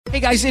Hey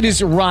guys, it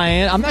is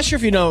Ryan. I'm not sure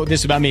if you know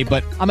this about me,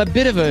 but I'm a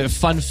bit of a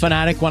fun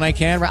fanatic when I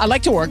can. I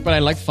like to work, but I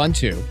like fun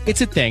too.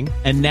 It's a thing.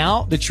 And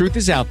now the truth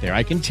is out there.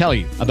 I can tell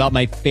you about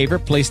my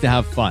favorite place to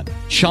have fun.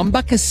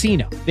 Chumba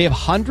Casino. They have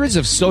hundreds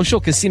of social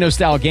casino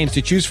style games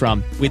to choose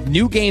from with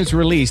new games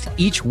released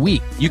each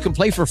week. You can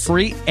play for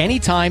free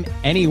anytime,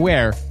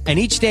 anywhere. And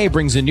each day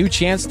brings a new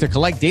chance to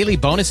collect daily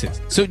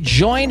bonuses. So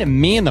join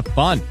me in the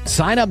fun.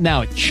 Sign up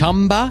now at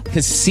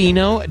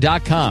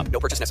ChumbaCasino.com. No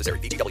purchase necessary.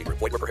 VGW.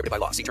 Void where prohibited by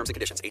law. See terms and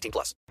conditions.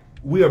 18+.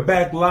 We are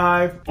back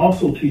live.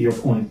 Also, to your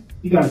point,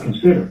 you got to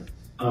consider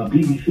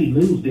BBC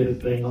News did a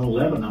thing on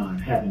Lebanon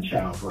having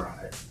child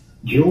brides,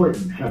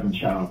 Jordan having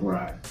child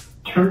brides,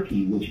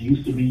 Turkey, which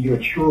used to be your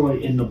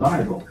Troy in the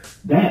Bible,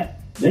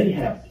 that they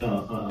have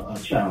a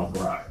child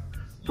bride.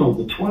 So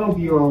the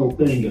 12-year-old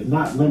thing is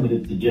not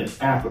limited to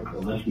just Africa.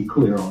 Let's be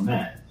clear on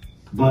that.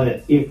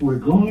 But if we're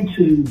going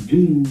to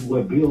do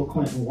what Bill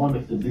Clinton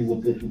wanted to do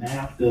with this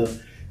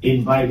NAFTA,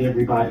 invite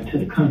everybody to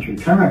the country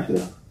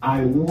concept,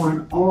 I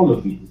warn all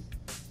of you,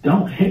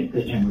 don't hate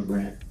the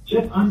immigrant.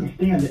 Just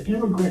understand the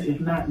immigrant is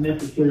not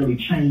necessarily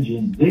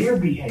changing their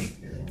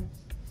behavior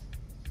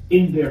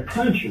in their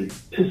country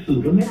to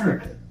suit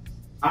America.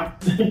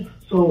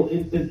 So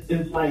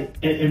it's like,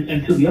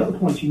 and to the other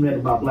point you made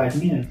about black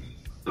men,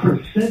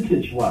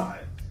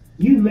 percentage-wise,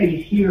 you may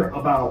hear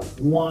about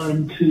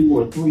 1, 2,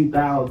 or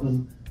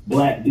 3,000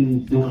 black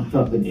dudes doing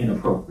something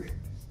inappropriate.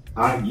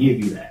 I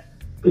give you that.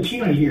 But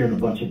you ain't hearing a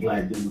bunch of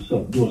black dudes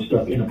doing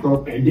stuff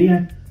inappropriate. And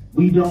then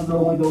we don't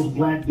know where those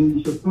black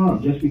dudes are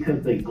from. Just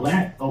because they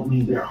black don't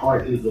mean their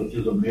heart is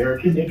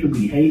American. They could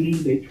be Haiti.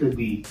 They could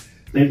be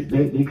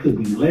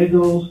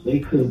Legos. They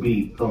could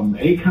be from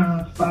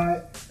Akon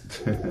spot.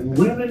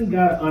 Women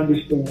gotta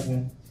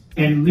understand,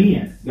 and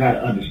men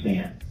gotta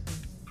understand.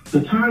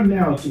 The time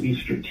now is to be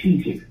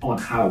strategic on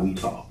how we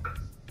talk,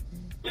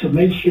 to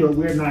make sure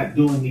we're not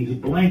doing these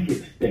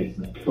blanket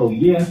statements. So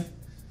yes,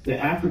 the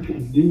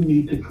Africans do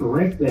need to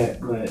correct that,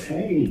 but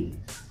hey,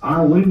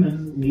 our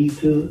women need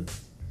to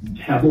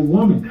have a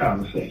woman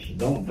conversation.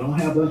 Don't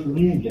have us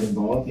men get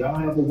involved. Y'all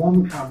have a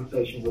woman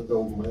conversation with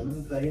those women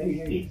and say,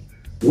 hey,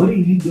 what are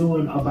you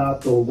doing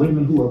about the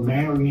women who are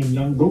marrying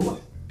young boys?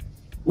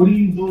 What are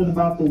you doing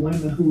about the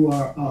women who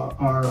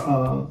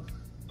are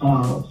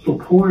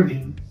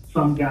supporting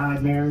some guy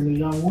marrying a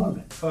young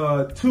woman?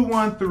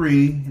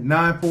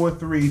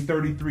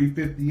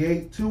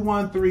 213-943-3358.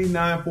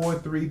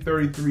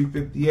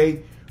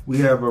 213-943-3358. We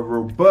have a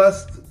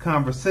robust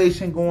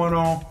conversation going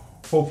on.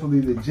 Hopefully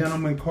the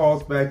gentleman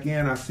calls back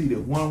in. I see that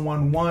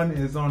 111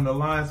 is on the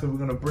line, so we're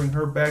going to bring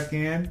her back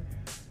in.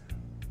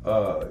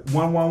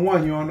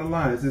 111, you're on the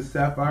line. Is this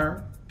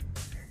Sapphire?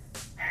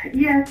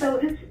 Yeah,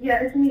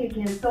 it's me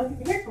again. So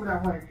here's what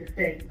I wanted to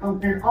say,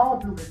 in all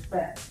due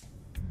respect.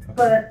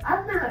 But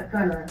I'm not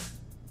gonna,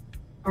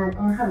 or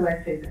how do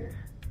I say this?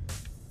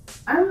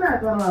 I'm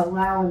not gonna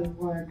allow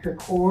anyone to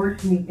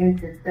coerce me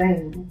into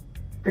saying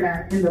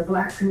that in the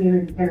black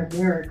community in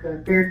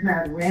America, there's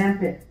not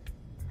rampant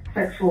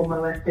sexual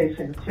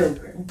molestation of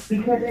children.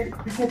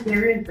 Because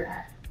there is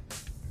that,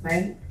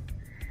 right?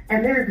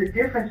 And there is a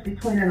difference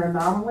between an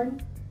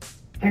anomaly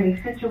and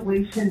a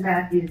situation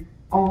that is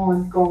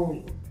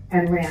ongoing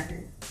and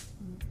rampant.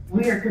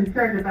 We are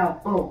concerned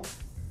about both.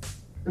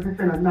 If it's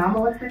an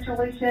anomalous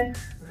situation,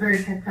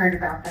 very concerned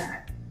about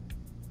that.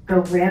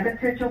 The rampant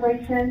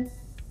situation,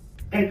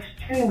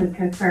 extremely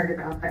concerned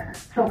about that.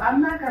 So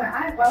I'm not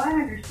gonna, while I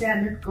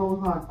understand this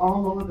goes on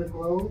all over the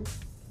globe,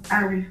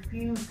 I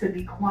refuse to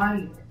be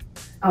quiet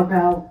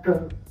about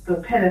the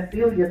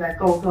pedophilia that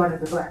goes on in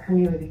the black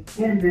community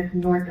in this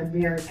North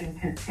American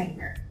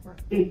container.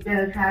 It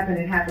does happen,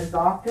 it happens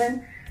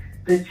often.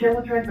 The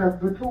children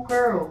of little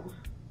girls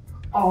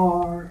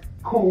are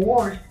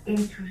coerced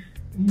into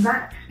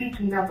not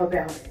speaking up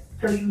about it.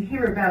 So you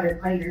hear about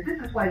it later. This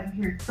is why you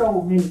hear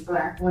so many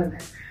black women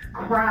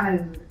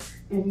crying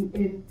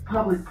in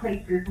public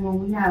places when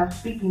we have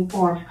speaking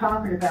forums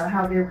talking about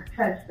how they were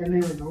touched and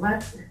they were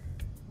molested.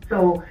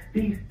 So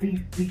these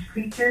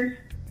preachers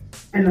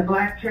in the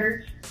black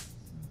church,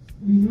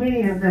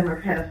 many of them are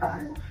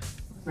pedophiles,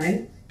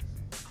 right?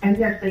 And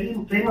yes, they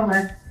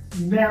molest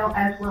male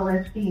as well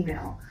as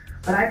female.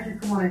 But I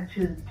just wanted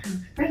to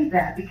say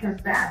that because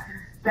that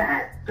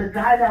the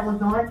guy that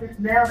was on just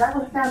now, that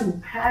was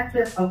sounding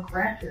passive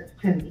aggressive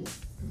to me.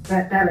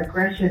 That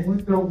aggression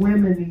was the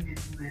women need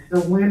to do this,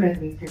 the women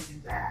need to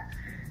do that.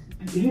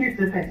 Here's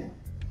the thing.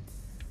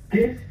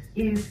 This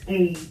is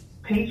a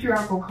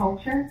patriarchal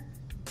culture,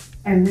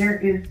 and there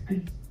is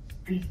the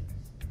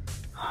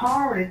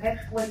horrid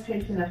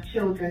exploitation of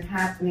children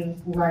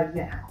happening right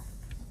now.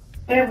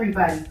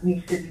 Everybody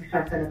needs to do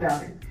something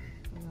about it.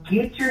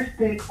 Get your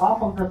stick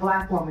off of the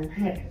black woman's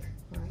head.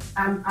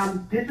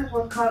 This is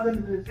what's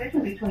causing the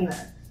division between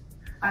us.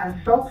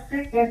 I'm so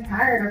sick and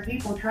tired of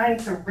people trying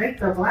to rake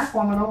the black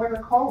woman over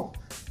the coals.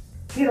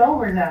 Get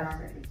over that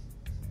already.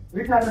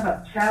 We're talking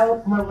about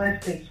child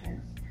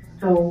molestation.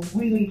 So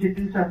we need to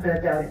do something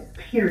about it,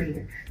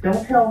 period.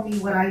 Don't tell me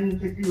what I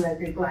need to do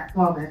as a black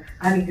woman.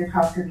 I need to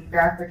talk to these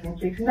African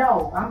chicks.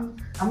 No, I'm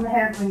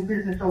handling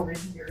business over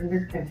here in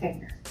this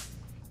container.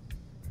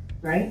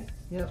 Right?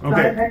 Yep. So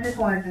Okay. I just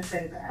wanted to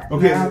say that.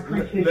 Okay. I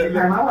appreciate your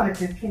time. I want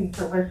to continue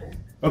to listen.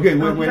 Okay,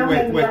 So if you don't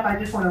hang me wait. up, I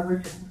just want to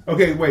listen.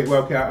 Okay, wait.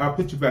 Well, okay, I'll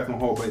put you back on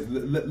hold. But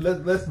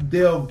let's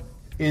delve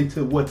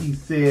into what he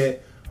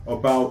said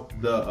about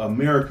the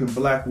American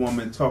black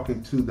woman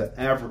talking to the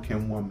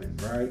African woman,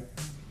 right?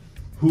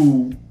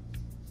 Who,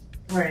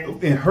 Right.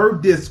 in her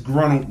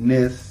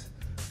disgruntledness,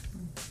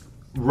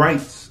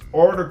 writes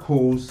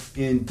articles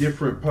in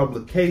different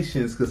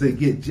publications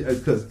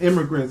because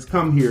immigrants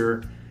come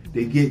here,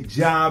 they get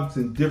jobs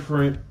in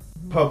different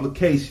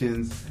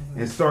publications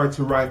and start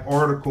to write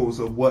articles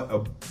of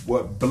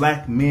what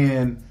black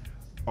men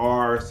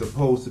are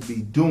supposed to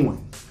be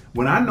doing.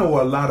 When I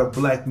know a lot of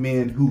black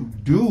men who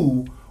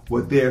do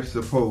what they're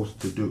supposed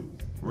to do,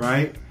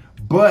 right?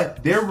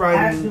 But they're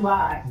writing. As do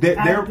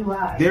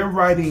I. They're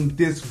writing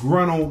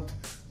disgruntled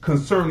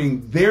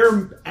concerning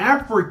their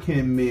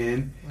African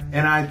men,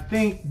 and I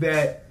think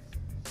that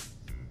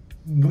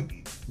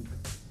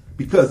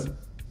because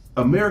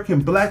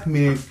American black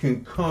men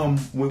can come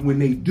when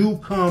they do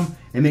come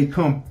and they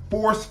come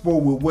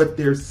forceful with what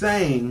they're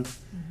saying,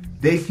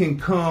 they can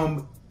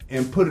come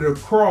and put it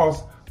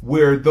across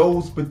where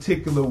those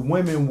particular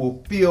women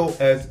will feel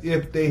as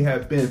if they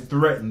have been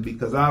threatened.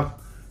 Because I've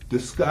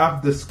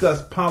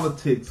discussed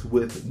politics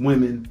with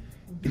women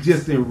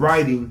just in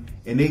writing,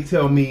 and they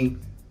tell me,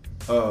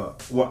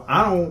 well,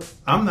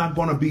 I'm not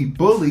going to be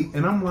bullied.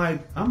 And I'm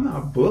like, I'm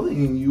not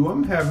bullying you.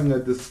 I'm having a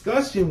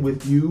discussion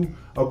with you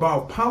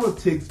about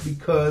politics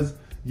because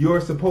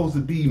you're supposed to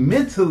be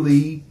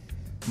mentally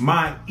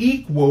my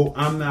equal.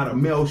 I'm not a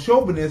male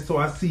chauvinist, so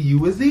I see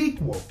you as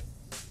equal.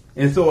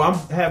 And so I'm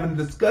having a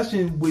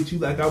discussion with you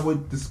like I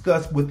would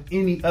discuss with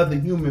any other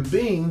human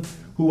being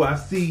who I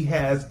see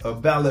has a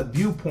valid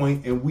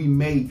viewpoint, and we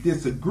may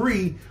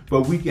disagree,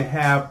 but we can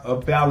have a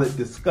valid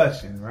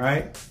discussion,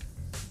 right?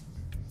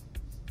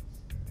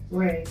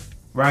 Right.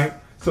 Right?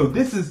 So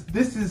this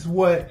is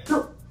what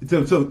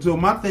so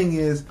my thing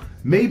is,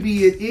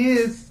 maybe it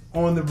is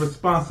on the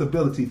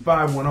responsibility.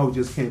 510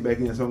 just came back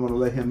in, so I'm going to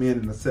let him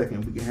in a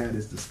second. We can have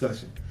this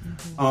discussion.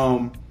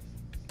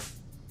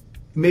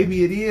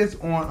 Maybe it is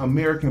on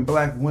American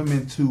black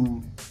women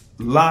to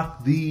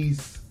lock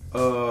these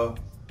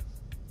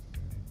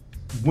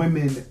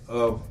women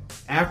of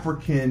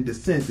African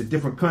descent, the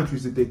different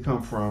countries that they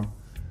come from,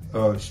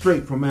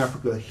 straight from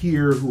Africa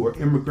here, who are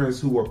immigrants,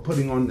 who are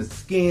putting on the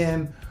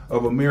skin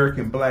of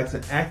American blacks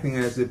and acting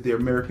as if they're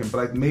American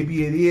black.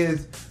 Maybe it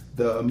is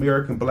the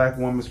American black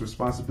woman's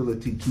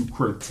responsibility to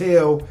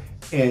curtail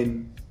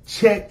and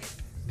check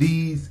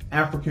these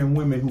African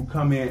women who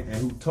come in and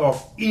who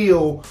talk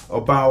ill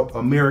about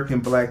American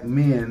black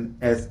men,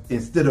 as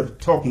instead of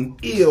talking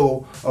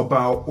ill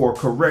about or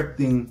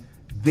correcting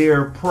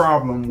their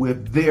problem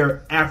with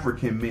their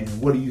African men.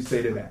 What do you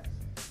say to that?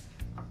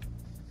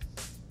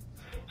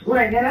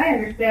 Right, and I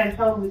understand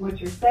totally what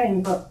you're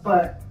saying,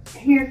 but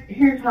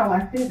here's how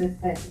I see this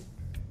thing.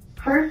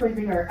 Firstly,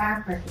 they are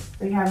Africans.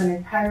 They have an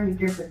entirely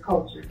different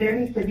culture. There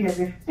needs to be a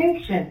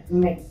distinction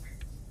made,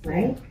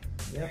 right?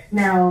 Yep.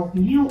 Now,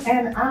 you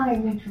and I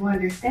need to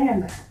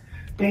understand that.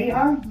 They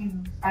are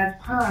used as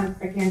pawns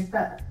against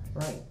us.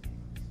 Right.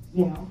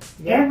 You know,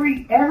 Yep.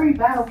 every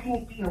battle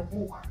can't be a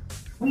war.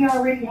 We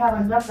already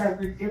have enough that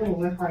we're dealing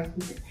with right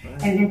here.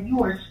 Right. And if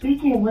you are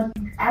speaking with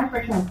these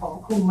African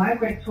folk who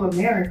migrate to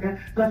America,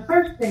 the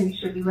first thing you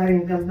should be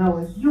letting them know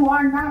is you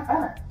are not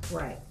us.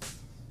 Right.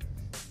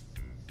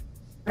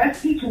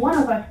 That's each one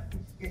of us.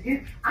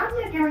 I'm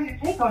not going to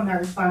take on that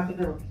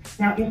responsibility.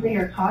 Now, if they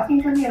are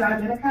talking to me and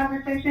I'm in a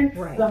conversation,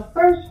 Right. the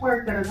first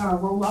word that is going to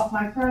roll off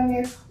my tongue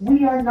is,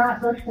 we are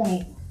not the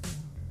same.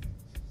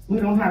 We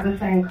don't have the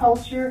same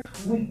culture.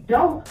 We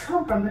don't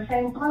come from the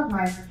same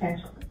bloodline,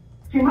 essentially.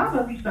 See, my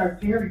beliefs are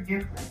very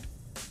different.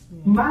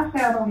 My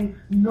family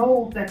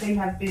knows that they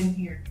have been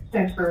here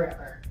since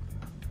forever.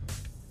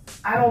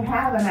 I don't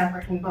have an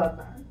African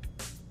bloodline.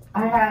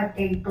 I have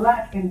a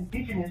black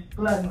indigenous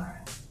bloodline.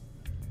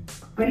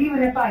 But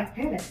even if I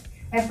didn't,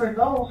 and for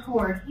those who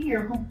are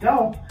here who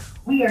don't,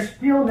 we are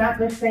still not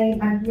the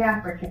same as the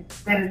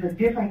Africans. That is a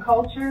different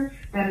culture.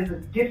 That is a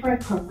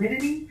different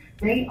validity.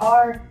 They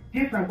are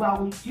different.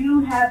 While we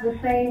do have the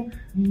same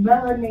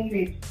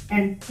melanated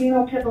and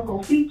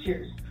phenotypical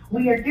features,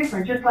 we are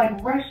different. Just like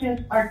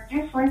Russians are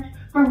different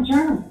from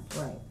Germans.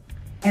 Right.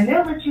 And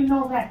they'll let you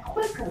know that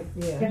quickly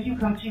if you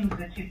confuse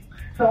the two.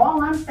 So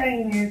all I'm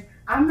saying is,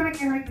 I'm not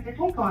getting ready to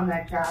take on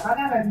that job. I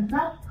got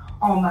enough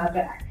on my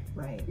back.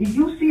 Right. If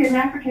you see an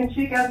African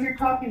chick out here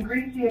talking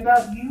greasy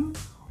about you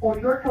or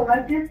your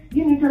collective,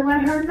 you need to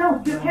let her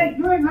know, hey,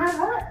 you're not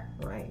us.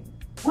 Right.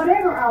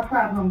 Whatever our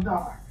problems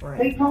are, Right.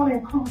 they don't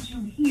include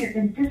you here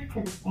in this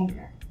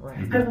container.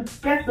 Right. Because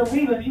best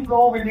believe if you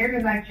go over there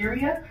to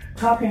Nigeria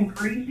talking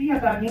crazy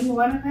about any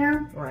one of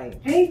them,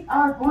 Right. they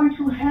are going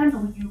to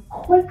handle you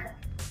quickly.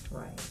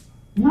 Right.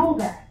 Know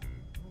that.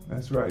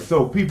 That's right.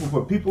 So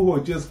for people who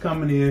are just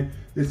coming in,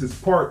 this is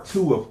part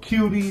 2 of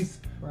Cuties,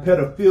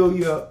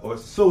 Pedophilia, or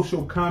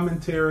social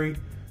commentary.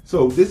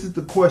 So this is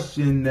the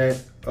question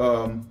that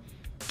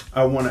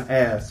I want to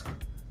ask.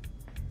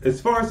 As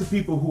far as the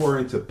people who are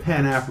into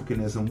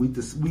Pan-Africanism, we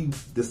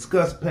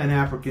discussed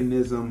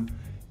Pan-Africanism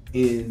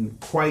in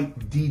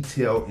quite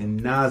detail in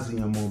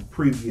nauseam on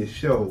previous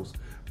shows.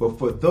 But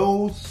for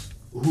those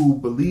who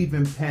believe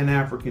in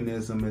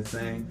Pan-Africanism and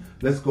saying,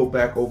 let's go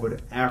back over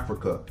to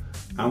Africa,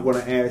 I'm going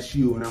to ask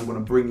you, and I'm going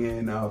to bring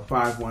in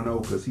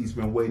 510 because he's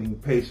been waiting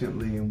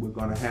patiently, and we're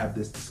going to have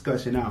this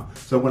discussion out.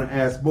 So I'm going to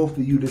ask both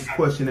of you this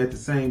question at the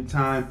same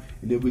time,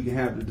 and then we can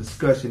have the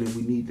discussion that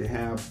we need to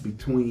have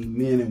between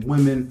men and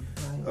women.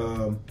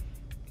 Right.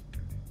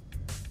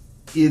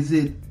 Is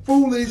it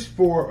foolish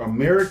for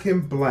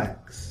American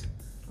blacks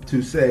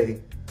to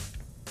say,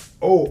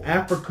 oh,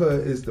 Africa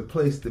is the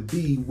place to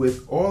be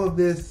with all of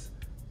this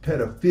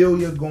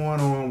pedophilia going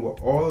on,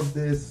 with all of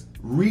this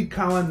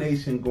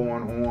recolonization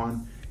going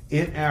on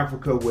in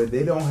Africa, where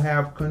they don't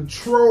have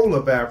control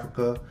of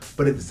Africa,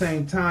 but at the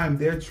same time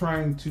they're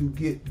trying to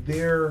get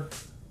their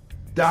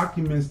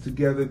documents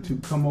together to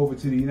come over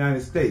to the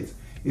United States?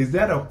 Is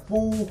that a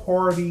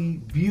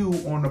foolhardy view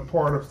on the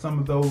part of some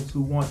of those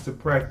who want to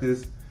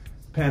practice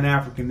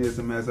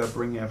Pan-Africanism, as I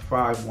bring in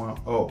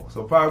 510?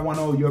 So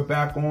 510, you're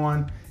back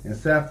on, and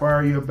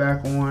Sapphire, you're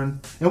back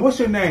on. And what's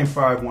your name,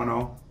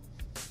 510?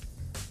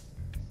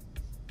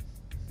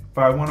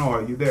 510,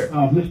 are you there?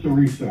 Mr.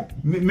 Research.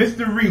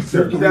 Mr.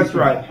 Research, that's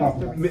right.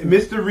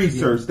 Mr.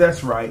 Research,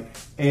 that's right.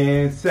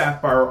 And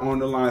Sapphire on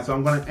the line. So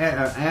I'm going to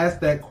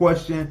ask that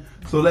question.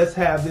 So let's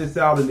have this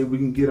out, and then we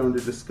can get on the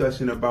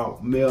discussion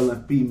about male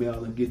and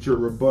female and get your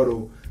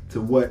rebuttal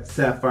to what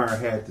Sapphire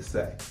had to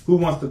say. Who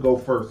wants to go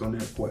first on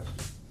that question?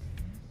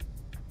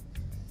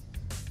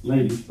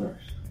 Ladies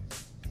first.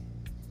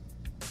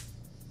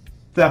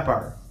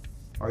 Sapphire,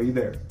 are you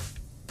there?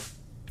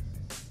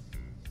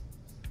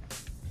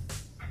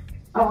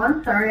 Oh,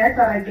 I'm sorry. I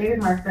thought I gave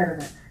my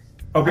sentiments.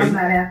 Okay. I'm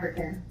not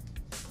African.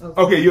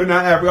 Okay, you're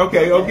not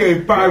African.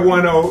 Okay,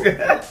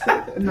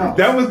 510. No.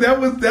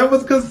 That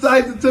was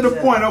concise and to the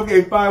point.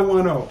 Okay,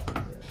 510.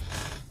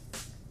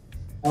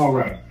 All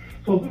right.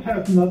 So this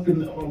has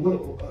nothing.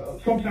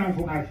 Sometimes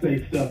when I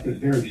say stuff that's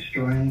very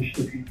strange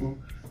to people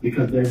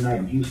because they're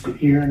not used to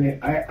hearing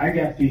it, I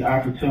got the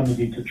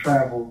opportunity to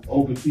travel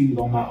overseas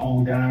on my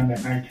own dime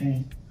at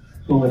 19.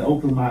 So it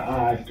opened my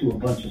eyes to a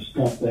bunch of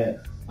stuff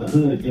that the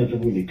hood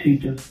doesn't really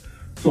teach us.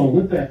 So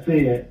with that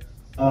said,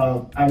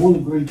 I will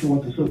agree to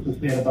what the sister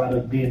said about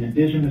us being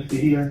indigenous to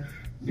here.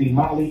 The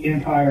Mali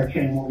Empire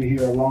came over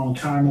here a long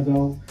time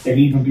ago, and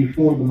even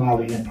before the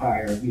Mali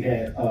Empire, we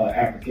had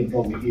Africans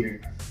over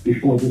here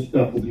before this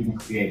stuff was even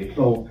created.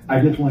 So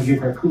I just want to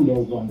give her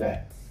kudos on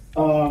that.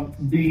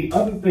 The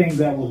other thing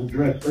that was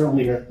addressed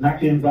earlier, not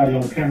to anybody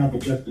on the panel,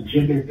 but just the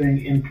gender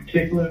thing in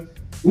particular,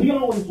 we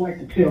always like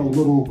to tell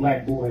little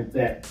black boys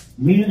that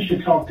men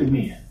should talk to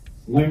men,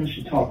 women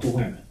should talk to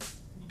women.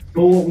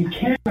 But what we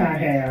cannot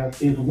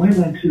have is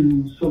women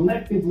to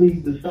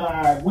selectively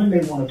decide when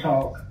they want to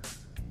talk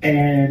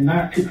and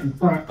not to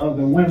confront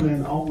other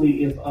women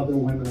only if other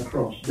women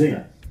approach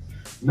them.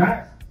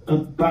 Not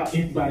about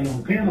anybody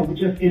on the panel, but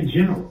just in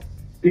general.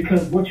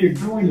 Because what you're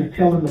doing is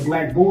telling the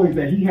black boy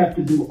that he has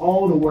to do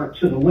all the work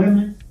to the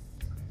women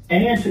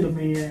and to the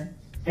men.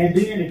 And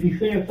then if he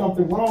says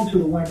something wrong to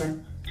the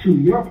women, to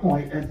your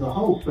point as the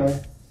host,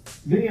 sir,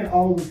 then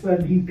all of a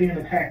sudden he's being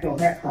attacked on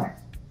that front.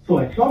 So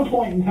at some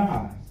point in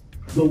time,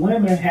 the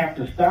women have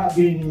to stop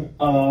being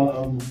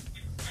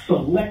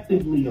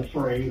selectively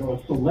afraid or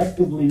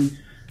selectively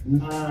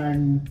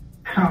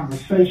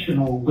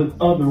non-conversational with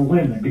other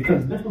women,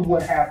 because this is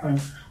what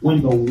happens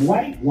when the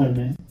white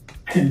women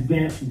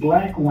convince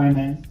black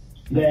women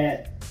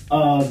that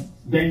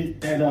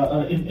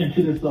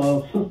into this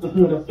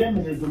sisterhood of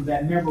feminism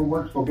that never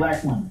works for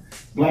black women.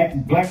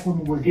 Black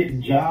women were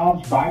getting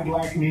jobs by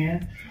black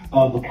men.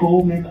 The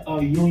Pullman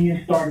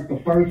Union started the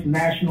first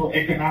national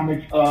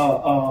economics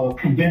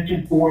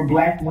convention for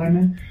black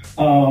women.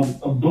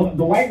 The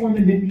white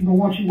women didn't even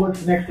want you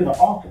working next to the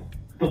office.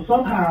 But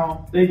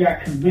somehow they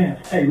got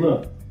convinced, hey,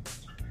 look,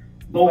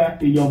 go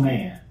after your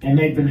man. And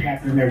they've been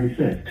happening ever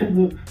since.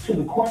 To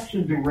the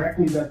question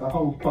directly that the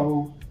host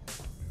posed,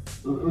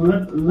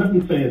 let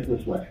me say it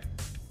this way.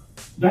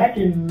 Back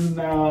in,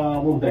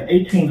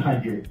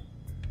 1800s,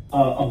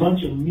 a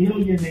bunch of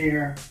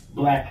millionaire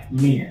black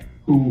men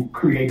who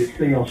created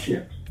sail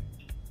ships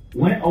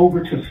went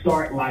over to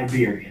start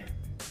Liberia.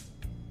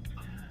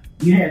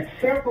 You had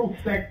several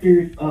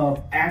sectors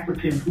of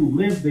Africans who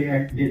lived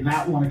there did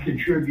not want to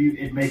contribute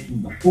in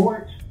making the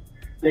forts.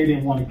 They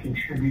didn't want to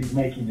contribute in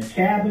making the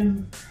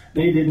cabins.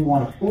 They didn't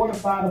want to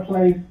fortify the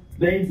place.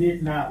 They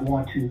did not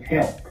want to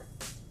help.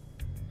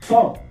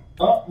 So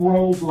up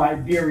rose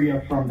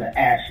Liberia from the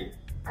ashes,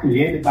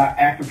 created by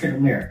African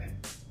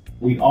Americans.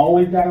 We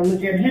always got to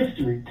look at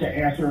history to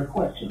answer a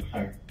question,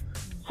 sir.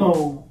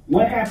 So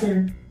what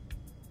happened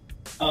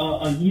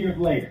a year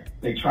later?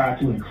 They tried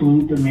to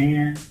include the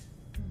men.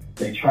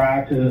 They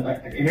tried to,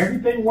 and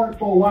everything worked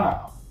for a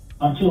while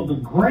until the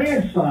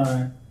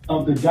grandson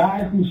of the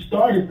guy who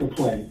started the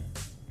place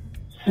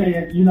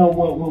said, you know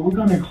what, well, we're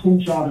going to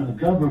include y'all in the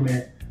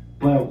government,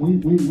 but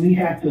we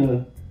have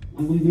to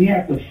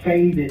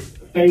fade it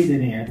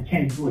in. We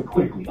can't do it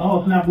quickly. Oh,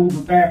 it's not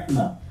moving fast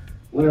enough.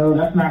 Well,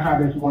 that's not how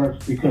this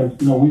works because,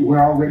 you know, we're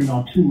already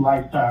on 2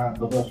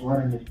 lifetimes of us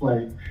running this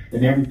place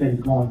and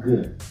everything's going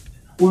good.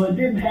 Well, it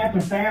didn't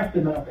happen fast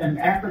enough and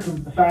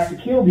Africans decided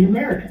to kill the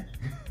Americans.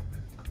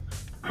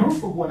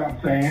 Proof of what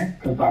I'm saying,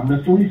 because I'm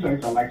Mr.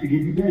 Research, I like to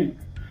give you dates.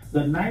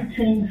 The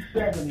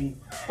 1970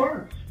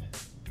 first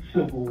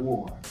Civil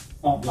War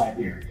of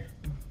Liberia.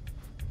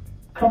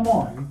 Come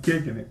on. I'm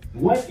kicking it.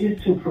 What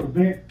is to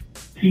prevent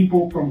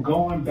people from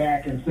going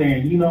back and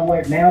saying, you know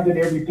what, now that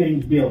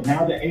everything's built,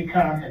 now that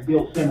Akon has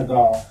built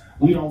Senegal,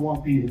 we don't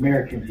want these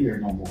Americans here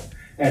no more.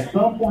 At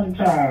some point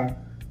in time,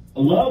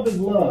 love is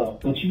love,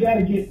 but you got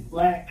to get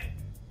black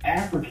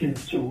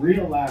Africans to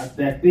realize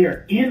that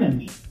their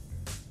enemy,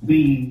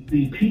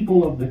 the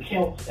people of the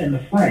Celts and the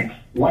Franks,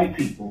 white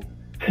people,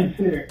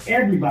 consider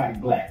everybody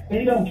black.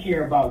 They don't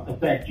care about the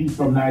fact you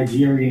from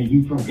Nigeria and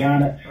you from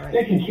Ghana. Right.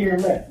 They can care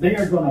less. They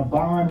are going to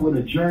bond with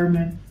a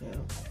German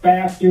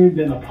faster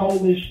than a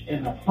Polish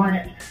and a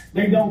French.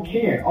 They don't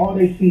care. All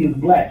they see is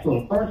black. So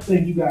the first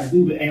thing you got to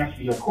do to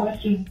answer your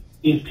question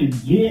is to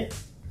get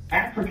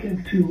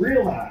Africans to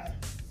realize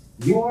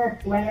your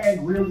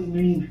flag really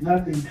means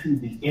nothing to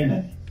the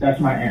enemy. That's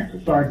my answer.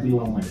 Sorry to be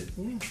long-winded.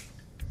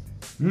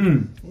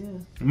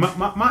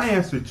 My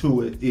answer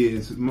to it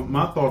is,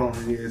 my thought on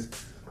it is,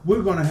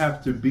 we're going to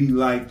have to be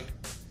like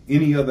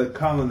any other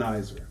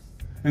colonizer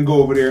and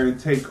go over there and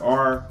take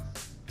our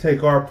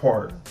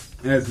part.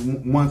 As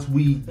once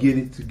we get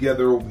it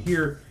together over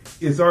here,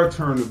 it's our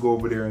turn to go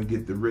over there and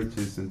get the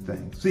riches and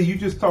things. See, you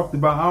just talked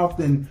about, I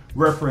often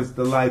reference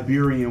the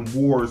Liberian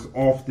Wars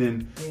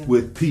often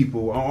with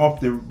people. I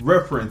often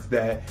reference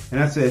that. And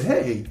I said,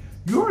 hey,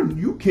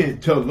 you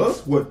can't tell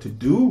us what to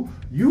do.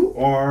 You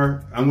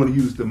are, I'm going to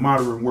use the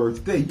modern words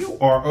today, you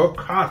are a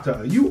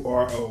kata. You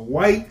are a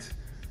white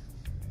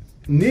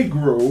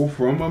Negro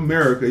from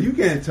America. You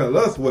can't tell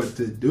us what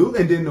to do.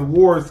 And then the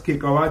wars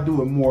kick off. I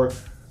do it more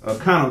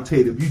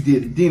connotative. You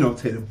did it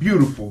denotative.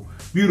 Beautiful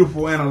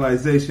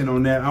analyzation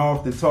on that. I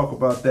often talk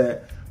about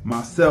that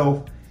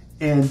myself.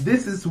 And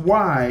this is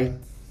why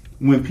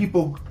when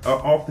people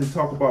often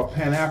talk about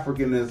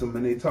Pan-Africanism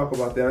and they talk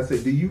about that, I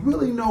say, do you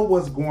really know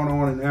what's going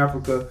on in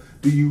Africa?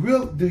 Do you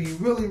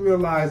really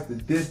realize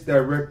that this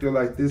director,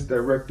 like this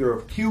director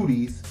of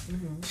Cuties,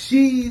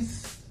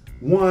 she's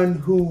one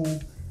who,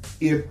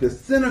 if the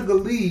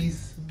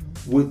Senegalese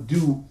would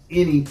do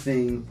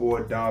anything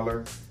for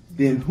 $1,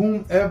 then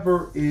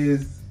whomever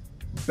is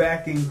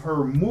backing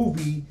her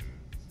movie,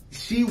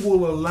 she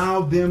will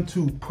allow them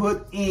to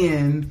put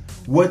in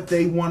what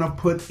they want to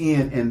put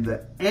in. And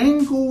the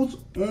angles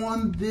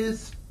on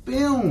this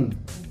film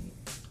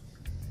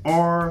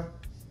are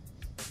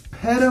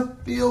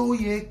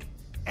pedophilic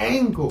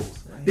angles.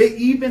 They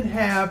even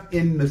have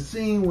in the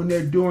scene when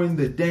they're doing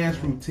the dance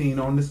routine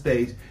on the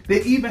stage,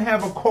 they even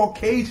have a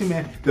Caucasian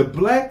man. The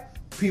black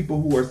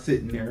people who are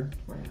sitting there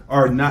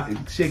are not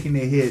shaking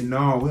their head,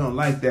 no, we don't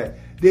like that.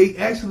 They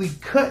actually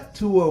cut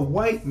to a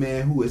white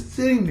man who is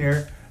sitting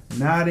there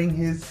nodding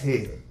his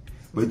head.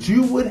 But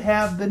you would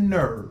have the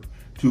nerve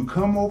to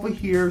come over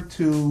here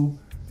to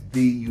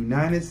the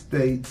United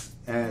States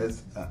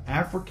as an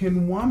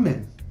African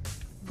woman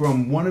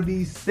from one of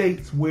these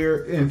states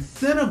where in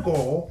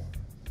Senegal,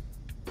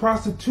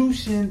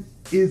 prostitution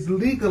is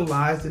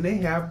legalized and they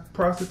have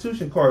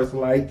prostitution cards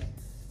like,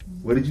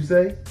 what did you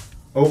say?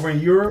 Over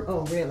in Europe?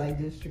 Oh, red light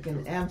district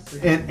in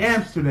Amsterdam. In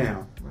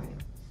Amsterdam. Right.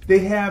 They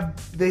have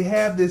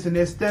this and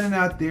they're standing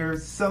out there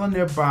selling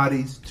their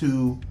bodies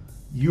to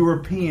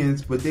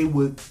Europeans, but they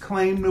would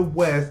claim the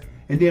West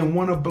and then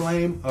want to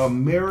blame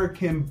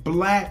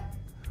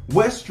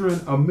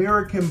Western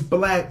American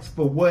blacks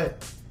for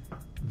what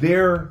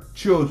their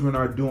children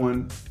are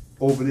doing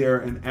over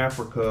there in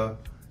Africa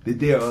that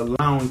they're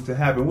allowing to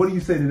happen. What do you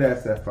say to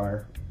that,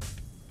 Sapphire?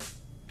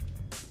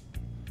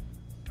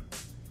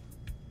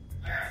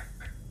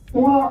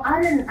 Well, I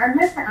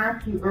meant to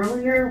ask you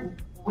earlier,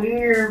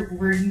 where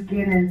were you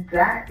getting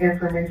that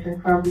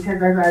information from?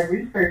 Because as I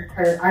researched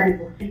her, I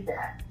didn't see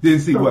that.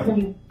 Didn't see so what?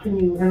 Can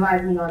you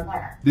enlighten me on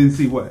that? Didn't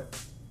see what?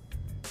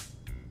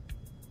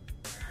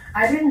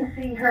 I didn't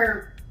see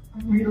her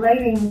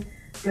relating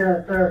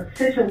the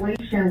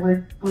situation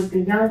with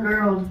the young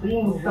girls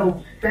being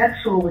so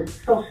sexual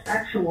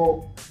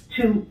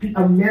to the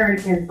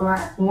American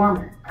black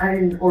woman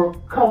or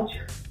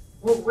culture.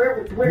 These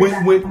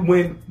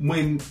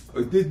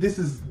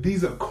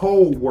are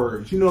cold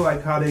words, you know,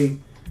 like how they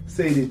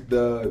say that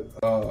the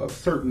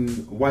certain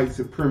white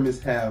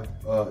supremacists have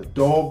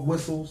dog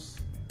whistles.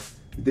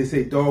 They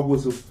say dog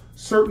whistles.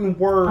 Certain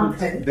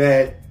words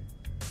that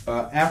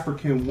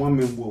African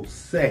woman will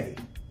say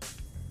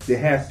that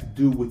has to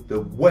do with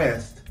the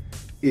West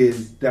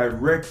is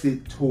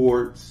directed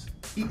towards,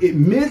 it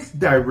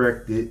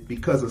misdirected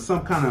because of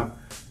some kind of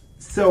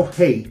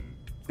self-hate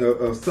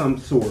of some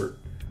sort.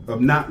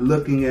 of not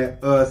looking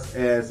at us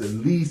as at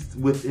least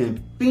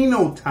within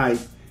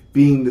phenotype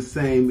being the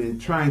same,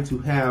 and trying to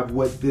have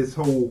what this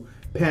whole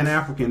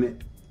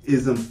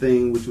Pan-Africanism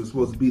thing, which was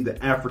supposed to be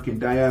the African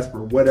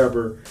diaspora,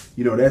 whatever,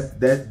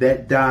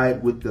 that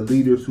died with the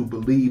leaders who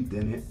believed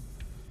in it.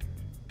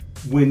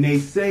 When they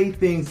say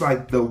things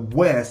like the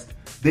West,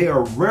 they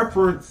are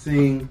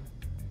referencing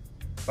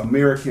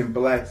American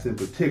blacks in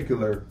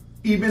particular,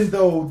 even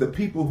though the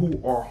people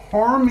who are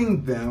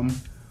harming them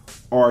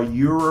are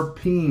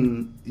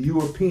European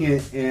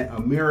and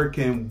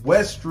American,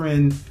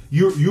 Western,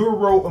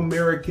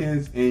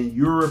 Euro-Americans and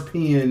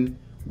European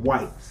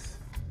whites.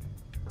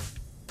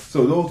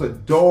 So those are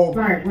dog.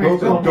 Right.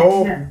 Those are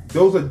dog. Yeah.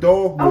 Those are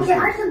dog. Okay,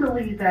 I can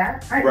believe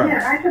that.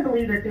 I can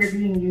believe that they're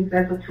being used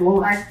as a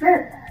tool. I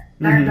said that.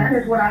 That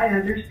is what I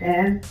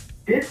understand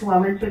this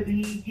woman to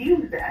be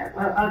used as,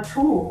 a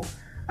tool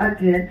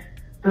against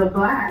the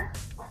black,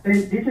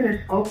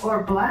 indigenous folk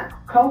or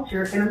black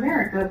culture in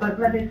America. But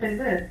let me say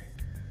this.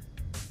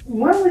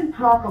 When we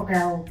talk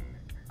about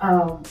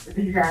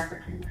these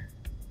Africans,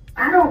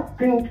 I don't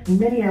think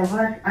many of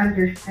us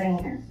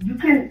understand. You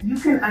can,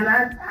 and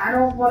I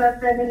don't want to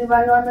offend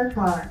anybody on this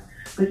line,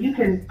 but you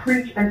can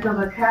preach until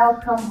the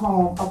cows come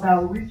home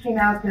about reaching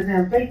out to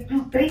them.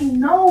 They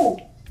know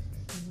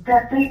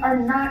that they are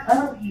not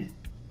of you.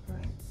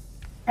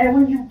 And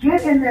when you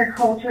get in their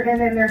culture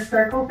and in their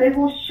circle, they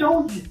will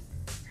show you.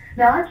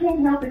 Now, I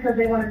can't help because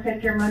they want to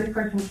take your money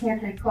for some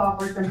Kente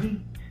cloth or some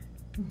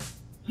beads.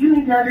 You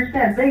need to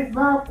understand, they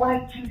love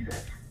white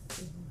Jesus.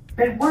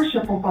 They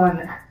worship upon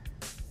that.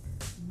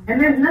 And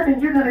there's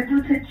nothing you're going to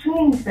do to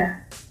change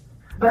that.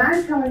 But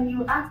I'm telling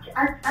you, I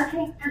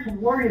can't just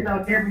worry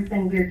about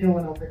everything they're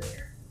doing over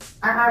there.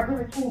 I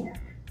really can't.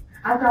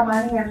 I've got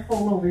my hands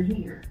full over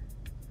here,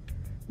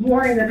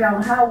 worrying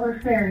about how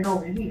we're faring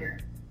over here,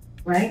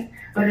 right?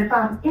 But if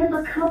I'm in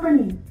the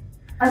company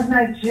of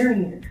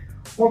Nigerians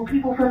or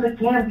people from the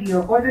Gambia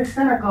or the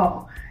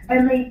Senegal,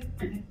 and they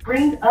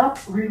bring up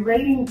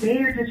relating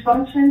their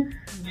dysfunction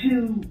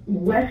to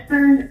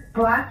Western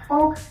black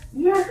folks,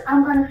 yes,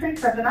 I'm going to say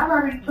something. I've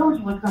already told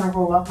you what's going to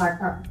roll off my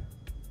tongue.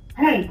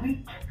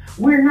 Hey,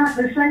 we're not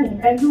the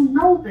same, and you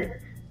know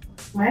this,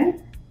 right?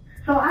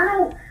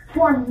 So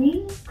for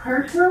me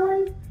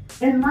personally,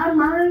 in my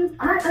mind,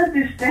 I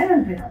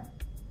understand them.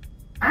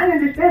 I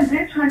understand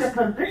they're trying to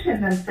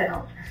position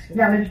themselves.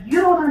 Now, if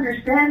you don't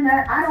understand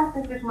that, I don't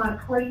think it's my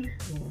place.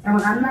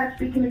 And I'm not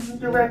speaking to you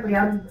directly,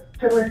 I'm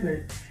to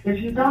listeners. If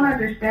you don't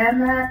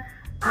understand that,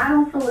 I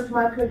don't feel it's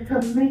my place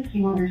to make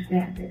you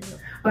understand it.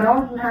 But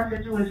all you have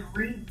to do is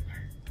read,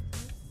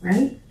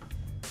 right?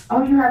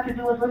 All you have to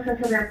do is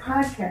listen to their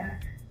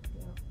podcast.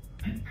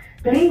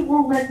 They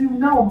will let you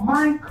know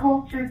my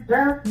culture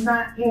does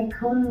not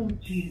include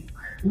you.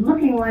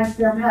 Looking like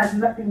them has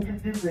nothing to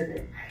do with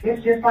it.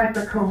 It's just like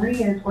the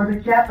Koreans or the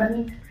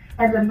Japanese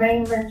and the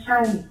mainland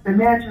Chinese, the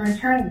Mandarin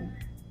Chinese.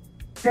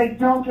 They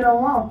don't get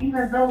along,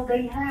 even though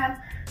they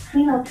have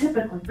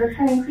phenotypically the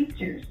same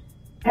features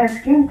and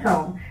skin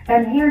tone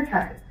and hair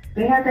type.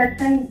 They have that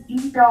same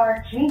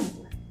EDAR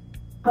gene,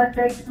 but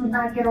they do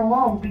not get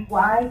along.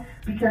 Why?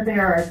 Because they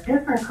are a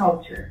different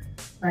culture,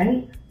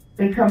 right?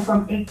 They come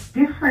from a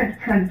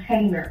different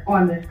container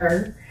on this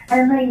earth,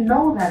 and they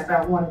know that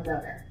about one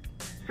another.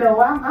 So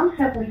I'm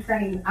simply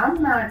saying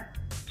I'm not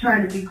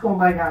trying to be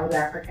kumbaya with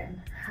Africans.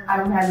 I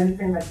don't have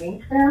anything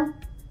against them.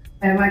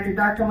 And like the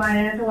Dr.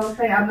 Maya Angelou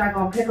say, I'm not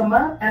going to pick them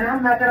up, and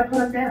I'm not going to put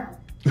them down.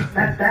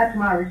 That's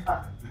my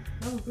response.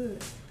 Oh,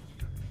 good.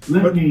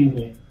 Let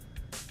me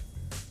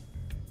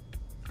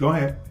Go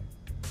ahead.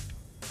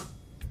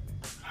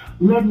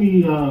 Let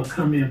me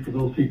come in for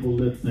those people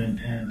listening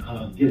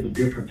and give a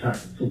different type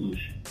of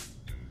solution.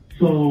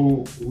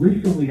 So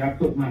recently I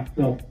put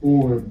myself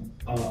forward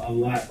a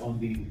lot on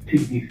these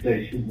TV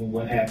stations and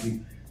what have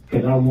you,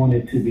 because I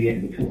wanted to be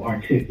able to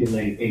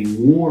articulate a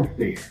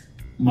warfare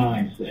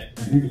mindset.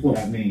 And here's what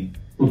I mean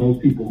for those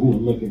people who are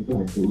looking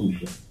for a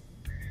solution.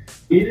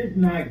 It is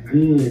not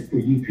good for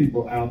you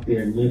people out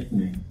there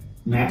listening,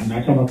 I'm not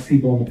talking about the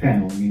people on the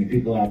panel, I mean the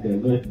people out there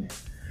listening,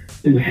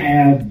 to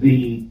have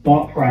the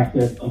thought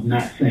process of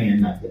not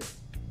saying nothing.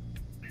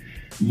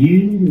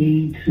 You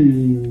need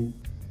to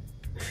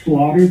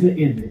slaughter the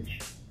image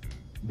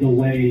the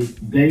way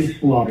they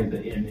slaughter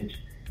the image,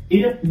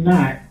 if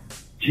not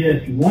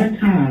just one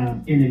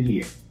time in a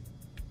year.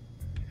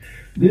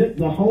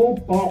 The whole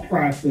thought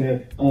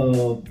process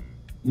of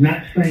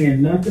not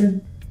saying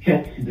nothing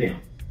helps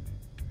them.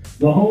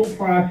 The whole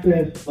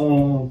process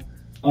of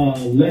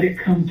let it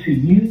come to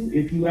you,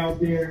 if you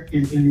out there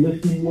in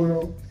listening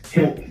world,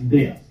 helps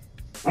them.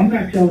 I'm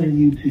not telling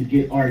you to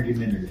get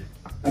argumentative.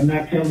 I'm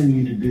not telling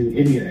you to do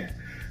any of that.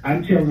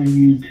 I'm telling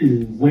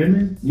you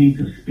women need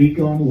to speak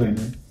on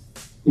women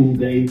who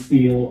they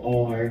feel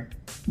are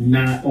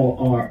not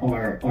or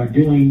are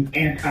doing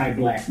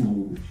anti-black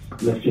moves.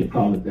 Let's just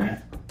call it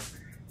that.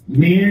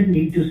 Men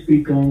need to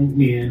speak on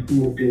men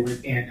who are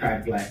doing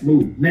anti-black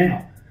moves.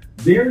 Now,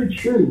 very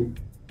true,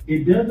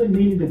 it doesn't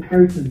mean the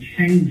person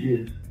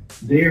changes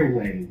their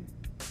way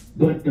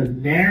But the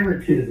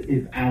narrative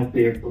is out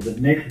there for the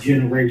next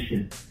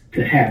generation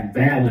to have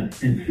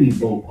balance and see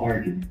both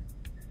arguments.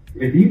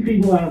 If you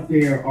people out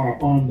there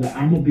are on the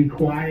I'm going to be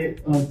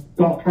quiet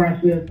thought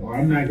process, or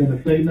I'm not going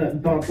to say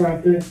nothing thought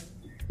process,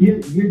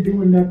 you're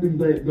doing nothing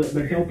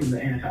but helping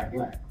the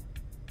anti-black.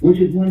 Which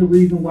is one of the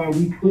reasons why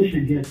we push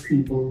against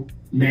people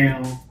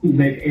now who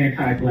make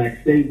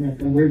anti-black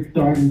statements, and we're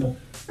starting to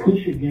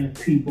push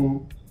against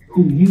people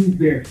who use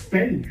their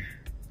faith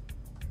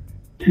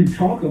to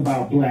talk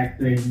about black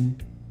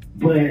things,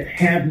 but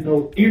have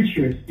no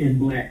interest in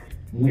black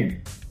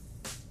women.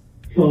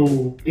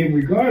 So in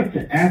regards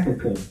to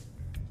African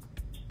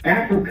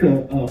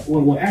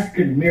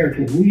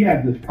Americans, we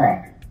have this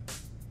problem.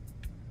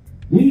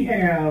 We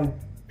have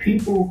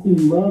people who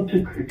love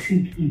to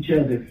critique each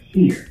other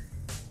here,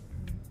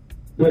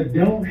 but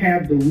don't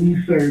have the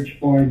research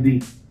or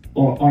the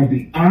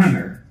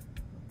honor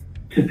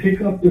to pick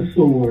up the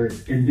sword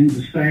and do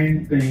the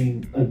same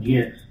thing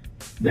against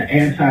the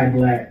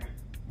anti-black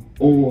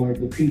or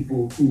the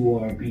people who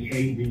are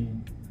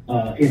behaving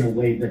in a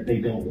way that they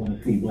don't want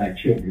to see black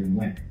children and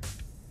women.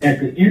 At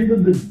the end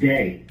of the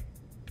day,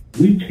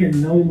 we can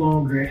no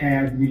longer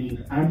have these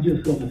I'm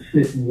just going to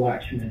sit and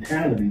watch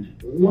mentalities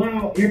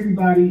while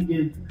everybody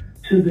is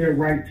to their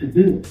right to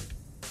do it.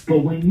 But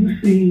when you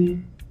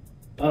see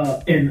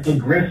an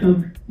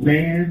aggressive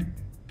man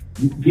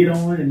get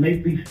on and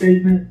make these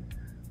statements,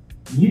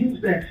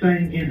 use that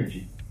same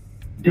energy.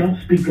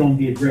 Don't speak on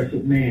the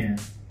aggressive man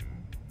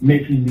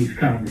making these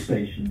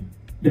conversations.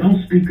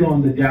 Don't speak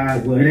on the guy,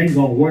 well, it ain't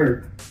gonna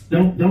work.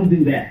 Don't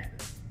do that.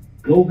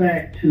 Go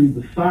back to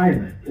the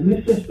silence. And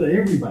it's just for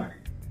everybody.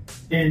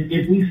 And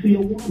if we see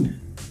a woman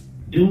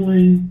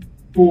doing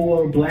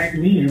for black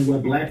men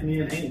what black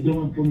men ain't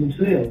doing for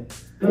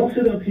themselves, don't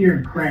sit up here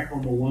and crack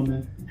on the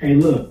woman. Hey,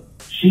 look,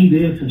 she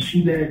this and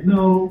she that.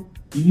 No,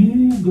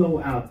 you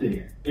go out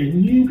there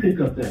and you pick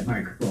up that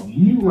microphone.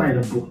 You write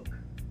a book.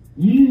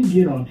 You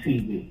get on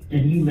TV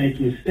and you make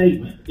your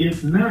statement.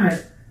 If not,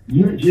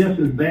 you're just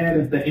as bad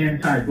as the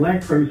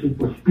anti-black person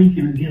for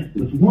speaking against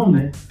this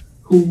woman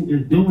who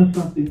is doing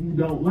something you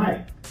don't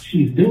like.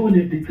 She's doing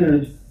it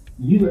because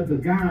you as a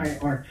guy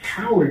are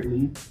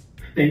cowardly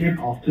staying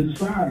off to the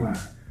sideline.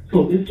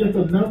 So it's just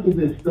enough of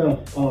this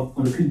stuff for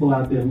the people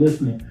out there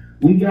listening.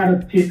 We got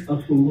to pick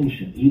a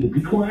solution. Either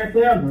be quiet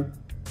forever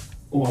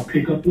or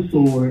pick up the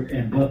sword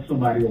and bust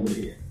somebody over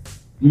the head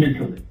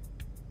mentally.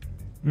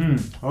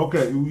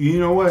 Okay, you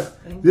know what?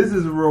 This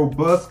is a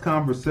robust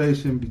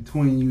conversation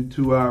between you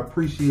two. I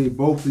appreciate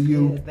both of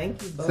you. Yeah,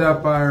 thank you both.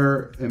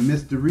 Sapphire and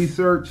Mr.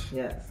 Research.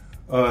 Yes.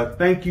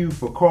 Thank you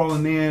for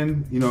calling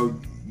in. You know,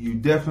 you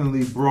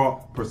definitely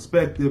brought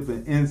perspective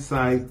and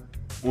insight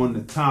on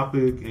the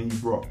topic, and you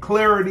brought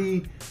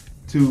clarity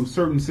to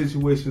certain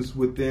situations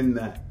within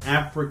the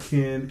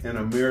African and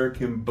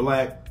American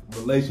black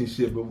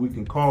relationship, if we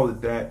can call it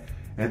that.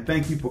 And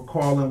thank you for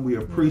calling. We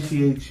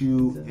appreciate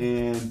you,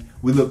 and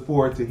we look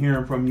forward to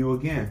hearing from you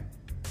again.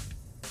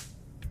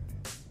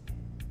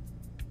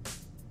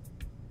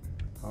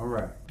 All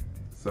right.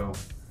 So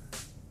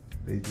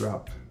they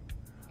dropped.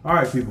 All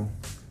right, people.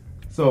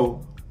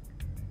 So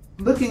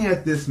looking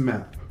at this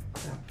map,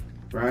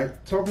 right?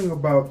 Talking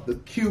about the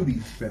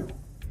Cuties film.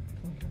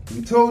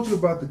 We told you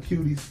about the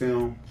Cuties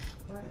film.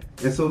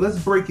 And so let's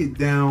break it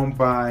down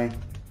by...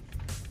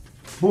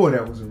 Boy,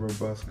 that was a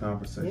robust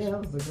conversation. Yeah,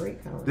 that was a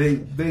great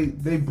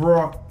conversation. They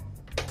brought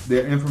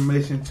their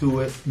information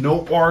to it.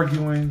 No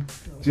arguing,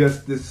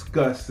 just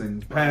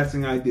discussing,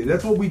 passing ideas.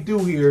 That's what we do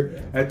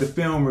here at the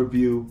Film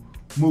Review,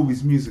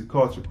 Movies, Music,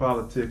 Culture,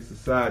 Politics,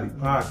 Society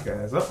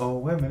podcast. Uh-oh,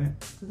 wait a minute.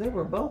 Because they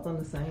were both on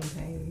the same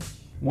page.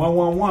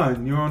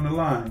 111, you're on the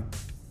line.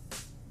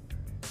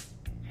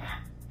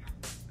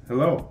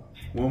 Hello.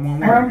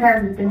 111. I don't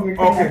have anything to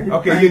say.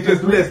 Okay, you're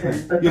just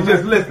listening. You're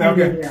just listening.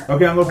 Okay, I'm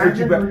gonna put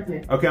you back.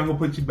 Listening. Okay, I'm gonna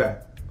put you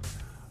back.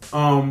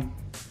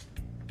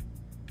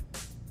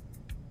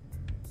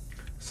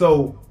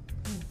 So,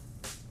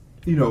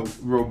 you know,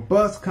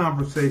 robust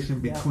conversation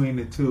between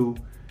the two.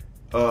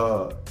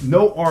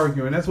 No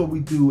arguing. That's what we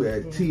do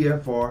at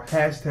TFR,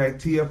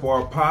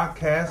 #TFR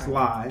Podcast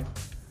Live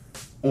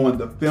on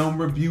the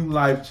Film Review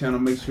Live channel.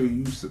 Make sure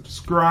you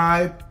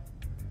subscribe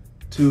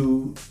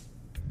to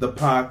the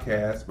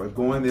podcast by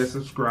going there,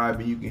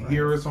 subscribing. You can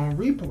hear us on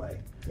replay.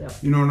 Yep.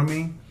 You know what I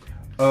mean?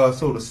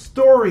 So the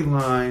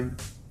storyline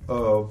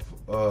of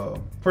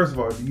first of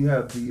all, do you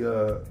have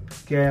the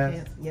cast?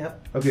 Yes.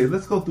 Yep. Okay,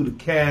 let's go through the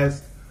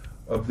cast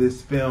of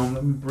this film.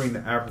 Let me bring the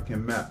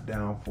African map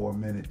down for a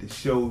minute that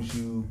shows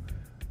you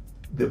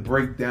the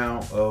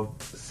breakdown of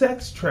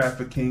sex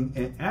trafficking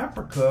in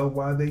Africa,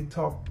 why they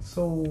talk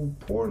so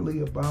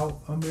poorly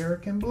about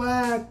American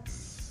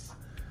blacks.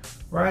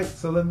 Right,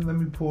 so let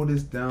me pull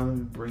this down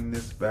and bring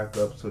this back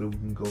up so that we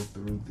can go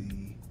through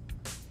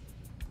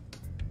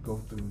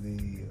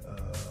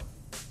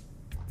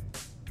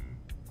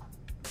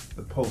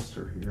the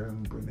poster here. Let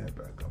me bring that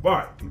back up. All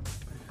right, people.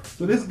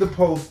 So this is the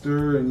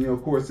poster, and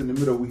of course, in the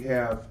middle we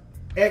have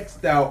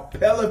X'd out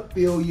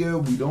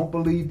pedophilia. We don't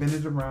believe in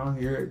it around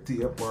here at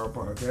TFR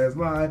Podcast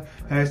Live.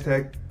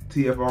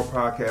 TFR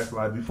Podcast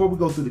Live. Before we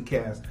go through the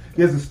cast,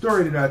 there's a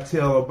story that I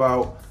tell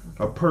about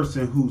a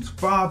person whose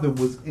father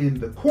was in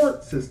the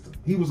court system.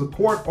 He was a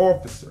court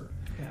officer.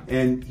 Yeah.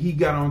 And he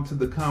got onto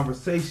the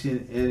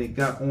conversation and it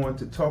got on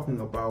to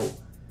talking about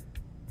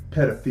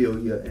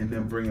pedophilia and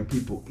then bringing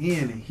people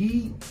in. And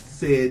he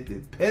said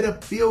that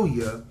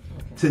pedophilia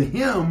to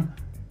him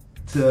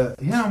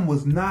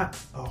was not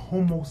a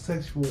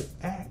homosexual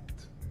act.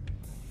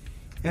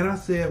 And I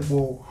said,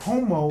 well,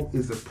 homo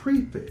is a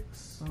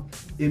prefix.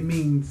 Okay. It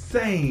means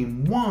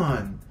same,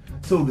 one. Okay.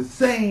 So the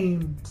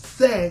same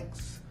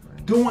sex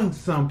doing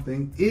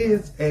something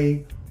is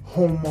a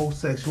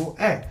homosexual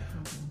act.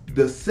 Okay.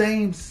 The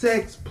same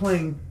sex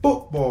playing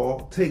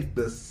football take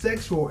the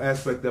sexual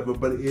aspect of it,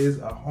 but it is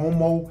a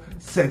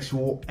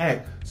homosexual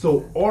act.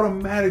 So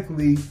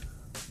automatically,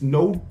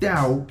 no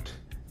doubt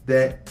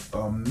that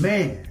a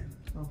man,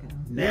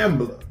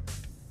 Nambla,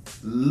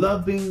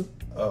 loving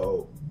a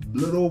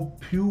little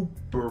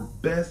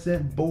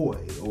pubescent boy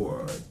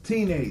or a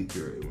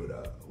teenager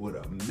with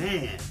a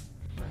man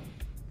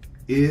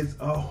is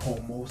a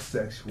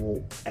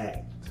homosexual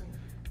act.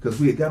 Because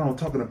we got on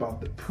talking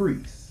about the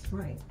priests.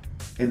 Right.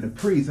 And the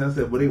priests, I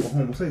said, well, they were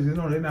homosexuals.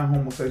 No, they're not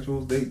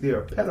homosexuals. They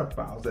are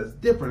pedophiles. That's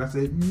different. I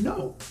said,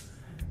 no.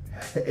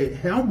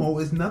 Homo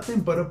is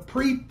nothing but a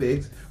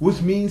prefix,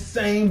 which means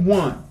same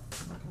one.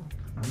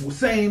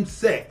 Same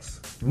sex.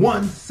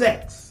 One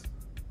sex.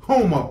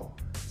 Homo.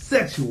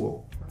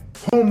 Sexual.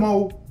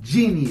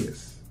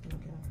 Homogeneous.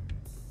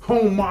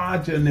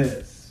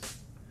 Homogeneous.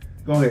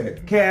 Go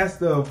ahead.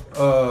 Cast of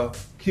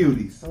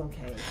Cuties.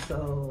 Okay,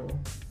 so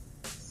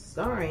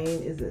starring,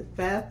 is it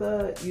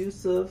Fatha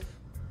Yusuf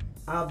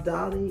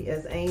Abdali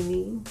as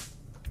Amy?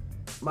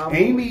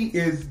 Amy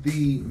is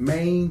the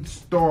main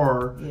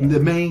star, the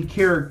main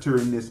character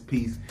in this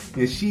piece,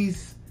 and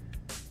she's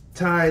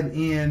tied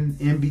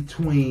in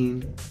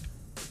between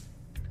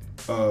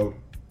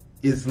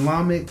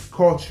Islamic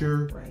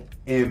culture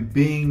and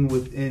being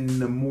within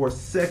the more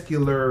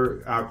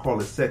secular, I'll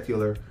call it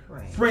secular,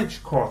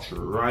 French culture,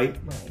 right?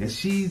 And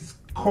she's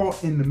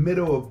caught in the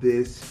middle of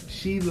this.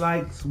 She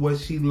likes what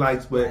she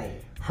likes, but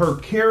her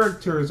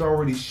character is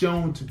already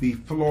shown to be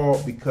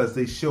flawed because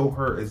they show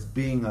her as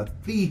being a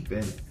thief in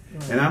it.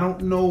 And I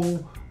don't know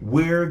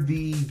where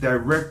the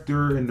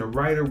director and the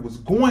writer was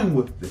going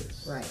with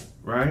this.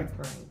 Right.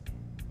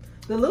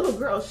 The little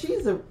girl, she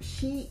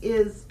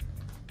is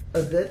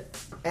a good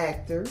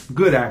actor.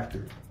 Good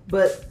actor.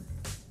 But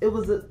it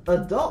was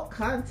adult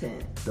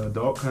content. The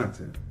adult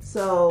content.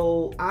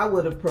 So I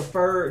would have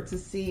preferred to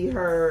see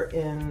her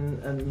in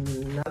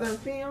another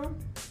film.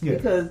 Yeah.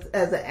 Because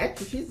as an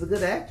actress, she's a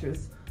good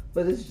actress.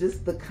 But it's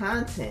just the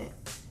content.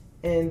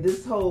 And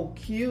this whole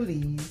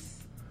Cuties.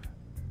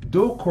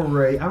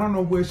 Dokore, I don't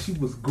know where she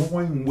was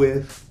going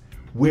with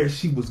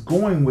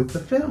the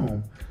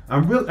film.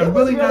 I'm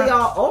really not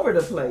all over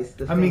the place.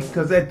 I mean,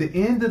 because at the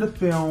end of the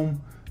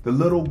film, the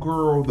little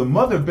girl, the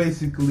mother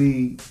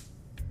basically,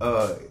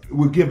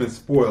 we're giving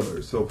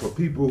spoilers. So for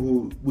people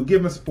who, we're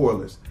giving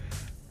spoilers.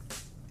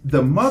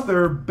 The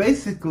mother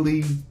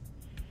basically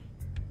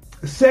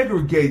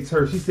segregates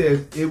her. She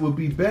says it would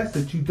be best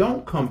that you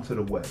don't come to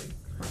the wedding.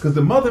 Because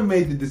the mother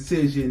made the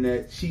decision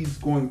that she's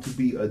going to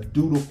be a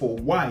dutiful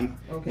wife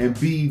and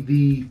be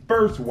the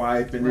first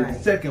wife, and then the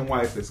second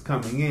wife is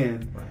coming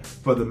in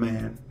for the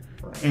man.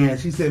 And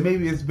she said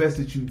maybe it's best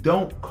that you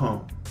don't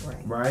come.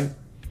 Right?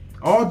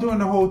 All during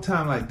the whole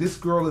time, like this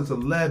girl is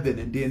 11,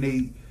 and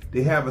then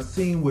they have a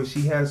scene where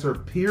she has her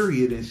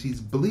period and she's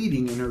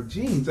bleeding in her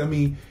jeans. I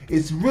mean,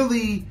 it's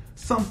really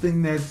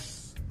something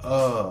that's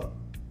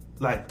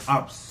like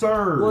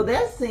absurd. Well,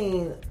 that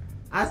scene,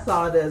 I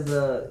saw it as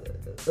a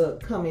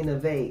coming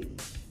of age.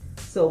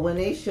 So when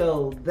they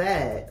showed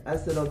that, I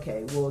said,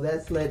 okay, well,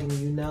 that's letting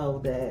you know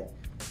that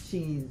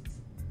she's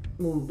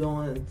moved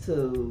on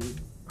to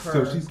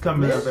her so she's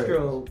coming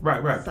menstrual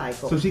right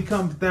cycle. So she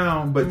comes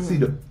down, but see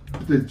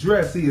the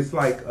dress, it's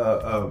like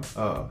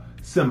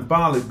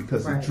symbolic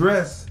because the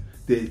dress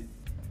that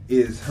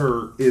is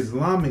her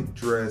Islamic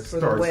dress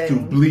starts to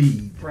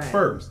bleed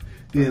first.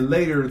 Then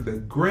later the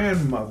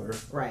grandmother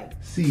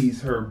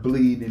sees her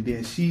bleed, and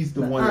then she's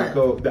the one that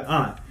goes, the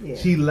aunt. Yeah.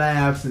 She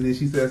laughs and then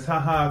she says,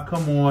 haha,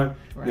 come on.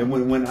 And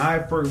when I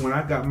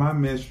got my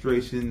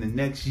menstruation the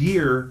next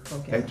year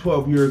at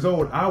 12 years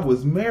old, I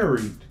was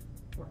married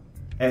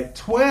at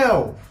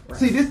 12.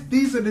 See,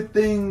 these are the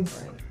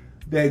things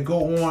that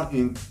go on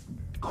in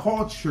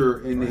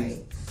culture, and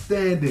they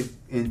stand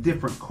in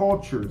different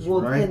cultures,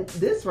 and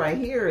this right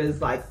here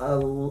is like a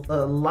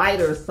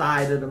lighter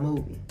side of the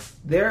movie.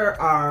 There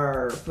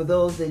are, for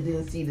those that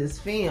didn't see this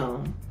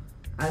film,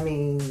 I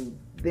mean,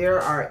 there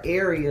are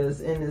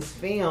areas in this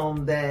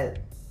film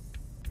that,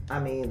 I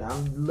mean,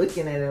 I'm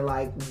looking at it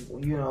like,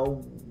 you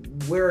know,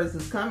 where is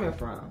this coming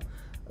from?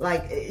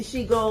 Like,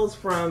 she goes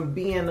from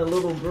being a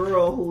little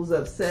girl who's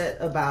upset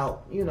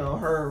about, you know,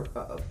 her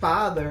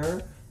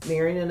father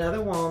marrying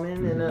another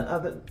woman, and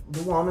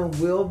the woman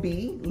will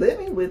be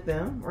living with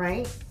them,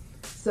 right?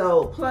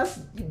 So plus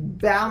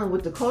battling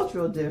with the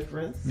cultural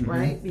difference,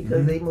 right?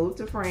 Because they moved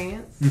to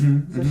France,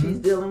 so she's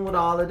dealing with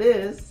all of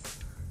this.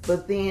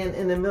 But then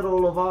in the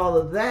middle of all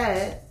of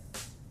that,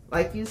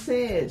 like you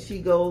said, she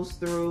goes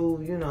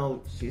through,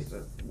 she's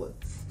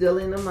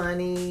stealing the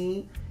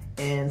money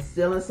and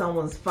stealing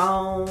someone's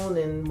phone.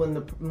 And when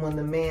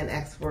the man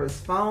asks for his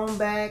phone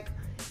back,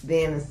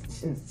 then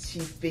she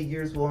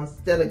figures, well,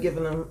 instead of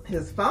giving him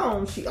his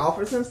phone, she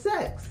offers him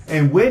sex.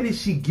 And where did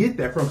she get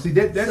that from? See,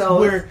 that's so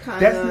where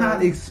that's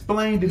not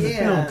explained in the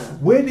film.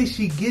 Where did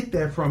she get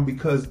that from?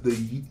 Because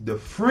the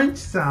French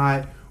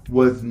side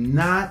was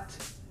not.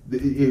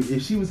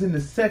 If she was in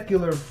the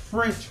secular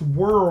French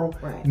world,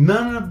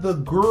 none of the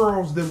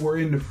girls that were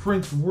in the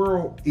French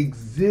world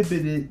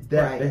exhibited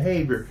that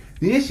behavior.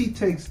 Then she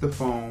takes the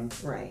phone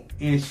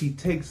and she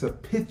takes a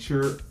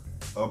picture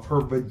of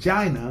her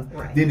vagina.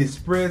 Then it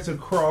spreads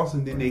across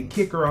and then they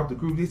kick her out the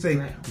group. They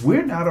say,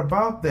 we're not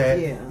about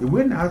that.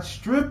 We're not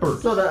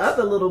strippers. So the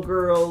other little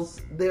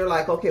girls, they're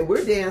like, okay,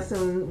 we're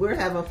dancing, we're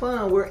having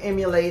fun, we're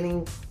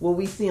emulating what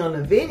we see on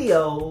the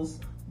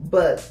videos,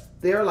 but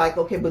they're like,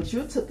 okay, but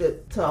you took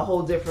it to a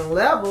whole different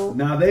level.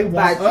 Now they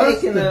want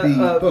us to be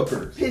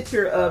hookers.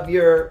 Picture of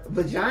your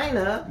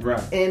vagina,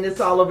 and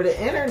it's all over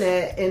the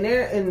internet,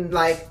 and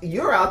like,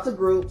 you're out the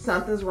group.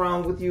 Something's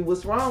wrong with you.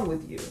 What's wrong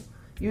with you?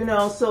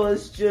 So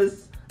it's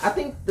just, I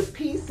think the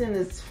piece in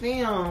this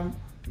film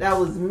that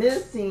was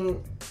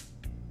missing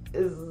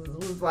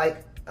was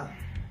like,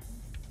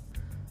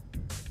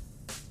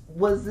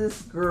 was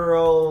this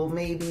girl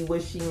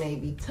was she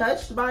maybe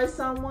touched by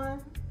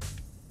someone?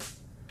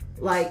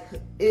 Like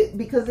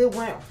because it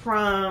went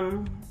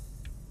from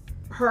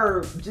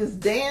her just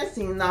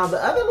dancing. Now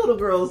the other little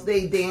girls,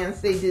 they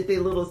danced, they did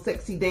their little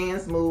sexy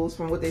dance moves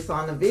from what they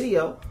saw in the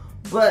video,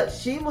 but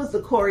she was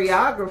the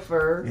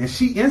choreographer and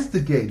she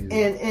instigated.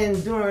 And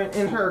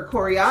in her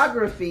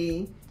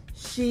choreography,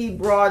 she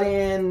brought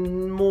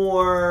in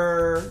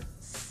more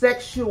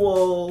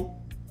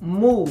sexual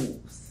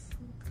moves.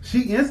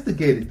 She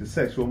instigated the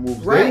sexual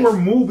moves. They were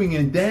moving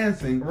and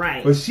dancing,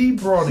 but she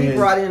brought in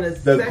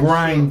the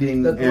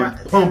grinding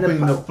and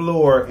pumping the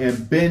floor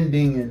and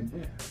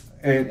bending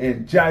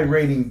and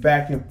gyrating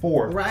back and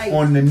forth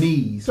on the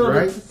knees.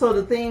 So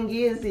the thing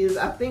is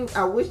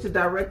I wish the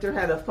director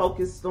had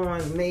focused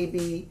on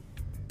maybe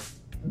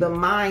the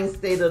mind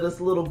state of this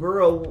little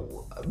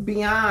girl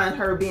beyond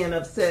her being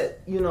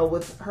upset,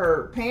 with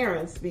her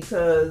parents,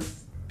 because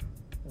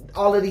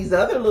all of these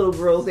other little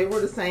girls, they were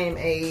the same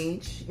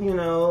age,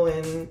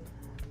 and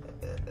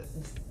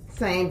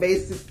same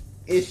basic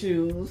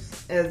issues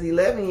as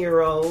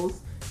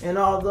 11-year-olds. And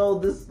although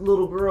this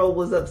little girl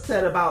was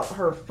upset about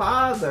her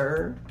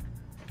father,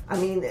 I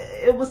mean,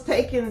 it was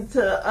taken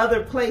to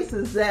other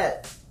places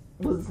that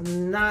was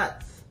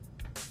not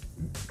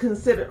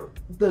considered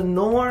the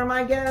norm,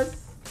 I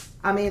guess.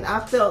 I mean,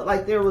 I felt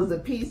like there was a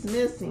piece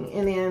missing.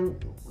 And then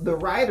the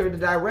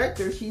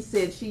director, she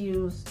said she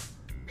used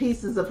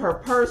pieces of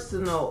her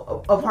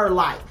of her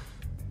life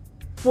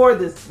for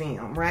this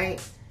film,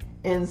 right?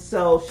 And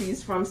so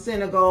she's from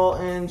Senegal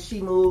and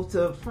she moved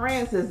to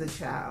France as a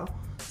child.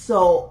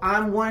 So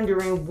I'm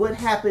wondering what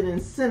happened in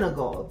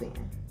Senegal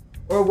then,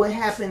 or what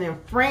happened in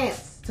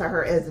France to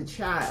her as a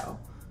child,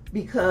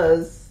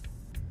 because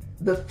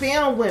the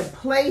film went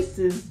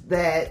places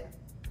that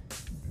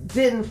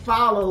didn't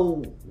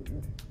follow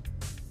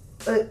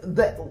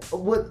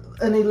what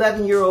an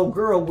 11-year-old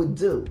girl would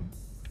do.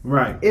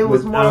 Right. It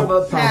was more of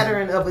a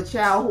pattern of a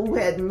child who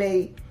have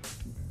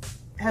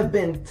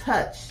been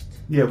touched.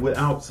 Yeah,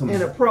 without some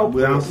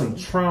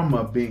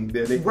trauma being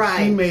there.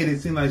 She made it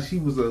seem like she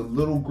was a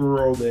little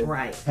girl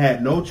that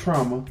had no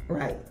trauma.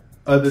 Right.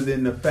 Other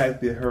than the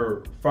fact that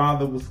her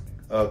father was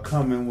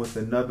coming with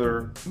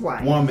another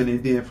woman,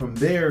 and then from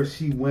there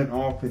she went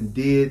off and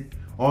did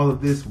all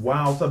of this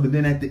wild stuff. But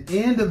then at the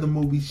end of the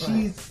movie,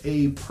 she's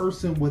a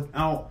person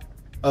without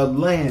a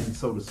land,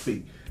 so to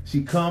speak.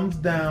 She comes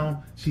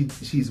down.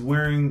 She's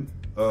wearing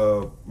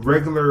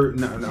regular. I'm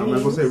not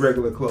gonna say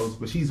regular clothes,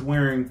 but she's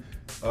wearing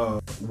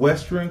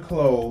Western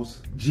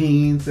clothes,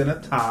 jeans, and a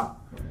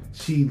top.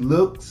 She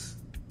looks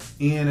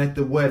in at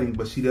the wedding,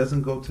 but she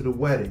doesn't go to the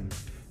wedding.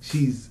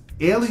 She's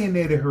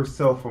alienated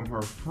herself from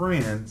her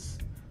friends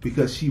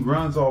because she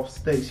runs off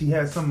stage. She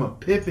has some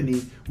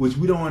epiphany, which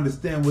we don't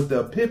understand what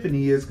the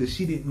epiphany is, because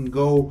she didn't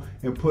go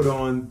and put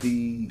on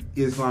the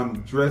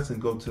Islamic dress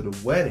and go to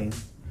the wedding.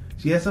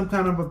 She had some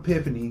kind of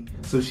epiphany,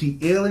 so she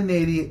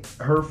alienated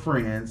her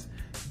friends.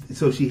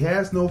 So she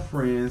has no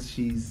friends.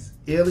 She's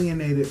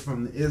alienated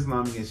from the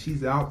Islamic, and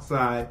she's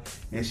outside,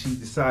 and she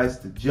decides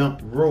to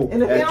jump rope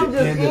and the at film the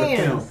just end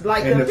ends. of the film.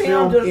 Like and the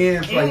film just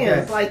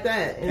ends like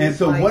that. And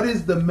so what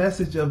is the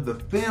message of the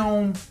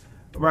film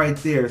right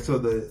there? So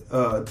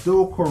the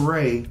Dul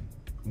Corey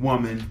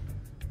woman,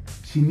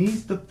 she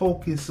needs to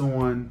focus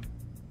on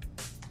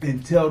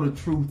and tell the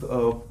truth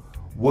of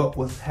what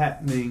was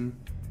happening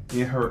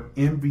in her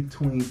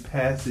in-between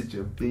passage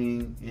of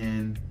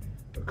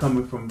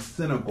coming from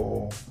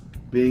Senegal,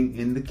 being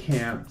in the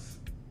camps,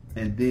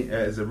 and then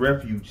as a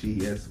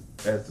refugee, as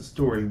the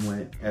story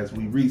went, as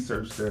we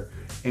researched her,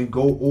 and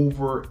go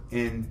over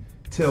and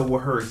tell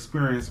what her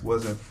experience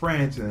was in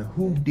France and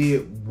who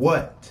did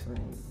what,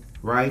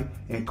 right?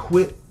 And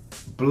quit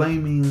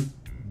blaming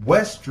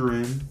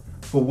Western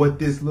for what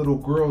this little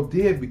girl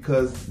did,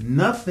 because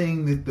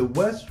nothing that the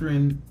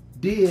Western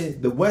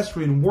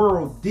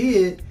world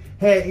did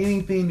had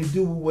anything to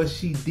do with what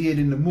she did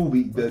in the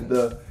movie.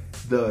 The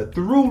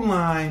through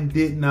line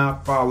did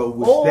not follow,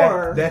 which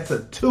that's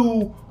a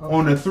 2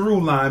 on the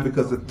through line,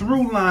 because the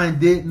through line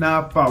did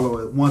not follow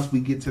it once we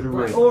get to the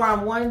rating. Or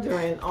I'm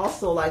wondering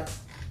also, like,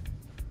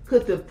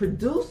 could the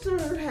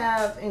producer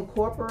have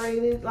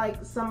incorporated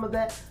like some of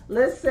that?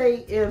 Let's say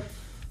if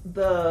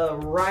the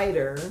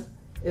writer,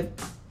 if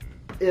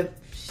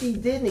she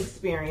didn't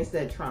experience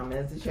that trauma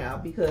as a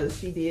child, because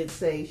she did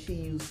say she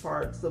used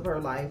parts of her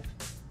life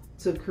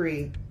to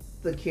create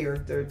the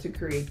character, to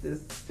create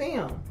this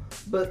film.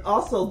 But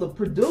also the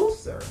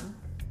producer,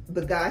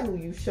 the guy who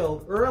you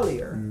showed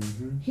earlier,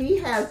 he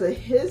has a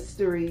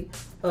history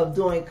of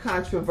doing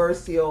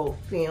controversial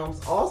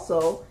films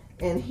also,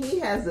 and he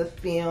has a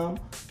film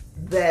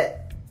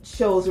that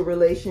shows a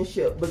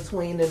relationship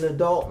between an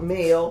adult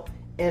male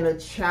and a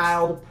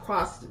child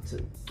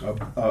prostitute.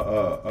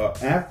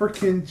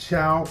 African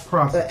child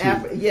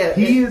prostitute.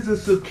 He is a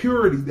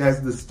security,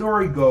 as the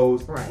story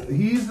goes. Right.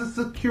 He's a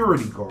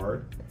security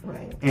guard.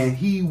 Right. And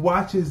he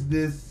watches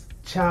this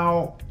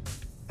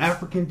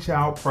African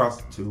child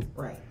prostitute.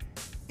 Right.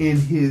 In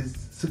his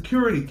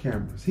security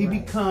cameras. He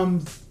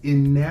becomes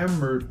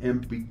enamored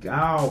and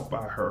beguiled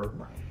by her.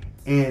 Right.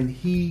 And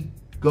he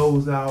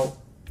goes out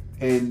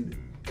and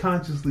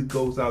consciously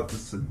goes out to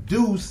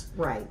seduce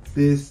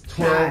this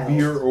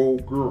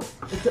 12-year-old girl.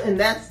 And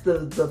that's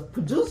the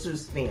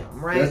producer's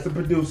film, right? That's the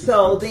producer's film.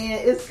 So film.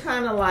 then it's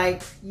kind of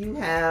like you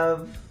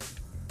have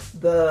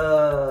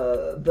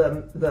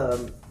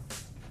the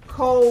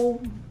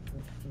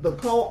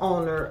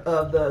co-owner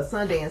of the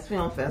Sundance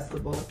Film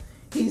Festival.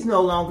 He's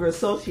no longer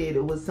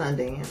associated with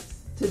Sundance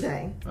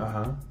today.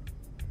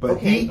 But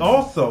he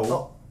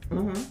also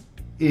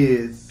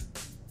is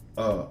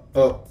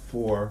up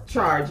for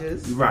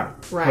charges. Right.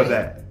 For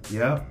that.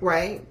 Yep.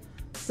 Right.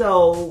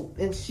 So,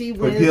 and she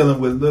went for dealing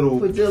with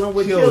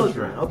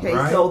children. Okay.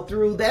 Right? So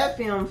through that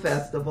film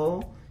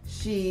festival,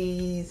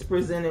 she's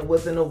presented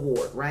with an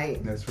award,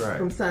 right? That's right.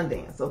 From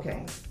Sundance.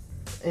 Okay.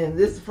 And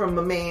this is from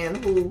a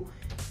man who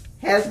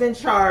has been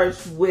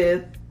charged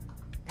with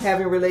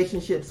having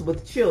relationships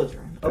with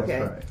children. Okay.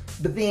 That's right.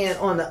 But then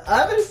on the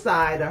other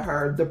side of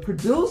her, the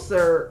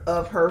producer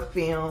of her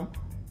film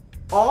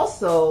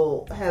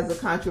also has a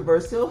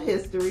controversial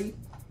history.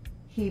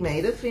 He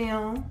made a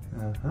film,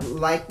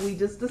 like we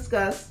just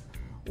discussed,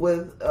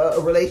 with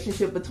a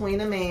relationship between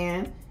a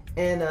man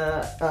and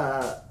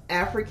a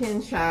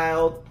African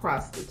child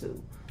prostitute.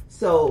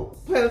 So,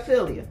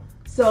 pedophilia.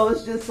 So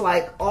it's just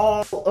like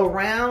all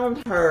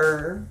around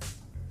her.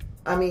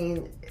 I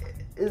mean,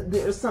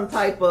 there's some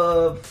type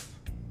of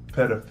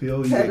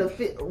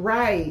pedophilia.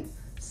 Right.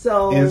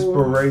 So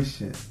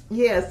inspiration.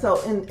 Yeah. So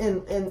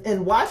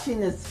in watching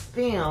this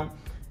film,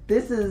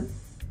 did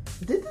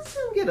this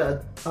film get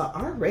a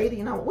R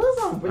rating? No,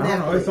 what's on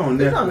Netflix? It's on Netflix.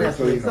 It's on Netflix.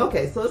 So, you know.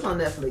 Okay, so it's on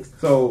Netflix.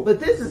 So,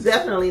 but this is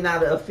definitely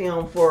not a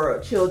film for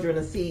children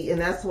to see, and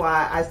that's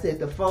why I said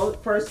the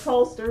first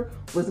poster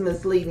was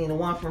misleading. The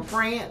one from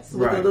France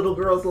with the little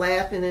girls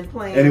laughing and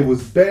playing. And it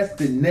was best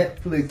that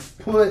Netflix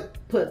put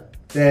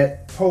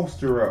that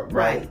poster up.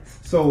 Right.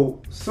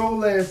 So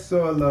Soleil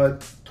sur la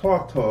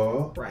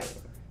Trottoir. Right.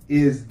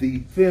 Is the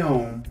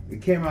film?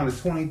 It came out in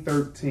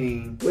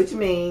 2013, which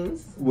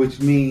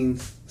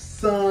means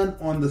sun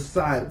on the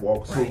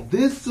sidewalk. Right. So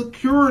this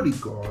security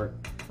guard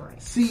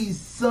sees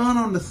sun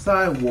on the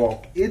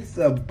sidewalk. It's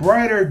a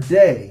brighter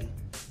day,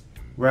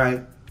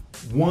 right?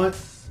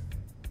 Once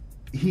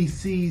he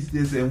sees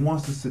this and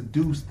wants to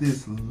seduce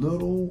this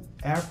little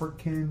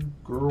African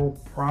girl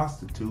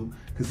prostitute,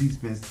 because he's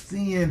been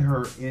seeing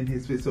her in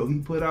his face. So he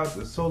put out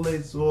the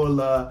Soleil sur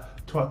la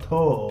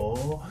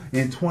Trottoir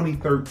in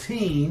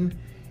 2013,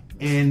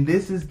 and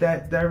this is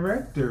that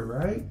director,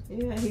 right?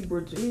 Yeah, he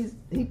produced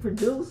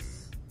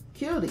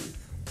Cuties.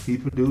 He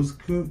produced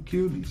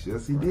Cuties,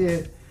 yes he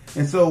did.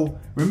 And so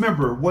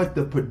remember, what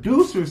the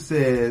producer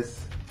says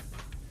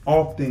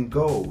often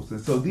goes. And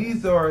so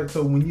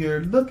when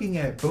you're looking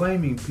at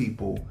blaming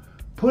people,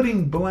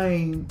 putting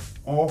blame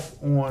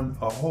off on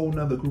a whole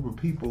nother group of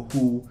people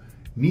who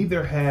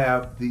neither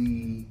have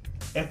the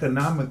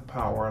economic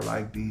power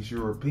like these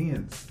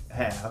Europeans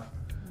have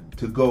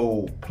to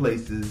go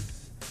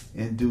places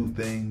and do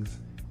things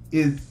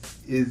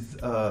is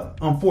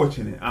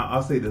unfortunate.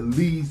 I'll say the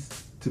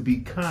least, to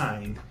be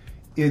kind.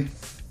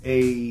 It's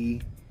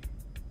a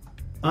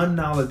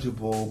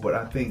unknowledgeable, but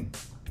I think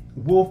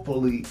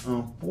willfully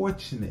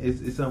unfortunate.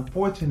 It's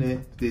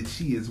unfortunate that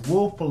she is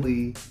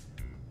willfully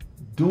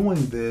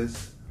doing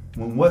this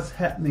when what's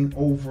happening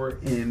over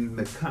in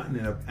the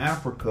continent of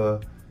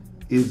Africa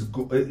is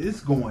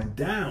going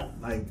down.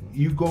 Like,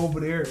 you go over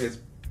there, it's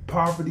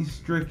poverty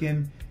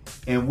stricken,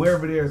 and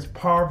wherever there's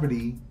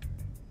poverty,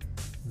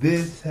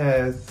 this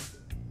has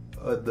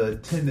the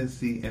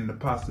tendency and the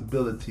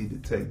possibility to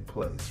take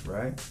place,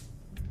 right?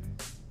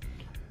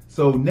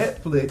 So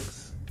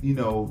Netflix,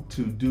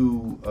 to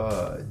do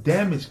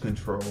damage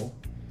control,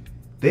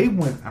 they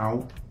went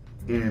out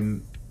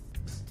and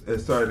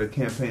started a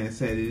campaign and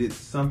said it's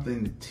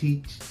something to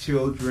teach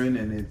children,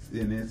 and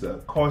it's a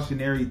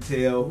cautionary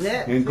tale.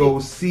 Netflix, and go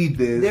see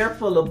this. They're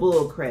full of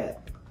bull crap.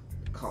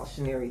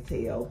 Cautionary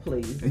tale,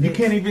 please. And you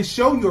can't even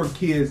show your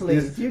kids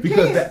this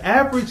because the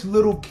average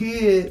little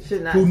kid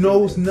who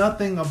knows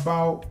nothing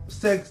about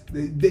sex,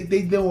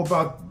 they know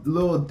about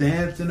little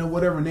dancing or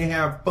whatever, and they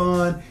have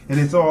fun and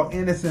it's all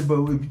innocent.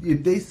 But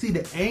if they see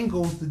the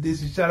angles that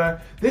this is shot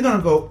out, they're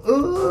gonna go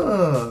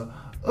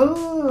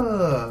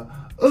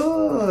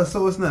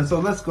so it's not. So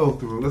let's go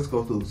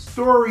through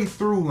story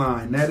through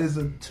line. That is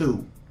a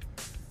 2.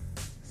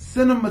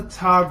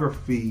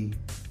 Cinematography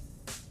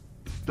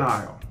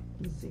style.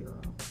 0.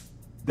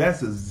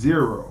 That's a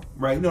 0,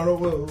 right? No.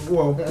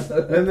 Well,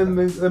 let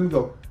me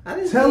go.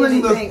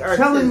 Telling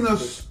the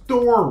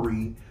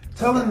story.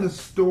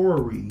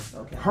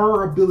 Okay.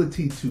 Her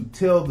ability to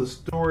tell the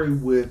story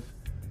with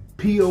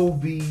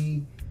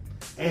POV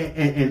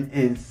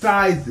and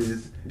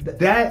sizes.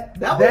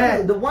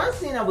 The one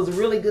scene that was a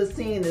really good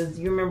scene is,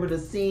 you remember the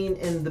scene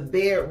in the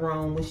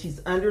bedroom when she's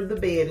under the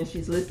bed and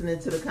she's listening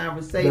to the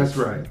conversation. That's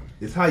right.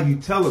 It's how you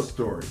tell a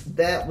story.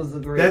 That was a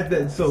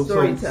great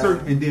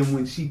storytelling. And then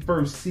when she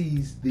first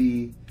sees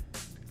the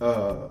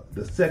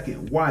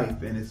second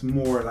wife, and it's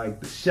more like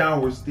the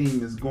shower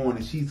steam is going,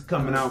 and she's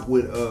coming out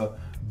with a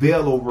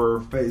veil over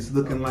her face,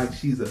 looking like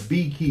she's a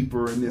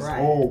beekeeper, and it's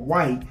all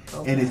white,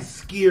 and it's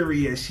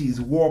scary as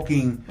she's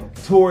walking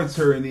towards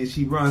her, and then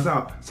she runs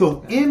out.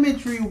 So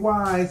imagery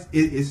wise,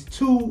 it's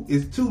two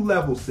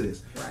levels to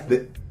this.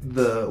 Right.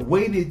 The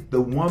way that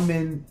the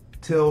woman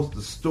tells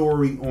the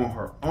story on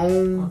her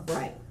own,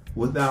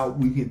 without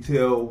we can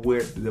tell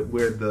where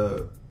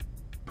the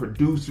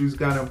producers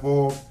got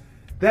involved.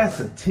 That's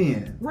a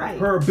 10. Right.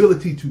 Her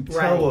ability to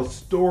tell a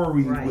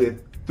story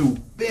through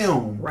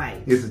film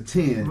is a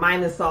 10.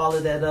 Minus all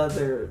of that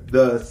other.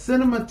 The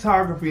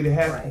cinematography that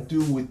has to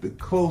do with the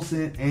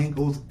close-in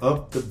angles,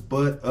 up the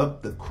butt,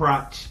 up the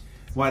crotch,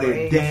 while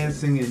they're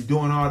dancing and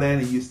doing all that,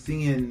 and you're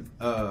seeing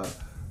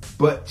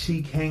butt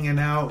cheek hanging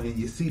out, and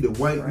you see the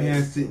white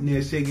man sitting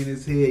there shaking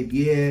his head.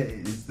 Yeah,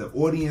 it's the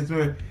audience.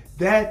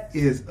 That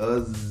is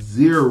a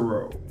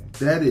 0.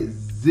 That is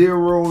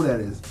 0. That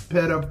is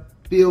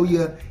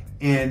pedophilia.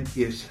 And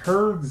it's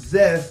her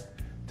zest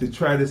to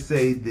try to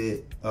say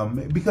that,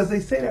 because they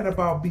say that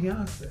about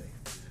Beyonce.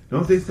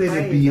 Don't they say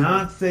that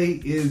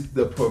Beyonce is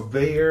the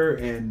purveyor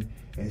and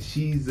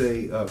she's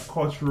a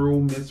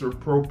cultural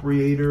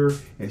misappropriator,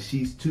 and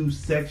she's too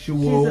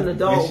sexual, she's an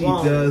adult and she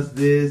woman. does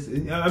this.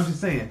 I'm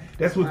just saying,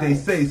 that's what they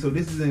say. So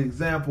this is an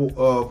example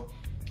of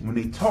when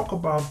they talk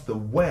about the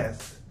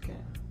West,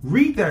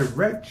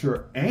 redirect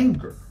your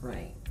anger.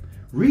 Right.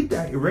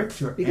 Redirect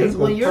your anger. Because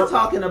when you're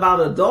talking about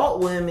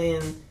adult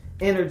women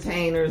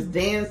entertainers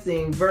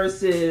dancing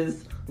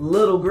versus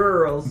little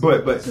girls,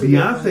 but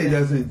Beyonce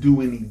doesn't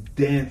do any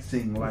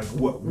dancing like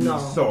what we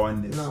saw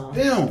in this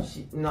film.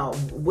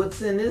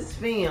 What's in this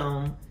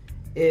film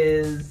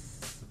is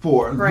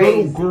for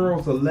crazy. Little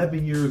girls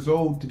 11 years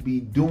old to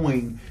be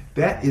doing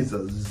that is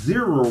a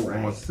 0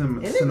 on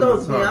cinema. And it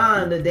goes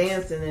beyond the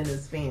dancing in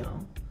this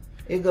film.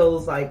 It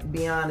goes like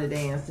beyond the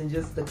dancing,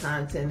 just the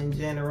content in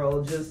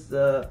general, just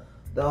the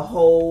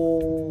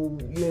whole,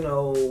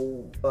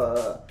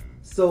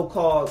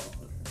 so-called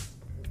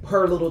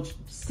her little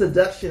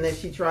seduction that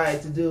she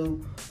tried to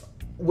do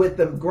with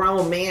the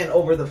grown man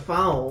over the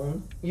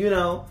phone,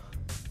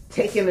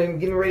 taking and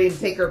getting ready to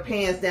take her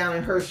pants down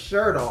and her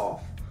shirt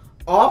off,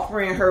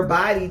 offering her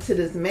body to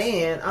this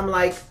man. I'm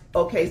like,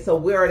 okay, so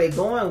where are they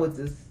going with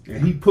this?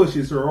 And he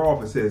pushes her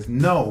off and says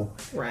no.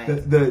 Right.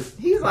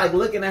 He's like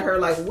looking at her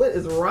like, what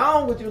is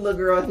wrong with you, little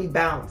girl? He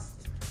bounced,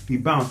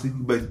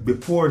 but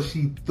before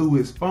she threw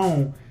his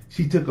phone,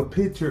 she took a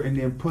picture and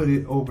then put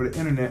it over the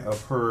internet of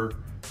her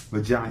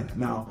vagina.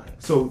 Now,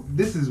 so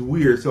this is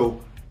weird. So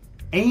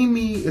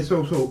Amy,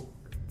 so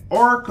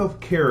arc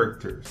of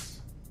characters,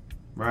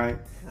 right?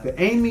 The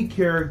Amy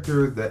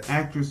character, the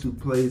actress who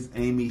plays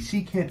Amy,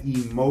 she can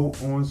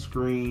emote on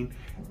screen.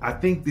 I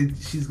think that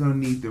she's going to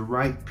need the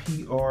right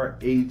PR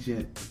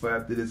agent for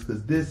after this,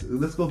 because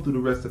let's go through the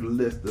rest of the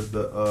list of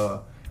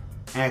the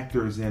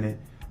actors in it.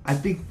 I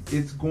think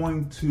it's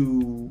going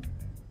to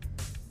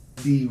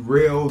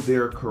derail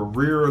their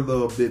career a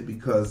little bit,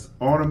 because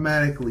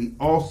automatically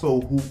also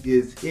who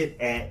is hit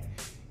at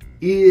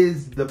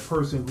is the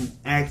person who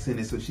acts in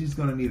it. So she's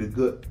going to need a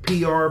good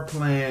PR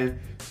plan.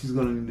 She's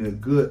going to need a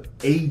good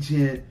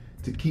agent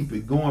to keep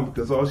it going,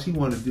 because all she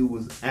wanted to do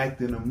was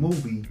act in a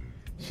movie.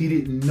 She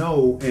didn't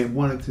know and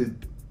wanted to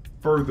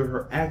further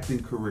her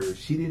acting career.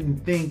 She didn't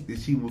think that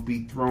she would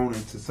be thrown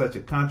into such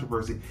a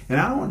controversy. And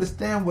I don't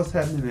understand what's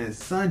happening at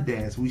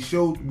Sundance. We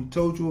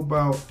told you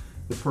about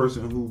the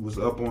person who was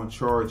up on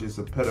charges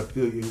of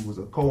pedophilia, who was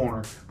a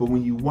co-owner. But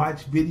when you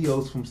watch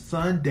videos from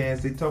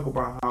Sundance, they talk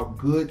about how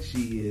good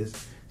she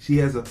is. She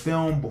has a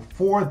film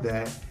before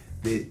that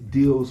that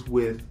deals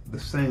with the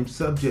same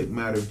subject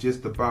matter,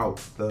 just about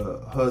the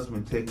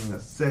husband taking a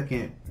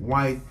second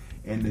wife,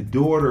 and the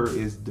daughter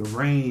is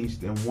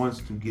deranged and wants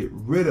to get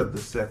rid of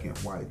the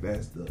second wife,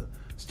 as the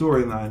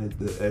storyline,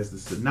 as the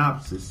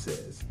synopsis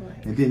says.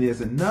 Right. And then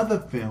there's another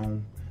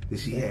film that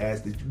she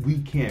has that we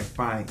can't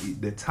find.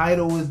 The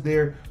title is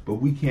there, but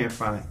we can't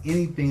find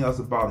anything else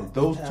about it.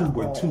 Those two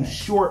were two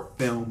short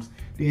films.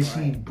 Then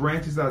she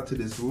branches out to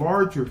this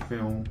larger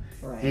film,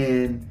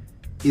 and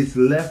it's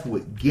left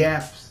with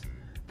gaps.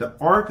 The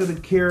arc of the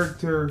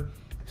character,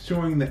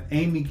 showing the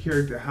Amy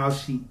character, how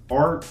she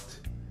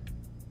arced,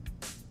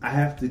 I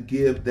have to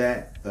give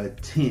that a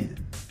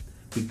 10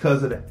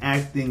 because of the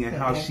acting and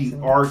how she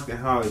arced and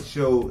how it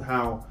showed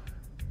how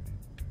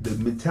the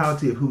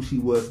mentality of who she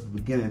was at the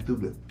beginning through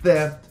the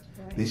theft,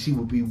 that she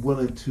would be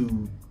willing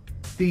to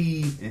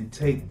thieve and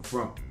take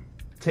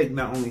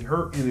not only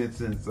her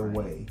innocence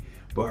away,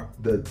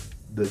 but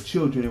the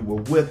children that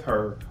were with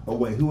her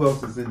away. Who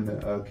else is in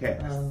the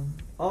cast?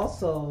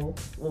 Also,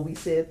 when we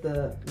said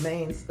the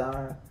main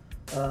star,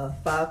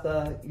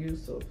 Fatha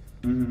Yusuf,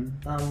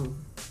 Mahmoud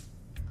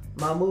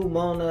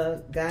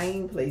Mona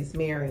Gain plays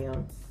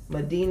Miriam,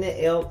 Medina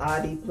El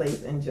Adi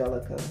plays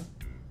Angelica,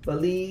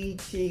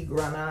 Balichi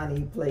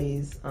Granani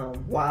plays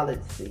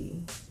Walid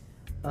C,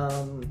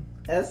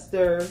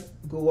 Esther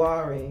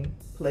Guari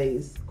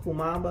plays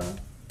Kumaba,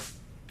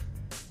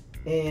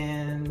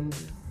 and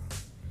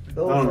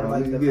those are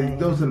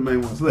the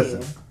main ones.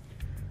 Listen.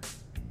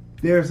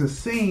 There's a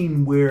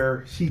scene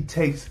where she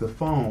takes the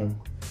phone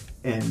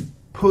and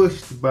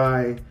pushed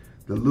by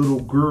the little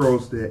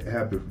girls that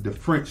have the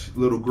French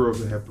little girls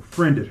that have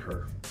befriended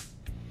her.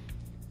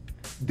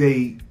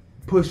 They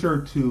push her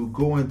to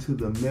go into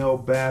the male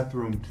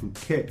bathroom to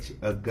catch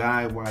a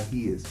guy while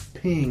he is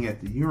peeing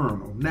at the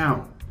urinal.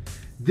 Now,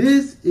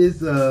 this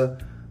is a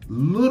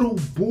little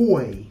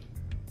boy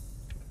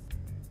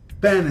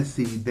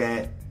fantasy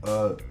that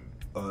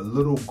a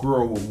little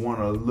girl would want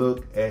to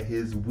look at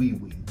his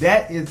wee-wee.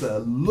 That is a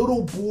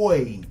little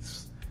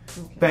boy's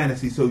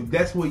fantasy. So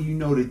that's where you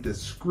know that the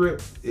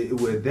script,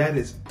 where that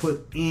is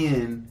put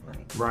in,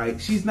 right?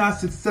 She's not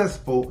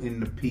successful in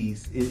the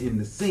piece, in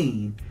the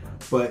scene,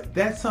 but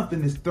that's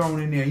something that's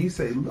thrown in there. You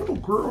say, little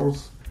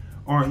girls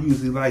aren't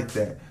usually like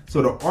that.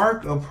 So the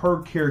arc of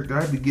her character,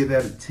 I have to give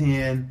that a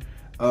 10.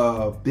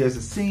 There's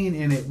a scene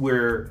in it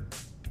where,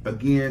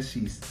 again,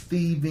 she's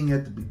thieving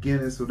at the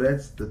beginning, so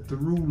that's the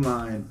through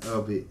line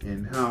of it,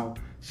 and how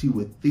she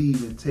would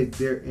thieve and take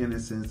their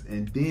innocence,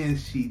 and then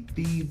she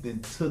thieved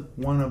and took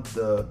one of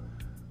the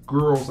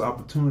girls'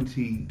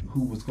 opportunity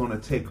who was going to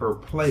take her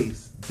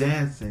place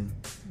dancing.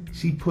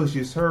 She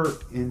pushes her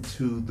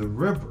into the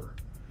river.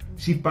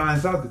 She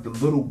finds out that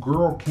the little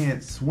girl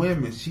can't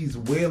swim, and she's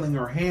wailing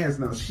her hands.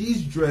 Now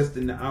she's dressed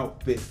in the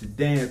outfit to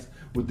dance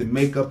with the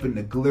makeup and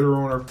the glitter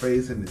on her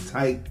face and the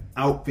tight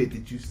outfit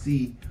that you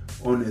see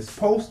on this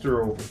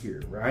poster over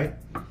here, right?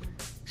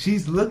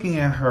 She's looking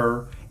at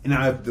her, and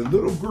if the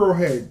little girl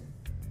had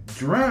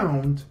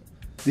drowned,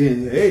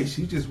 then hey,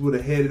 she just would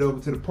have headed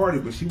over to the party,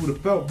 but she would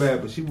have felt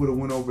bad, but she would have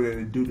went over there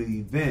to do the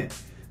event.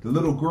 The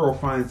little girl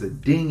finds a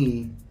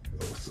dinghy,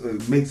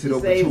 makes it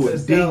over to a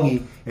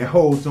dinghy, and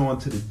holds on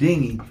to the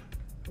dinghy,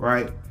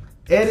 right?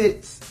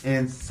 Edits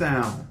and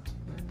sound.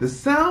 The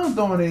sound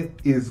on it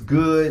is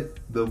good.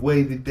 The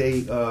way that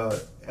they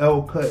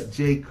L cut,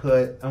 J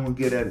cut, I'm gonna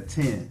get at a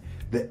 10.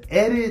 The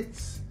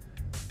edits,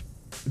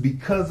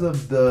 because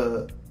of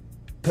the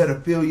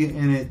pedophilia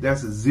in it,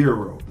 that's a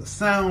 0. The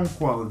sound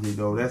quality,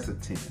 though, that's a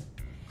 10.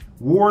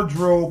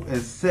 Wardrobe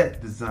and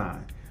set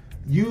design.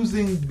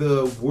 Using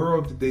the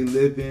world that they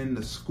live in,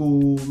 the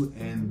school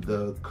and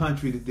the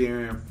country that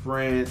they're in,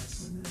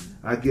 France,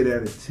 I get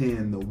at a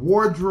 10. The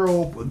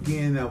wardrobe,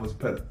 again, that was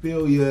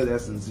pedophilia,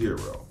 that's a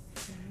 0.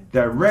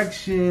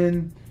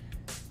 Direction,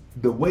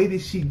 the way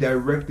that she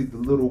directed the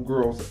little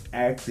girl's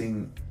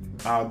acting,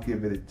 I'll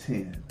give it a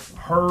 10.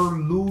 Her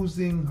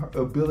losing her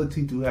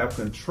ability to have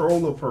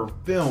control of her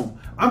film,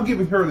 I'm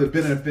giving her the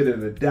benefit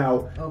of the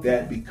doubt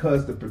that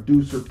because the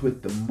producer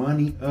put the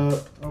money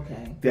up,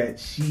 that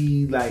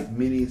she, like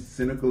many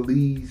cynical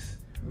leads,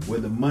 where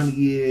the money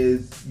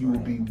is, you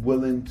would be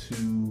willing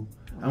to,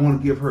 I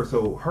want to give her,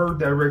 so her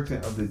direction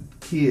of the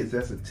kids,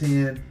 that's a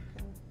 10.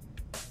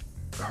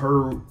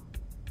 Her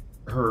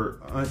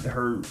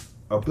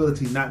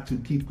ability not to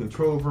keep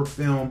control of her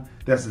film,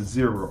 that's a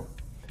 0.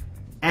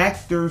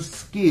 Actor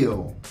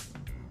skill,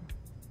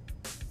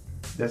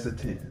 that's a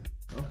 10.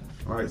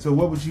 All right, so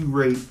what would you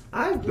rate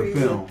the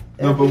film?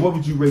 No, but what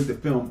would you rate the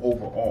film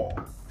overall?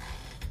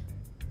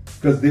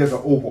 Because there's an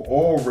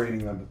overall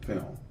rating of the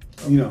film,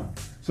 you know.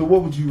 So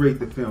what would you rate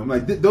the film?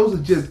 Like those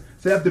are just,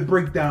 so I have to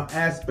break down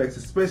aspects,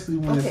 especially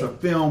when it's a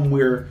film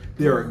where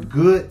there are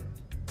good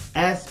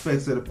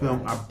aspects of the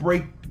film. I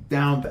break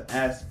down the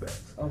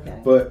aspects.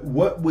 But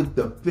what would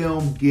the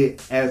film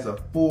get as a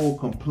full,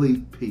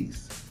 complete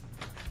piece?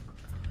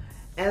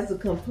 As a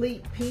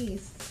complete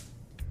piece,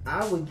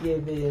 I would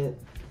give it,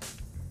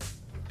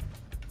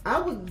 I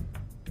would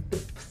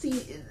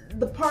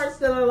the parts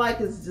that I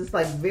like is just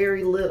like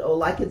very little,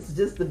 like it's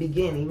just the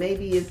beginning.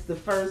 Maybe it's the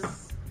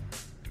first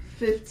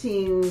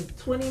 15,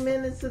 20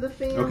 minutes of the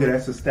film. Okay,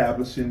 that's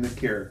establishing the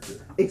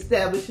character.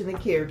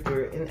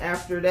 And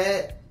after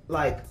that,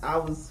 like, I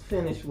was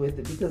finished with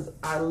it because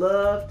I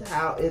loved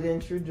how it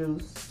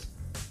introduced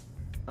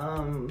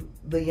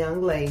the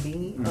young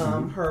lady,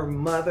 her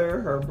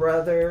mother, her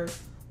brother,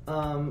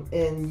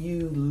 and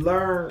you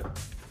learn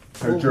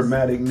her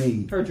dramatic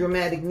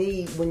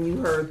need when you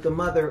heard the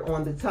mother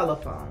on the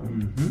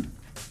telephone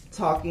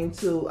talking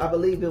to, I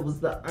believe it was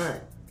the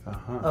aunt,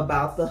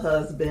 about the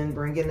husband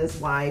bringing his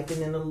wife,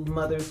 and then the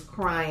mother's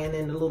crying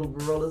and the little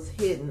girl is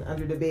hidden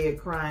under the bed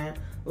crying.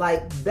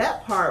 Like,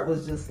 that part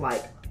was just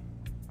like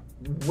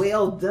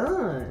well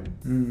done.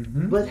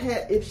 But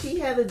if she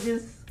had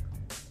just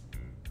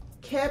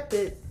kept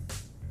it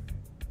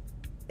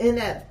in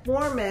that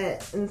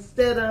format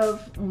instead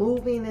of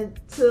moving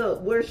into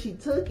where she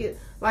took it,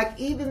 like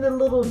even the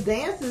little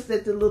dances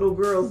that the little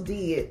girls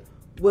did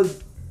would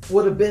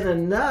have been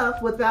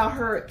enough without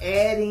her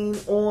adding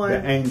on the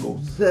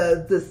angles,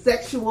 the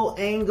sexual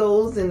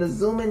angles and the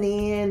zooming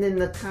in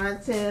and the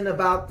content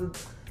about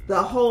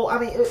the whole. I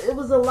mean, it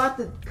was a lot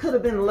that could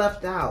have been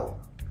left out.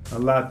 A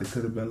lot that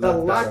could have been left out.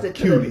 A lot that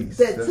Cuties.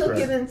 That took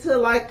it into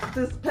like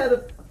this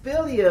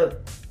pedophilia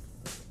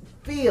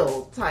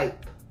field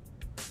type.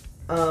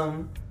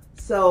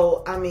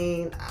 So I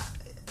mean,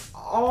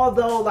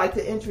 although like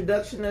the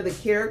introduction of the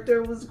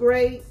character was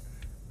great,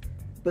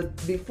 but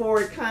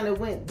before it kind of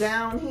went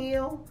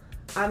downhill,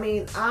 I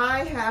mean,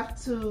 I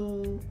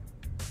don't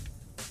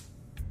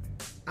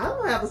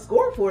have a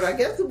score for it. I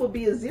guess it would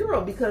be a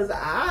 0 because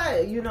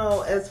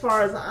as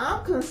far as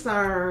I'm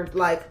concerned,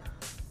 like,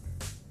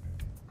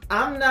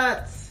 I'm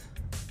not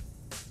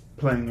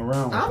playing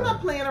around with I'm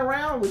not playing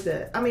around with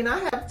that. I mean, I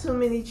have too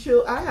many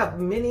children. I have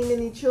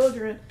many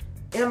children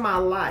in my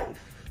life.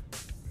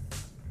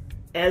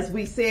 As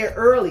we said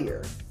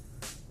earlier,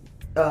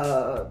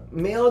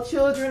 male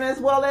children as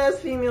well as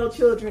female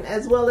children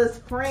as well as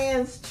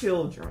friends'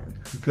 children.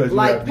 Because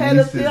like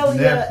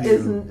pedophilia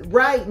is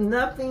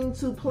nothing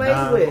to play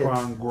with.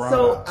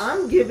 So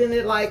I'm giving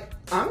it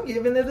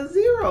a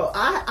 0.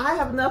 I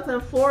have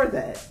nothing for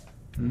that.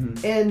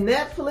 And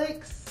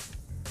Netflix,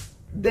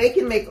 they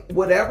can make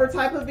whatever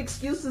type of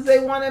excuses they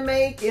want to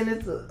make, and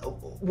it's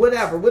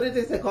whatever. What did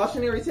they say?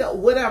 Cautionary tale?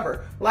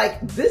 Whatever. Like,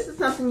 this is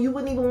something you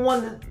wouldn't even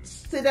want to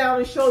sit down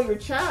and show your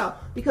child,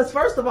 because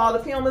first of all,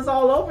 the film is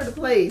all over the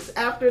place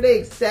after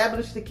they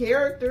establish the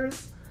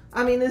characters.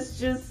 I mean, it's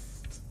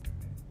just,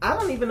 I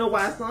don't even know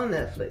why it's on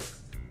Netflix.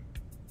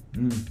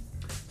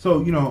 So,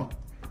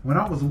 when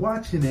I was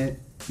watching it,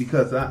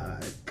 because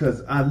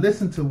I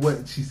listened to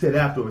what she said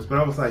afterwards, but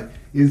I was like,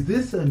 is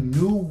this a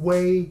new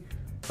way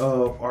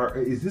or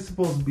is this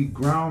supposed to be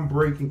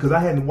groundbreaking? Because I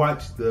hadn't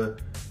watched the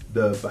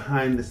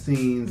behind the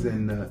scenes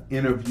and the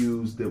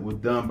interviews that were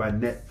done by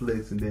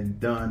Netflix and then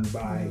done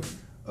by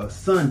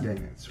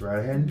Sundance, right?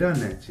 I hadn't done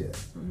that yet.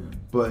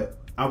 But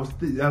I was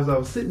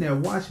sitting there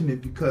watching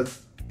it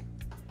because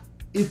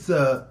it's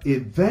a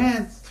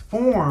advanced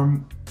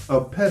form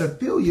of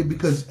pedophilia,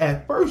 because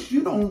at first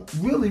you don't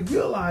really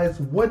realize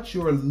what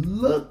you're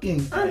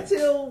looking at.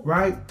 Until,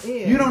 right?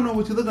 Yeah. You don't know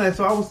what you're looking at.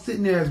 So I was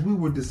sitting there as we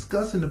were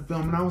discussing the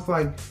film, and I was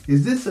like,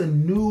 is this a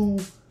new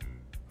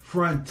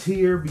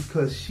frontier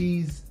because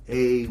she's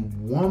a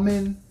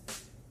woman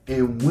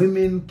and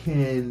women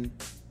can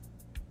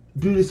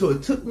do this? So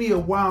it took me a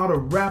while to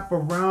wrap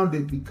around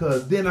it,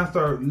 because then I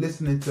started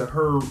listening to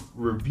her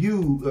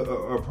review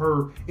of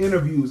her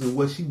interviews and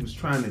what she was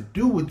trying to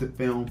do with the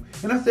film.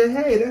 And I said,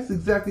 hey, that's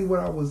exactly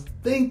what I was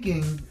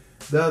thinking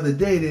the other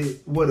day, that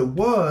what it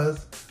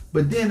was.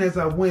 But then as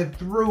I went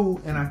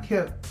through and I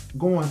kept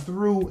going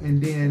through, and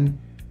then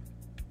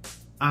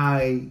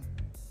I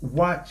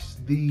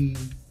watched the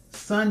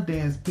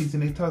Sundance piece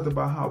and they talked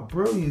about how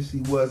brilliant she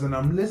was, and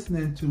I'm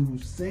listening to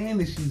who's saying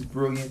that she's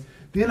brilliant.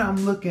 Then I'm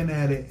looking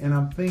at it and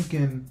I'm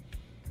thinking,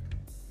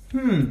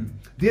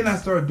 Then I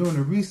started doing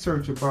the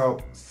research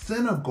about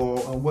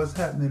Senegal and what's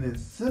happening in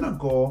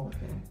Senegal.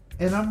 Okay.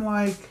 And I'm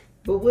like,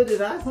 but what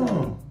did I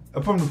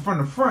say? From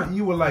the front,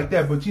 you were like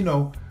that. But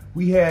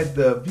we had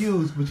the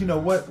views.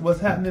 But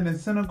what's happening in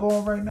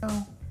Senegal right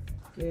now?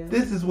 Yeah.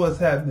 This is what's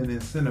happening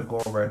in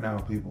Senegal right now,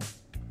 people.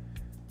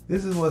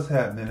 This is what's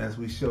happening as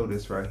we show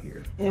this right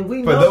here. And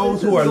we know for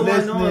those who are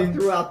listening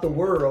throughout the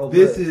world,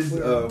 this is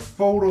a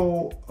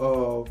photo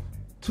of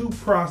 2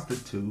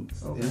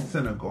 prostitutes in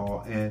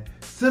Senegal, and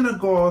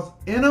Senegal's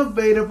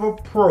innovative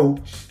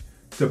approach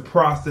to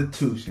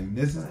prostitution.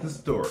 This is the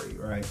story,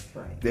 right?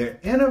 Their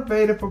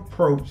innovative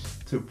approach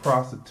to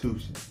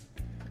prostitution,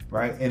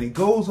 right? And it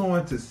goes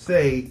on to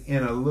say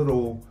in a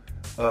little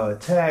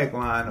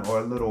tagline or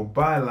a little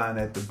byline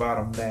at the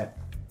bottom, that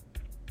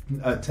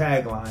a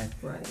tagline,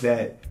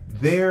 that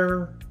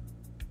their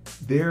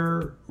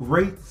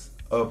rates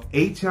of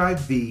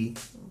HIV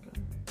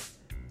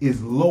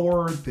is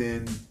lower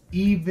than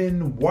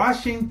even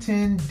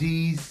Washington,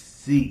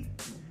 D.C.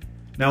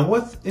 Now,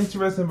 what's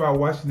interesting about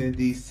Washington,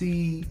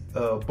 D.C.,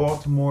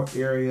 Baltimore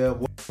area,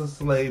 a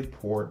slave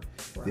port.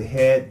 Right. They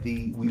had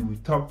we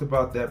talked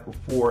about that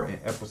before in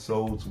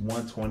episodes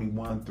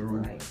 121 through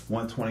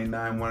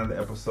 129. One of the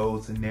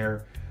episodes in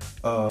there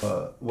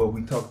where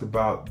we talked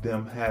about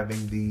them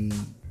having the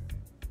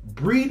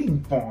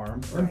breeding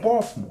farm in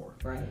Baltimore.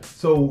 Right.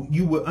 So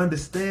you would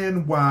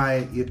understand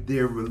why, if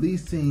they're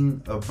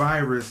releasing a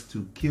virus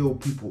to kill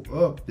people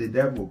up,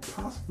 that will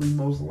possibly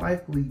most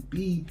likely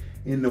be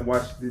in the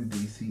Washington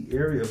D.C.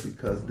 area,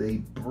 because they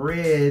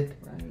bred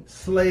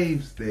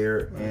slaves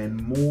there,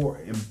 and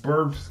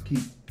births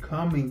keep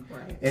coming.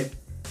 Right.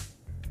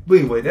 But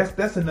anyway,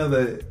 that's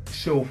another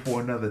show for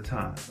another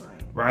time.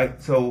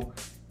 Right. So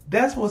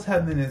that's what's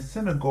happening in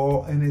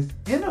Senegal, and it's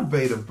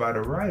innovative by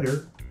the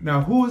writer.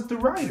 Now, who is the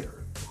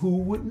writer? Who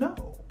would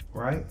know?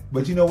 Right?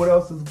 But you know what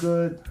else is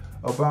good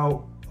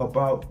about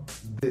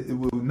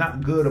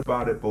not good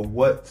about it, but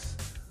what's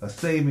a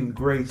saving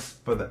grace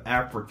for the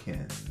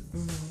Africans?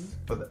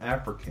 For the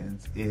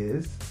Africans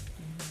is,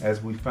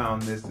 as we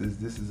found this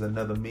is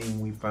another meme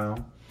we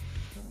found,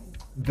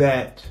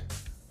 that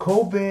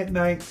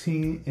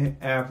COVID-19 in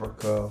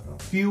Africa,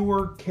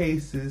 fewer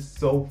cases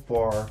so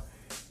far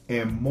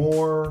and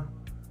more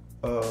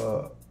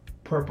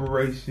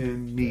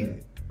preparation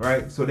needed.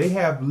 Right? So they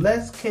have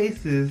less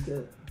cases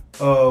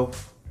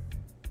of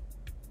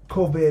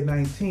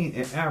COVID-19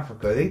 in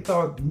Africa. They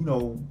thought,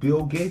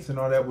 Bill Gates and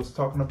all that was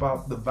talking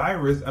about the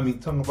virus.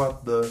 Talking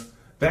about the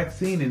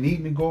vaccine and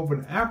needing to go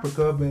over to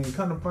Africa, but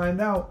kind of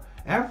find out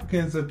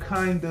Africans are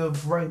kind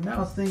of right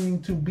now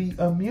seeming to be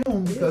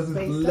immune because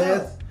it's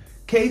less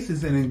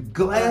cases, and I'm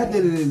glad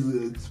that it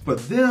is for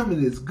them.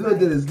 It is good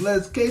that it's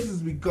less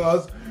cases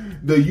because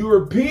the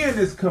European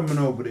is coming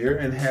over there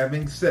and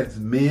having sex.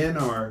 Men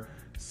are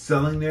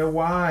selling their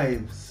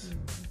wives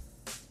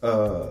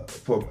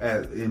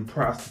in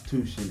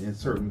prostitution in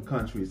certain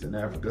countries in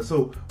Africa.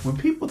 So when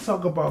people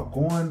talk about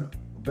going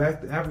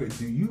back to Africa,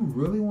 do you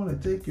really want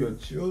to take your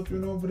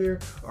children over there?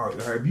 Or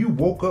have you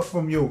woke up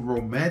from your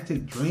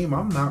romantic dream?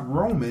 I'm not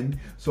Roman,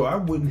 so I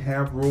wouldn't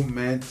have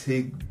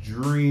romantic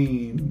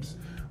dreams.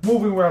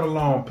 Moving right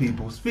along,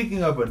 people.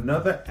 Speaking of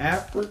another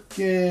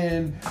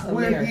African,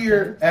 we're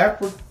here,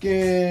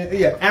 Africa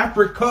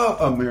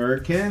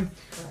American.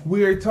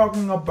 We're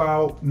talking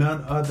about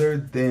none other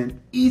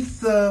than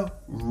Issa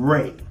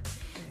Rae.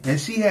 And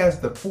she has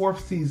the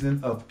 4th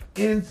season of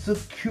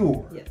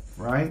Insecure,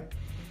 right?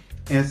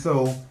 And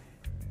so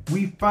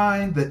we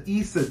find the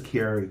Issa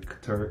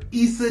character,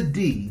 Issa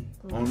Dee,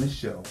 on the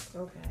show,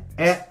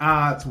 at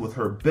odds with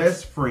her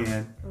best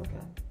friend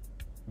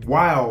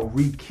while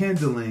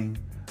rekindling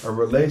a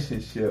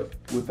relationship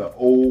with an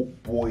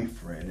old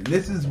boyfriend. And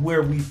this is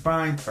where we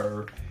find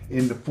her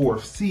in the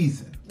 4th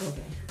season.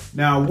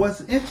 Now,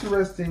 what's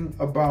interesting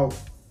about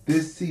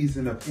this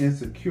season of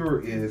Insecure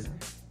is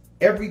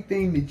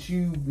everything that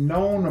you've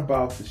known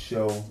about the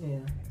show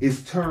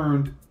is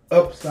turned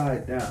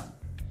upside down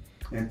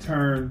and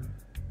turned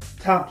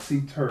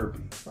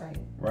topsy-turvy.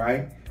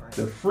 Right?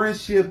 The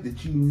friendship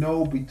that you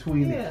know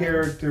between the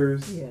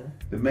characters,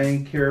 the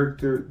main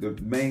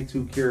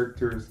two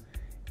characters,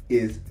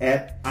 is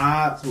at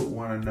odds with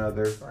one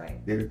another.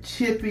 They're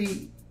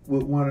chippy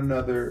with one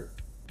another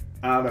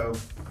out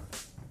of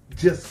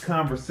just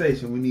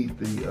conversation. We need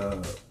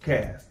the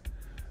cast.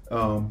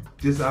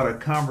 Just out of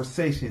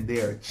conversation,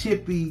 they are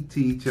chippy to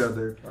each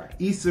other.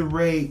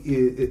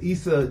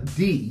 Issa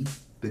Dee,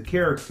 the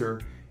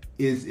character,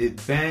 is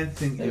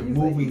advancing and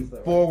moving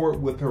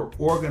forward with her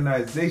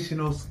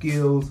organizational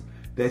skills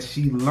that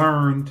she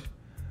learned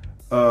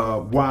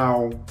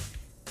while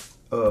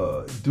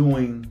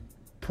doing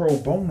pro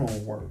bono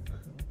work.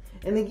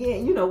 And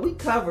again, we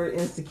covered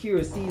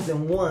Insecure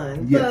season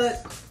 1,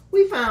 but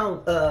we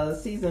found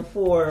season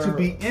 4 to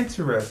be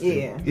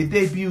interesting. It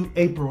debuted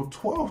April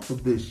 12th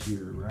of this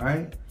year,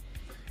 right?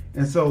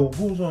 And so,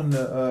 who's on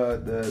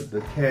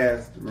the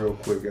cast, real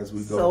quick, as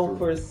we go through? So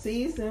for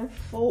season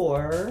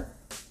 4,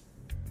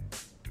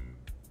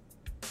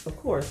 of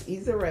course,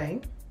 Issa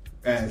Rae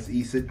as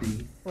Issa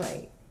Dee,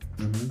 right?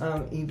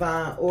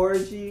 Yvonne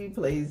Orji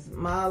plays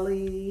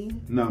Molly.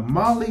 Now,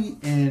 Molly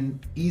and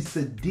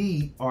Issa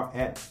Dee are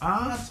at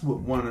odds with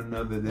one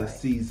another this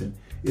season.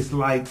 It's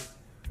like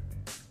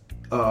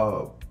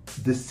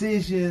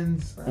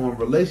decisions on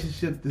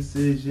relationship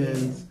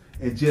decisions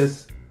and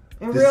just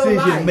in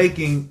decision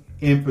making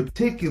in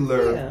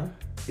particular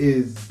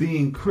is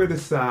being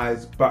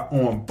criticized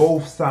on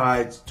both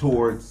sides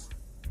towards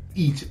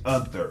each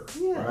other.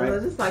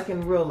 Right? Just like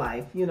in real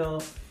life,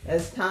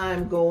 as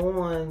time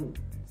go on,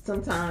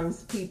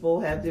 sometimes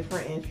people have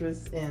different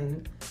interests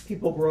and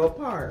people grow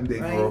apart. They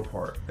grow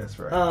apart. That's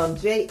right.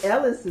 Jay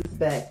Ellis is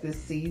back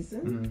this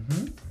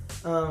season,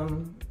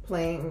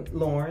 playing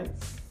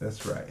Lawrence.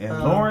 That's right.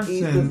 And Lawrence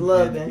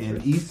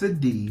and Issa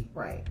Dee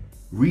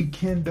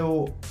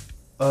rekindle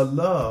a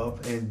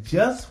love, and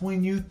just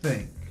when you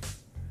think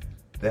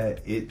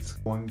that it's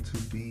going to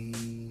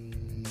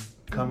be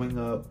coming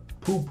up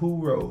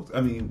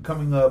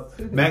coming up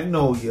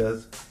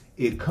Magnolias,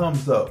 it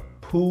comes up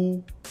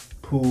Poo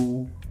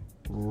Poo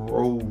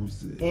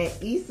Roses. And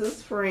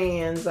Issa's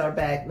friends are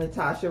back.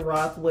 Natasha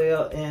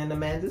Rothwell and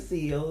Amanda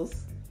Seales.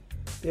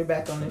 They're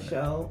back on the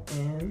show.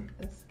 And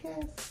that's the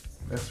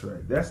cast. That's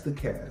right. That's the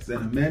cast.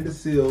 And Amanda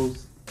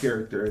Seales'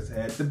 character has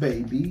had the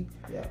baby.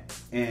 Yeah.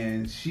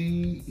 And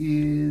she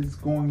is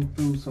going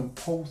through some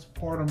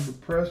postpartum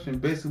depression,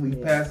 basically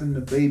passing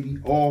the baby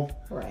off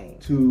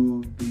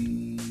to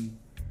the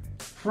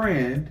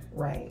friend.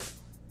 Right.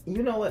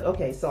 You know what?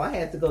 Okay, so I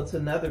had to go to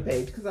another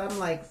page because I'm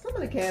like, some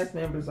of the cast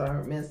members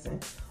are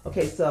missing.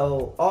 Okay,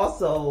 so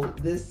also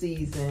this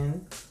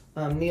season,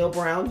 Neil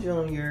Brown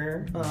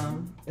Jr.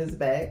 Is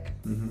back.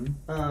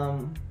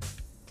 Mm-hmm.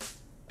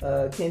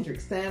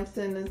 Kendrick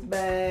Sampson is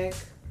back.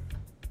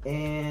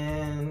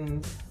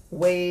 And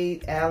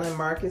Wade Allen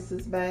Marcus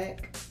is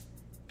back.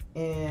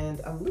 And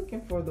I'm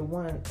looking for the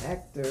one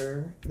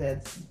actor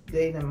that's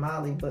dating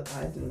Molly, but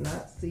I do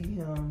not see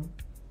him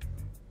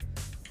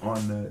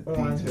on the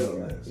detail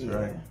list,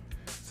 right?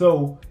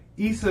 So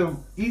Issa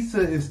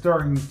is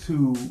starting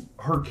to,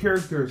 her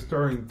character is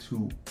starting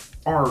to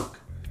arc,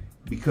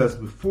 because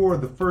before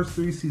the first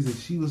 3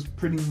 seasons she was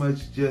pretty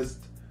much just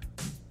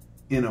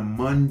in a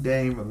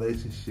mundane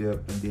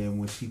relationship, and then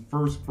when she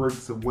first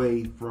breaks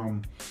away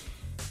from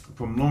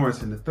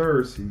Lawrence in the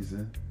 3rd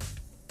season,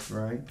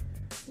 right?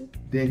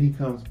 Then he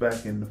comes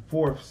back in the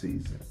 4th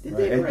season. Did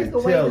they break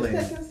away the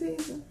 2nd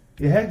season?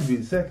 It had to be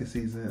the 2nd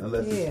season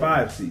unless it's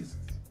 5 seasons.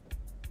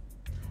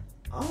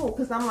 Oh,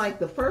 because I'm like,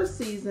 the 1st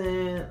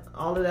season,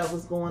 all of that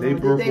was going on. Did they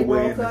broke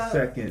away in the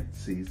 2nd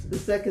season. The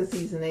 2nd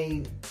season,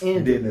 they ended.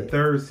 And then the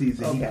 3rd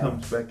season, he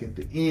comes back at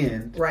the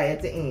end. Right,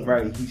 at the end.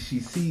 Right, she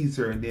sees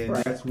her, and then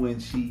that's when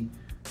she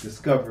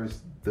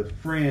discovers the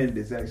friend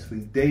is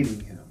actually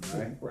dating him,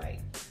 right? Right.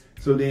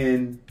 So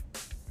then,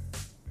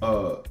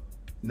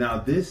 now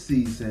this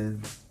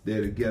season,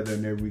 they're together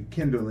and they're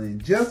rekindling.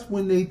 Just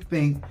when they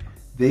think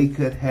they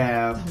could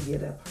have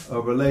a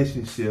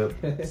relationship,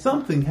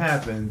 something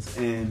happens,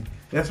 and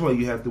that's why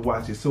you have to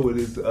watch it. So it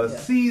is a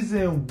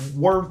season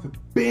worth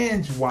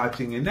binge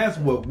watching, and that's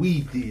what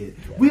we did.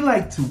 Yeah. We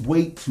like to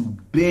wait to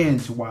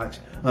binge watch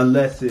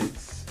unless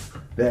it's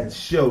that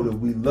show that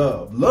we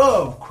love.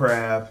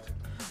 Lovecraft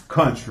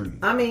Country.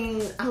 I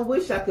mean, I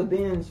wish I could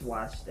binge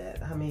watch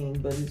that. I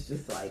mean, but it's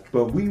just like...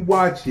 But we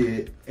watch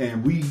it,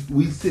 and we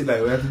sit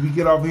like, after we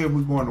get off here,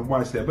 we're going to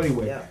watch that. But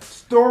anyway,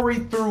 story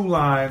through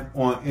line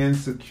on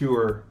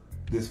Insecure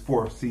this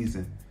 4th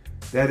season.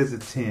 That is a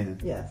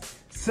 10. Yes.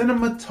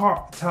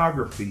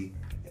 Cinematography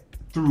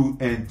through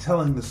and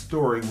telling the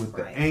story with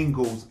the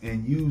angles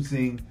and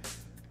using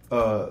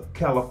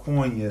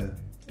California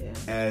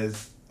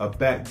as a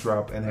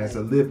backdrop and as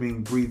a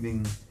living,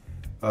 breathing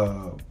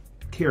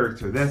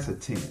character. That's a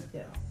 10.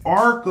 Yeah.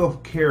 Arc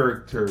of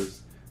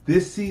characters.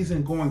 This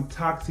season going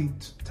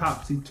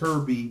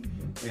topsy-turvy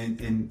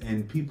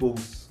and people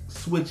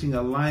switching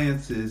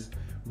alliances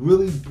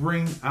really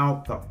bring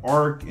out the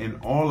arc in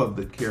all of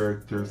the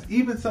characters,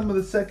 even some of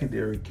the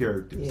secondary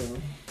characters. Yeah.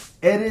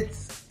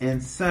 Edits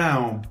and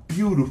sound,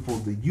 beautiful.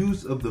 The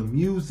use of the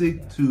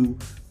music to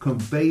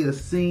convey a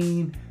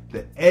scene,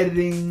 the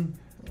editing,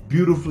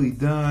 beautifully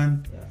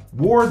done. Yeah.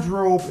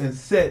 Wardrobe and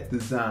set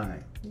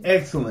design,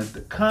 excellent.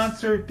 The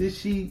concert that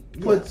she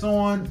puts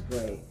on,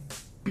 great.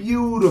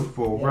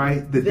 Beautiful,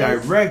 right? The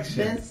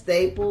direction. Vince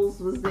Staples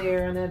was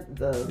there in it.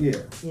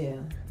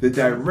 The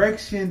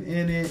direction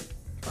in it,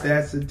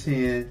 that's a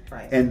 10.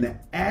 Right. And the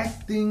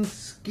acting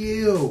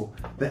skill,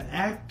 the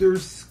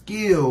actor's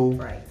skill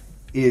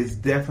is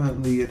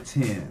definitely a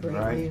 10.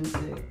 Great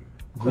music.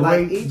 Great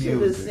like each music. of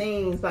the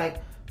scenes,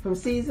 like from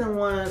season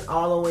 1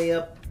 all the way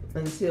up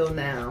until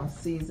now,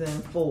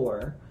 season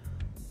 4,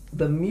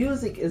 the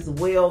music is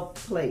well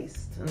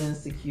placed and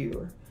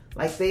Insecure.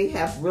 Like, they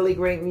have really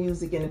great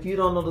music, and if you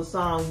don't know the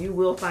song, you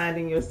will find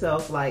in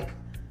yourself like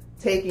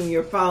taking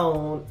your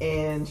phone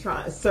and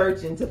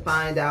searching to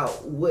find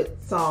out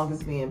what song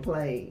is being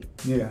played.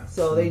 Yeah.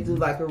 So they do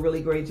like a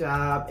really great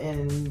job,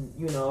 and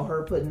you know,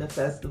 her putting the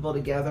festival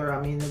together.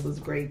 I mean, it was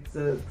great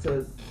to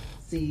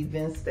see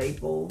Vince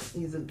Staples.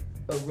 He's a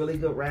really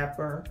good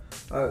rapper,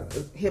 a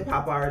hip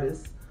hop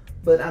artist.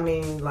 But I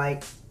mean,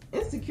 like,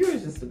 Insecure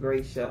is just a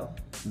great show.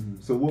 Mm-hmm.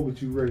 So what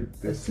would you rate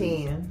this? A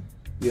 10.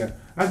 Yeah,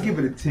 I'd give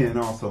it a 10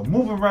 also.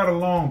 Moving right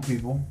along,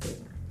 people.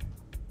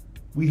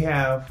 We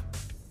have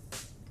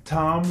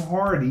Tom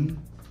Hardy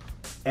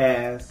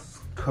as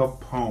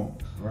Capone,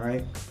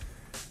 right?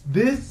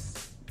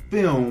 This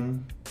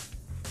film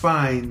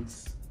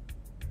finds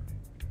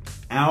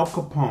Al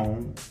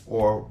Capone,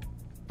 or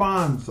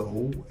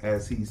Fonzo,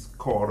 as he's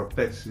called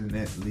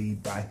affectionately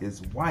by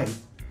his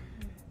wife,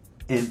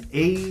 an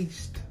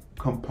aged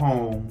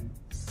Capone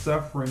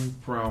suffering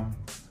from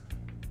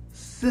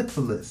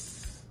syphilis.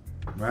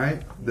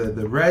 Right,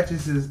 the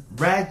ravages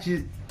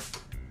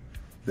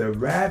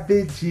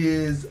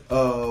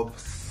of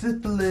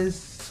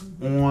syphilis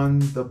on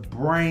the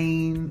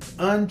brain,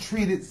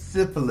 untreated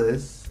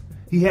syphilis.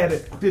 He had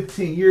it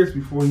 15 years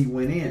before he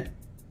went in,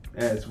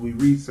 as we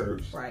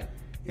researched. Right.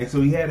 And so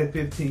he had it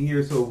 15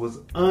 years, so it was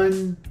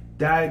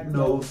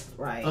undiagnosed,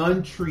 Right.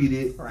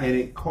 untreated, Right. and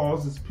it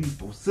causes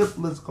people,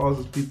 syphilis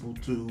causes people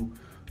to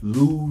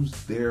lose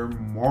their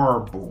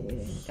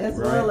marbles. As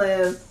right? well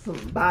as some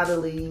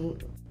bodily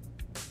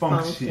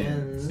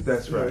functions.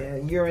 That's right. Yeah,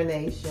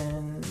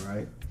 urination.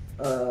 Right.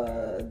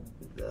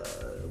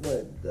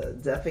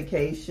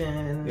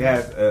 Defecation.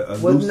 Yeah,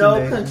 with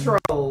no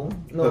control,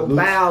 no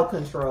bowel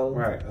control.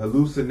 Right.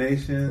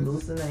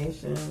 Hallucinations.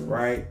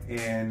 Right.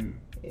 And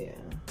yeah.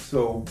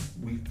 So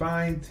we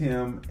find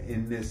him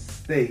in this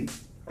state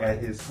at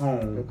his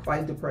home.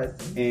 Quite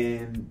depressing.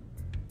 And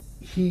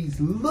he's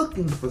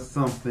looking for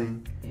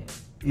something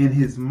in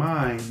his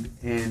mind,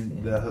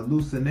 and the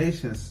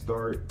hallucinations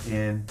start,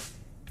 and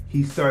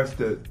he starts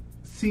to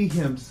see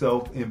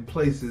himself in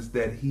places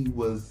that he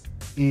was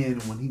in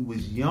when he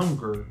was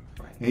younger,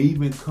 and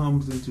even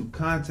comes into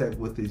contact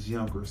with his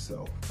younger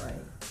self.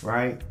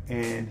 Right?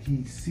 And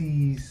he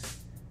sees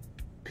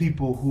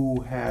people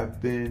who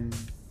have been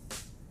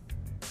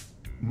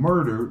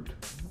murdered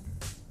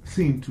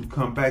seem to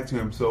come back to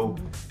him. So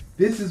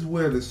this is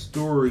where the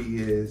story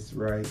is,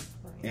 right?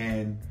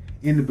 And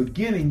in the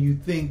beginning, you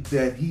think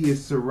that he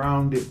is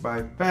surrounded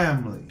by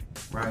family,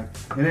 right?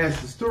 And as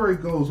the story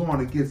goes on,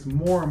 it gets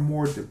more and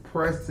more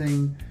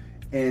depressing.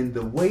 And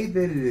the way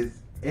that it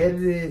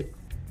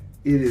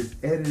is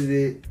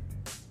edited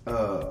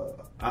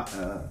out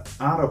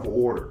of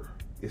order.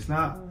 It's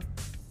not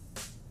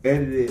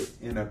edited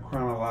in a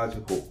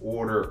chronological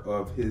order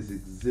of his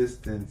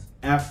existence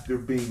after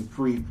being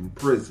freed from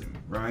prison,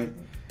 right?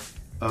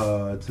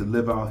 To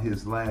live out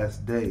his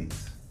last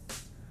days.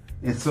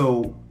 And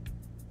so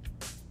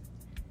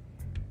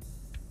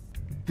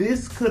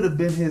this could have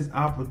been his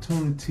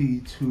opportunity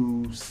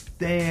to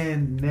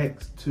stand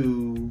next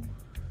to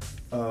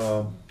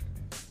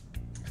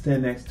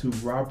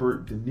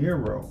Robert De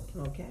Niro.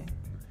 Okay.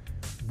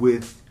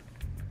 With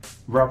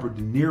Robert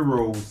De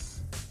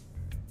Niro's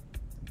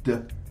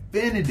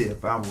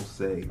definitive, I will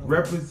say,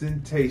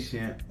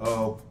 representation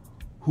of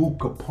who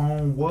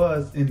Capone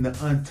was in The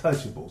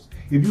Untouchables.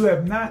 If you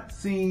have not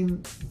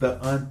seen The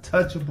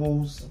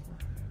Untouchables,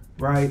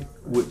 right,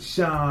 with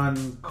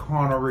Sean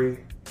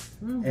Connery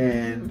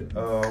and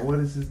what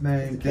is his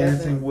name?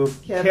 Dancing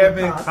with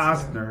Kevin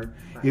Costner.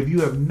 Right. If you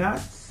have not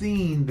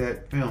seen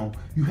that film,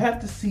 you have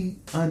to see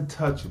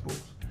Untouchables.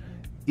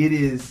 It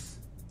is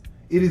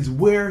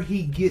where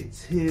he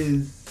gets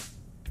his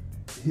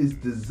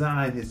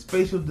design, his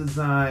facial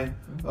design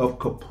of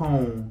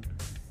Capone.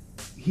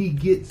 He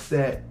gets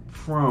that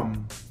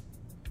from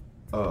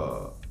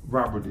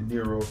Robert De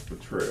Niro's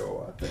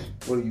portrayal, I think.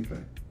 What do you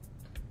think?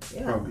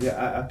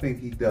 I think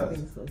he does.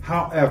 So.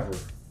 However,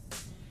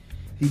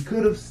 he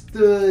could have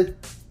stood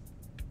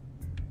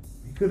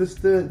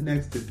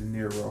next to De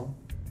Niro,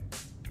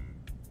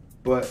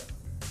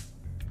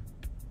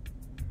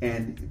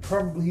 and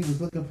probably he was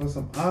looking for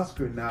some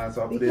Oscar nods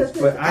off of this,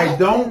 but I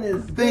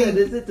don't think.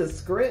 Is it the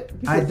script?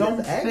 I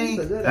don't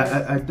think.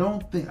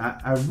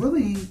 I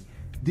really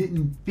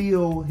didn't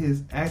feel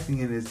his acting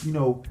in this. You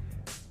know,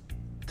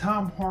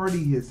 Tom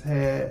Hardy has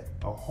had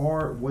a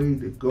hard way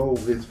to go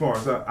as far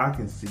as I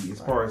can see,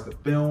 as far as the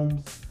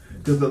films.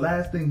 Because the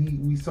last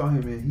thing we saw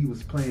him in, he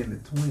was playing the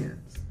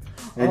twins,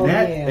 and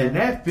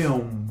that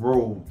film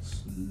rolled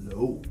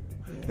slow.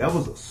 Yeah. That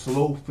was a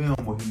slow film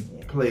where he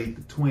played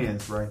the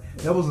twins, right?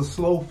 That was a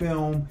slow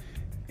film,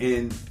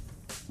 and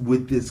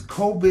with this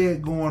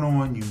COVID going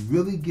on, you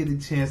really get a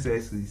chance to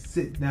actually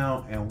sit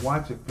down and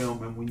watch a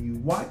film. And when you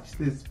watch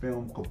this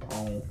film,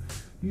 Capone,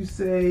 you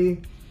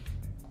say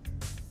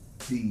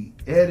the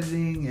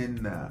editing and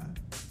the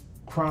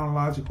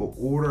chronological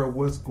order of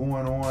what's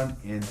going on,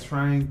 and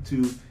trying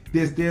to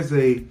there's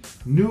a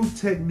new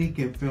technique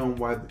in film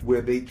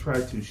where they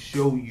try to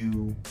show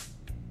you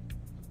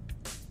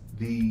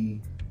the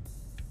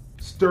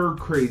stir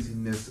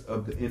craziness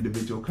of the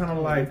individual, kind of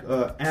like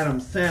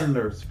Adam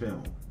Sandler's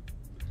film,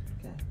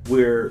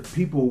 where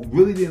people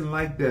really didn't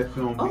like that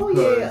film.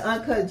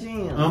 Uncut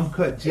Gems.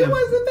 Uncut Gems. It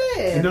wasn't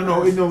bad.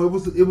 No,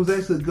 it was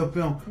actually a good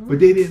film, but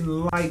they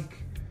didn't like.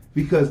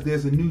 Because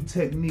there's a new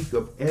technique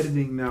of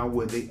editing now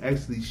where they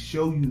actually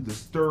show you the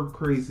stir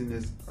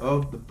craziness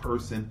of the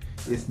person.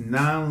 It's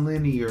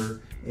non-linear,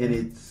 and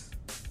it's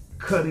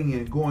cutting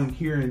and going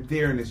here and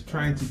there, and it's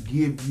trying to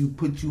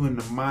put you in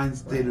the mind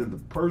state of the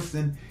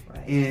person.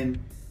 Right. And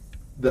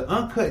the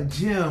Uncut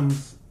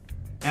Gems,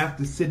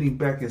 after sitting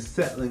back and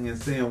settling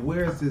and saying,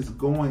 where is this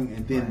going?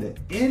 And then the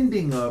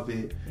ending of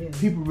it,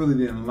 people really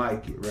didn't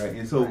like it, right?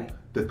 And so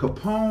the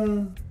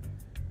Capone,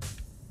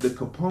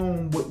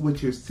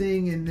 what you're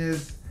seeing in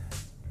this,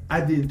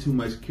 I didn't too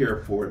much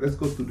care for it. Let's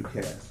go through the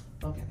cast.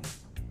 Okay.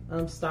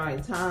 I'm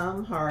starring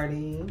Tom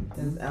Hardy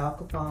as Al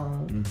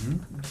Capone.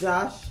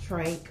 Josh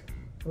Trank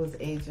was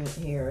Agent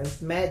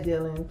Harris. Matt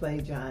Dillon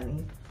played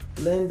Johnny.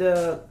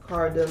 Linda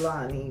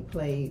Cardellani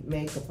played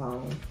May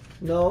Capone.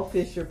 Noel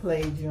Fisher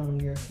played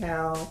Junior.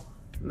 Cal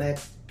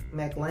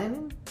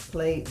McLennan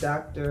played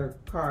Dr.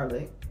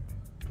 Carlick.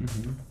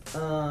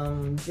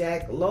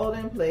 Jack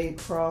Lowden played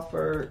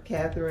Crawford.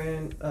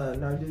 Catherine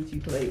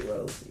Narducci played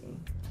Rosie.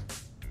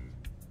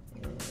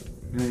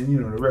 And And you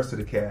know the rest of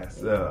the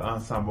cast,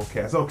 ensemble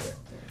cast. Okay,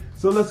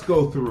 so let's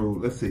go through.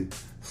 Let's see,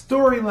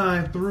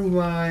 storyline, through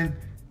line,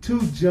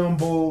 too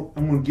jumbled.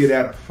 I'm gonna get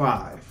out of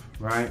 5.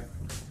 Right,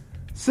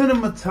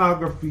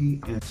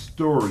 cinematography and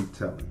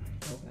storytelling.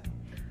 Okay.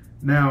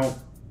 Now,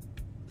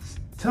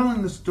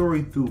 telling the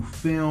story through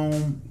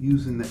film,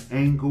 using the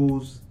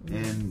angles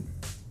and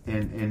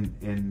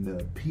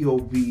the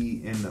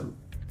POV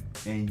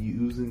and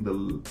using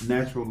the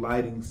natural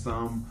lighting,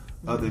 some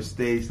other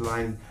stage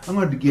lighting, I'm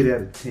going to get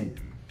at a 10.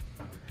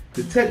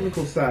 The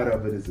technical side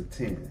of it is a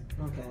 10.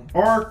 Okay.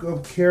 Arc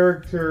of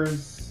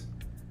characters,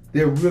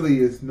 there really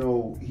is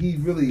no. He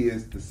really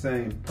is the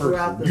same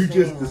person. You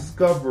just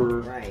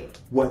discover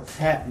what's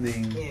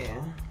happening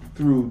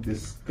through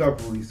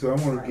discovery. So I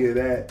want to give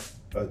that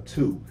a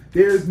 2.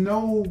 There's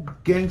no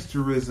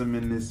gangsterism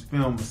in this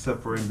film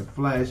except for in the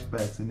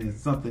flashbacks, and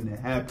it's something that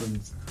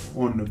happens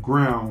on the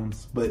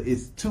grounds, but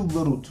it's too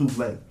little too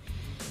late.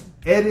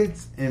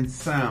 Edits and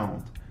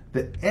sound.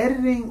 The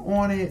editing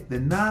on it, the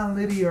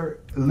non-linear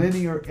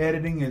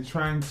editing and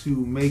trying to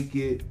make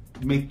you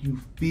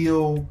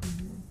feel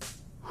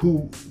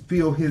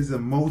his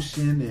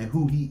emotion and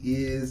who he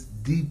is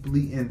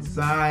deeply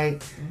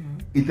inside.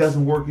 It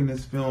doesn't work in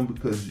this film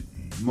because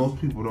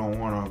most people don't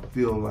want to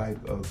feel like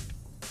a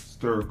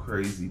stir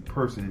crazy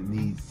person that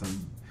needs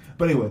some.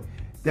 But anyway,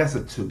 that's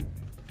a 2.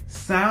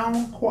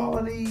 Sound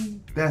quality,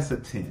 that's a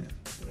 10.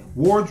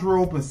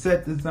 Wardrobe and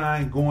set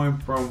design, going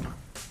from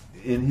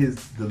in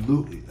his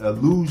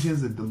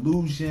illusions and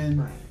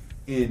delusion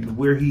in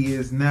where he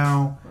is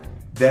now,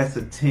 that's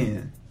a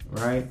 10,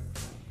 right?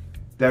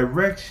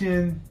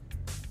 Direction,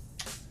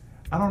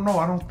 I don't know.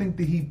 I don't think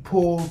that he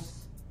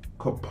pulls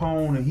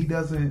Capone, and he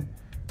doesn't,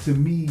 to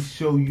me,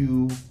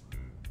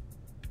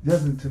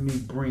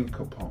 bring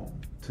Capone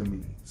to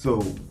me.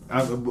 So,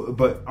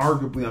 but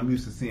arguably, I'm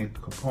used to seeing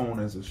Capone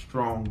as a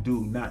strong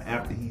dude, not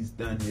after he's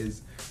done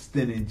his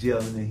stint in jail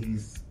and then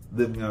he's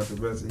living out the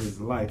rest of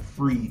his life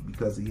freed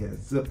because he has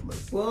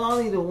syphilis. Well,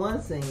 only the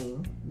one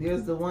scene.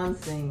 There's the one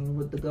scene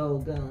with the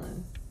gold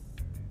gun.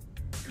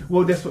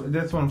 Well, that's what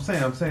I'm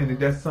saying. I'm saying that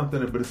that's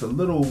something, but it's a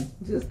little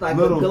too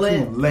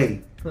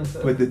late.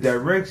 But the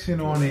direction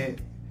on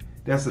it,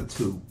 that's a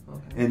 2.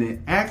 Okay. And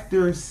an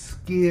actor's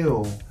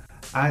skill,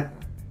 I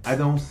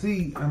don't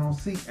see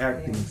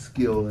acting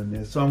skill in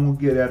this, so I'm gonna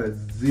get at a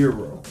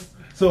 0.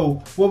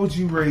 So, what would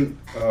you rate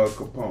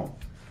Capone?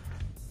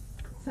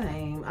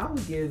 Same. I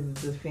would give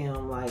the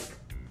film like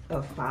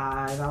a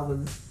 5. I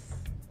was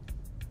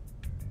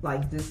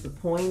like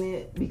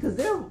disappointed because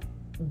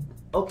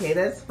okay,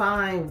 that's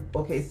fine.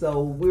 Okay,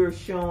 so we're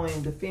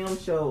showing, the film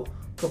showed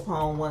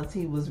Capone once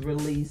he was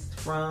released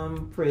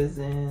from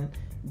prison,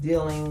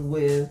 dealing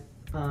with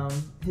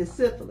his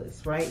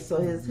syphilis, right? So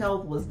his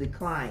health was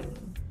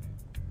declining.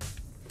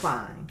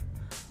 Fine.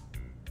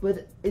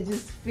 But it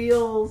just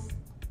feels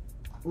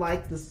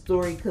like the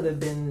story could have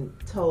been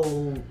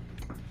told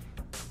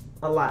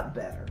a lot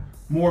better.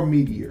 More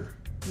meatier.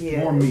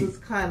 Yeah, more meat. It was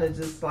kind of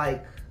just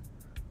like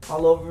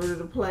all over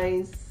the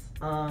place.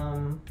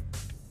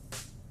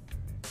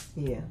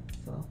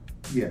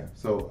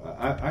 So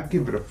I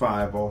give it a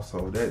 5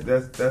 also.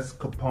 That's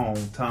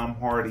Capone, Tom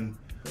Hardy,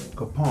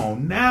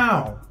 Capone.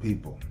 Now,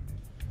 people,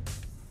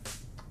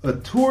 a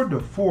tour de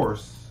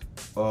force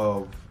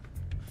of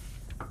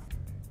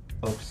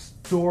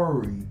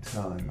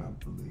storytelling, I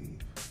believe.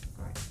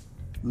 Right.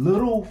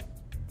 Little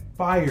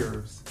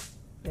fires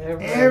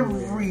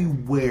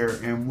everywhere.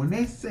 And when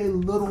they say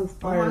little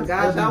fires, oh my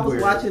gosh, everywhere, I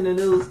was watching the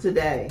news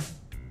today.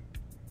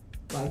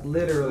 Like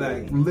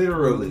literally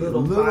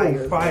little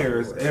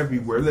fires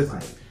everywhere.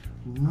 Listen,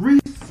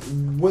 Reese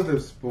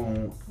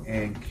Witherspoon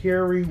and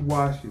Kerry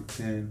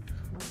Washington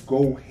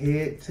go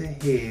head to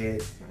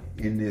head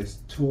in this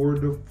tour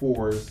de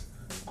force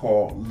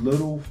called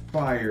Little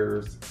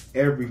Fires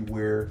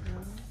Everywhere.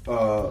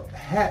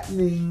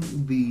 Happening,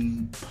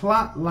 the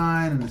plot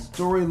line and the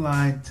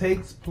storyline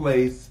takes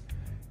place,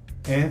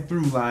 and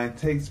through line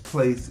takes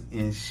place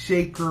in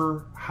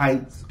Shaker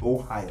Heights,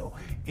 Ohio.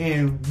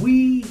 And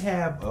we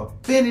have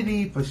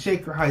affinity for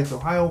Shaker Heights,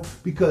 Ohio,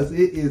 because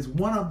it is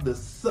one of the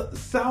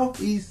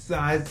southeast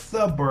side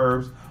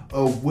suburbs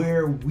of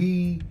where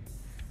we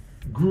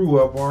grew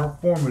up our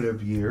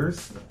formative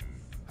years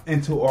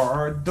into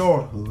our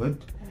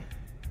adulthood,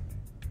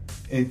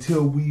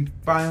 until we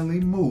finally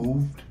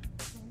moved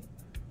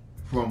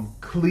from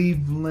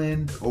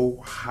Cleveland,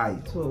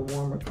 Ohio,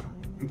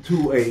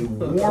 to a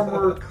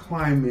warmer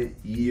climate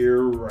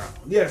year round.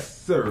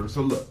 Yes, sir.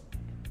 So look,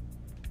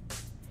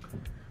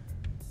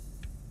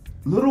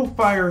 Little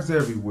Fires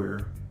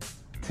Everywhere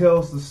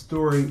tells the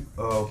story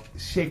of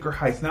Shaker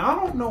Heights. Now, I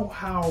don't know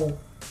how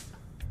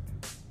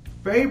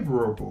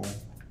favorable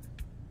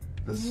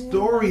the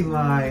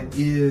storyline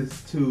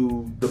is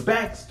to the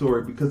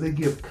backstory, because they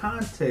give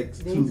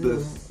context to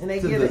the, and they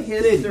give a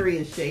history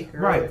of Shaker,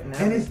 right?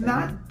 And it's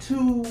not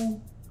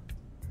too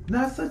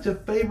not such a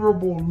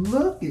favorable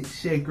look at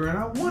Shaker. And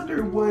I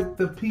wonder what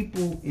the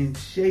people in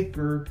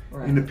Shaker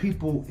and the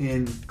people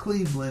in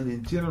Cleveland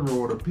in general,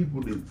 or the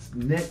people that's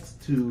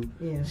next to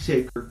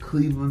Shaker,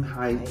 Cleveland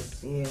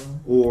Heights,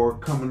 or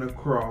coming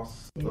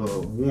across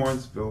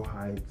Warrensville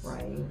Heights,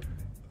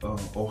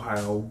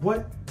 Ohio,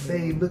 what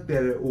they looked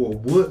at it, or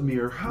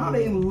Woodmere, how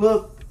they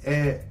looked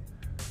at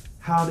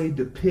how they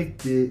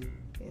depicted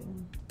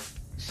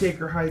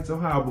Shaker Heights,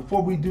 Ohio.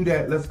 Before we do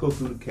that, let's go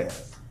through the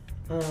cast.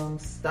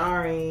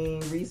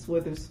 Starring Reese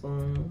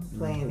Witherspoon,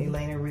 playing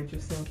Elena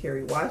Richardson,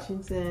 Kerry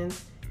Washington,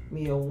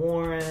 Mia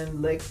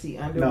Warren, Lexi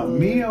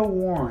Underwood.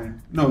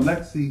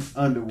 Lexi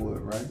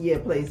Underwood, right? Yeah,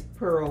 plays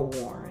Pearl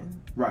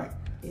Warren. Right.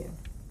 Yeah.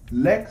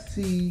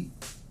 Lexi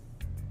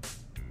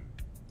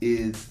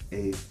is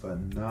a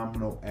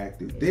phenomenal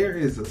actor. There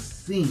is a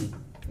scene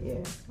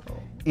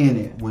in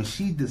it when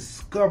she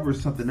discovers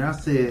something. I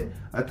said,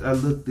 I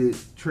looked at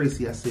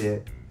Tracey, I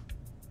said,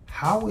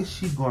 how is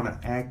she going to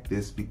act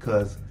this?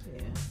 Because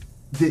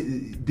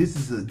this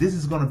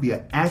is going to be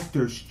an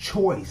actor's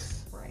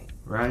choice,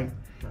 right?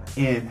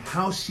 And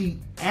how she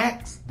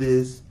acts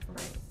this,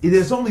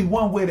 there's only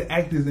one way to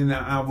act this, and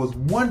I was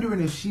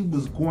wondering if she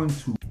was going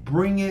to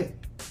bring it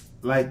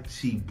like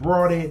she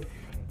brought it,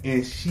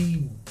 and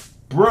she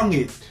brung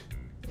it.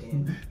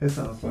 That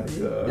sounds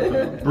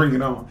like Bring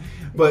It On.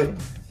 But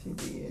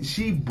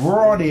she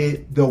brought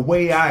it the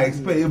way I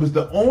expected. It was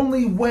the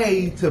only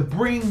way to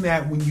bring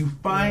that when you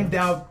find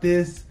out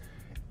this.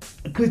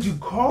 Could you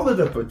call it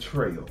a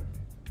betrayal?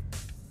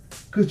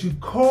 Could you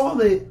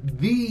call it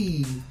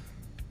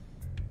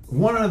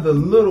one of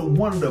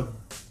the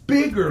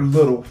bigger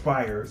little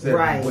fires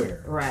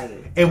everywhere?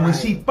 Right. And when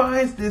she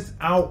finds this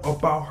out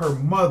about her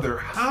mother,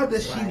 how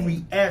does she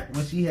react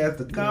when she has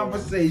the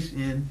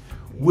conversation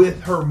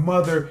with her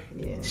mother?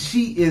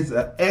 She is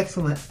an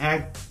excellent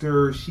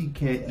actor. She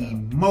can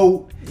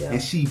emote,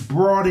 and she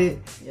brought it,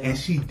 and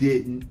she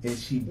didn't, and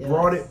she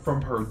brought it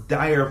from her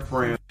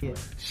diaphragm.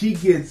 She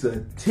gets a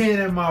 10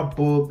 in my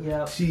book.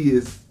 She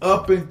is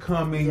up and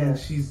coming.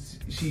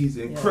 She's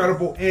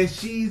incredible, and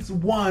she's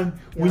one.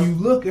 When you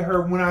look at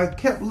her, when I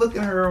kept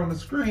looking at her on the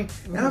screen,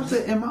 and I'm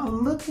saying, am I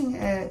looking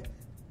at?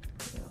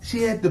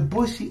 She had the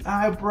bushy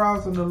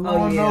eyebrows and the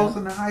long nose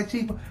and the high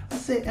cheekbone. I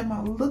said, am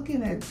I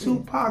looking at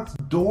Tupac's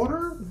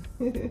daughter?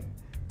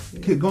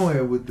 Go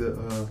ahead with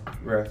the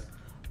rest.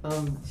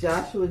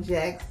 Joshua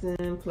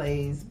Jackson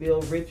plays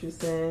Bill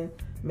Richardson.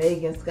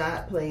 Megan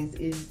Scott plays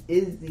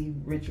Izzy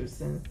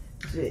Richardson.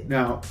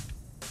 Now,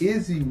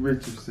 Izzy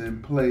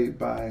Richardson played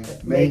by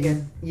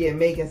Megan. Yeah,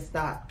 Megan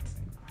Scott.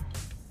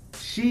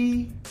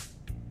 She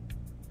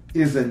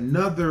is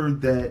another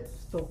that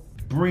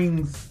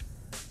brings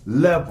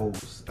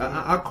levels.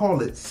 I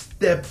call it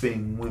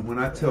stepping. When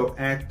I tell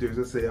actors,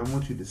 I say, I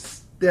want you to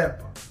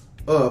step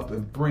up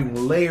and bring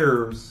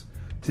layers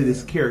to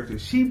this character.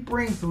 She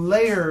brings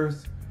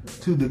layers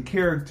to the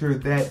character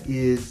that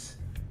is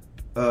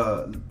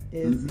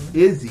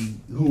Izzy,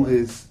 who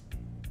is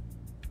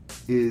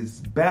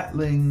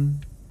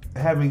battling,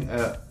 having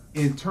a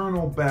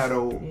internal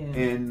battle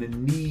and the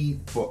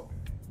need for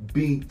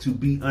to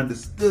be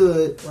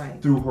understood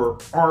through her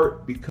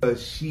art,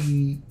 because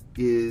she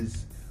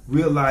is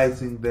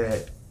realizing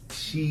that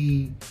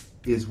she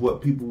is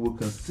what people would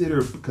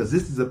consider, because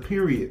this is a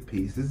period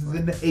piece. This is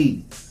in the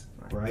 80s,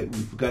 right?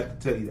 We forgot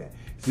to tell you that.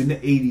 It's in the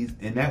 80s,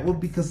 and that would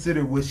be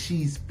considered what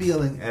she's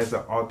feeling as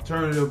an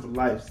alternative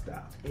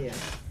lifestyle. Yeah.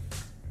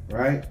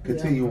 Right?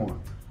 Continue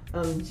on.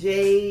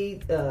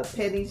 Jade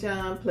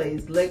Pettyjohn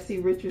plays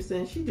Lexi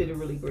Richardson. She did a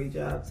really great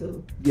job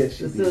too. Yes,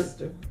 she did. The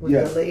sister with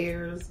the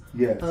layers.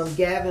 Yes.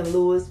 Gavin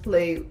Lewis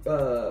played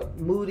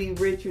Moody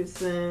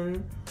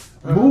Richardson.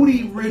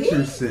 Moody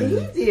Richardson.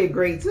 He did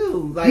great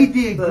too. He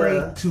did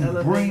great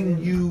to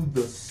bring you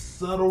the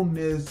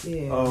subtleness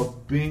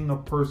of being a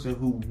person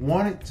who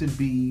wanted to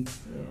be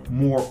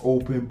more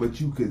open,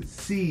 but you could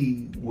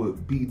see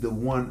would be the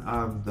one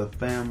out of the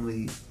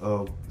family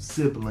of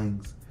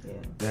siblings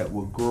that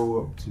would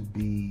grow up to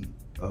be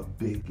a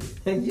bigot.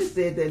 And you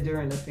said that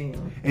during the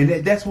film. And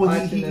that's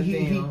what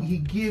he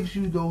gives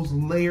you, those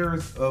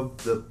layers of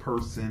the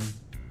person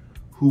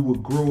who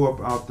would grow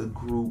up out the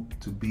group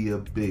to be a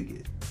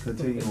bigot.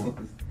 Continue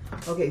on.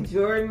 Okay,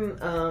 Jordan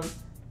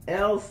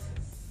Else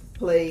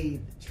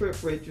played Trip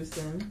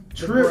Richardson.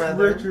 Trip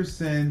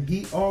Richardson,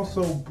 he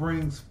also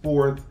brings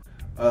forth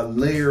a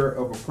layer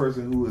of a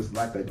person who is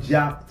like a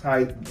jock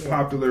type,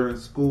 popular in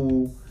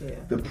school,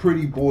 the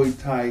pretty boy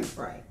type.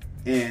 Right.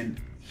 And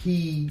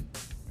he,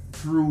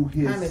 through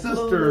his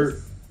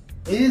sister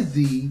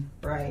Izzy,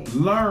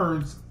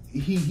 learns,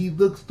 he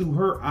looks through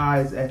her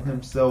eyes at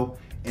himself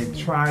and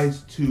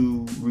tries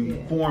to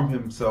reform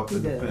himself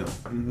in the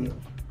film.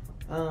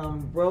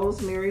 Mm-hmm.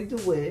 Rosemary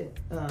DeWitt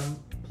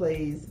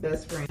plays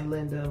best friend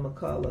Linda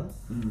McCullough.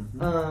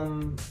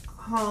 Mm-hmm.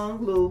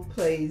 Hong Lu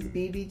plays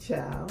BB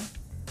Chow.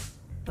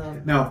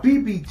 Now,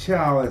 BB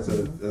Chow as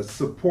a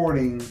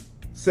supporting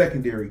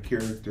secondary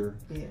character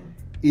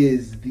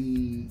is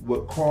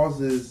what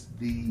causes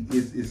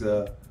is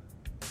a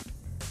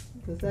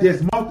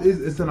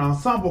It's an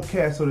ensemble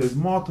cast, so there's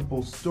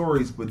multiple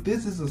stories, but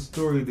this is a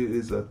story that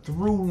is a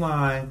through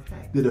line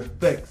that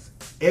affects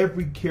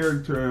every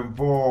character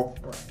involved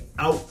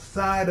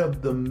outside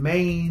of the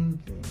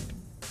main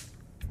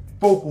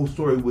focal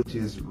story, which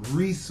is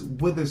Reese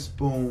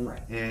Witherspoon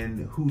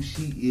and who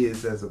she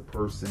is as a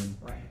person,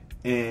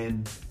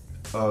 and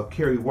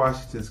Kerry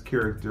Washington's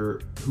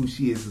character, who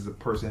she is as a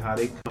person, how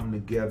they come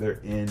together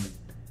and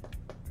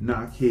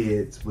knock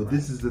heads. But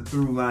this is the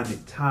through line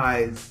that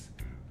ties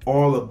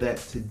all of that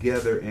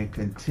together and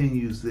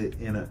continues it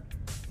in an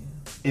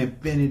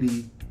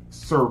infinity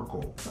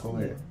circle. Go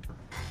ahead.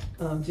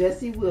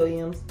 Jesse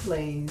Williams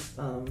plays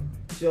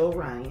Joe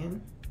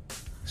Ryan.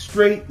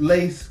 Straight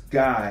lace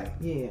guy.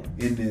 Yeah.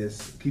 In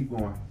this. Keep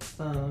going.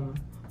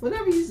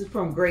 Whenever he's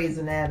from Grey's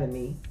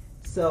Anatomy,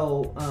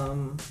 so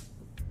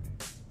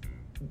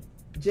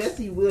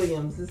Jesse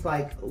Williams is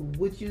like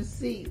what you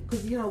see,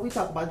 because we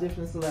talk about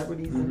different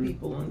celebrities and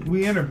people, and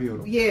we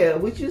interviewed him. Yeah,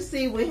 what you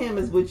see with him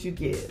is what you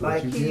get.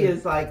 He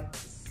is like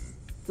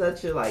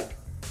such a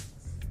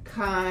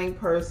kind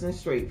person,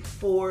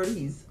 straightforward.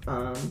 He's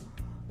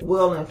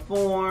well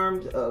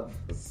informed of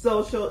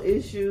social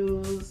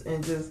issues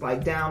and just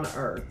down to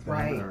earth,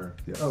 right? Down to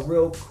earth, yes. A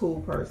real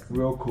cool person.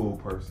 Real cool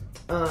person.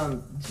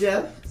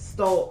 Jeff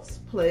Stoltz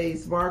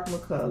plays Mark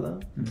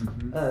McCullough.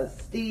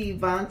 Steve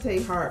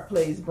Vontae Hart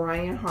plays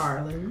Brian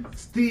Harlan.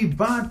 Steve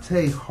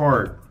Vontae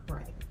Hart,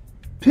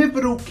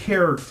 pivotal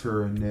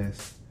character in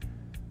this,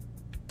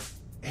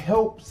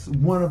 helps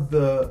one of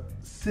the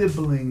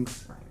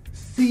siblings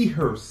see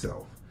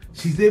herself.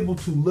 She's able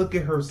to look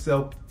at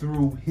herself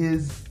through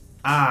his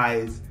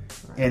eyes,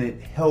 and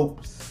it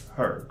helps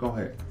her. Go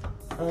ahead.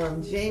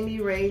 Jamie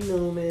Ray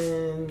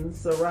Newman,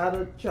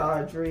 Sarada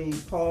Chaudhry,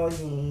 Paul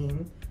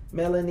Yeen,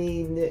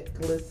 Melanie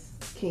Nicholas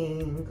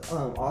King,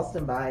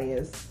 Austin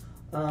Bias,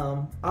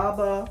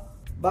 Baba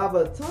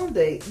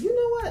Tunde. You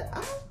know what?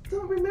 I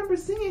don't remember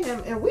seeing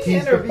him, and we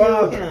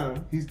interviewed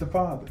him. He's the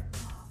father.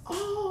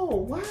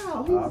 Oh,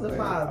 wow. He's the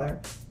father.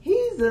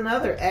 He's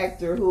another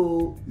actor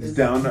who is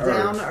down to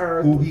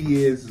earth. Who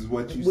he is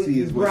what you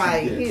see is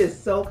what you get. He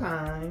is so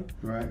kind.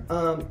 Right.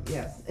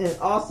 Yes. And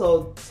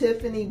also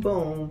Tiffany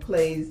Boone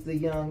plays the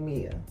young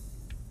Mia.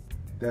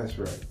 That's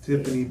right.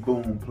 Tiffany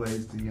Boone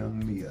plays the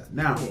young Mia.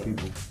 Now,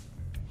 people,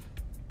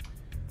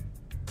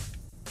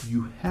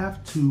 you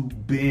have to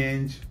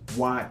binge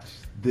watch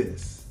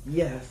this.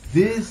 Yes.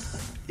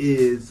 This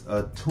is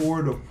a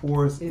tour de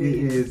force. It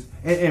is.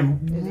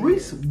 And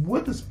Reese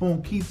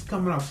Witherspoon keeps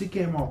coming off. She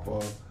came off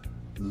of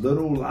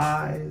Little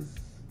Lies,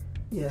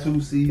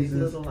 2 seasons.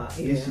 Big Little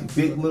Lies.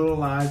 Big Little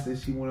Lies. Then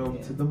she went over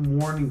to the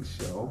morning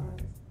show.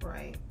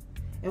 Right.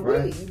 And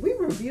we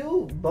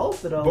reviewed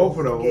both of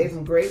those. Gave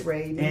them great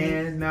ratings.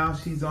 And now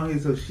she's on here.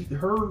 So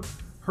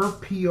her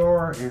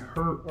PR and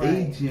her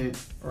agent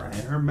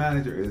and her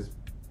manager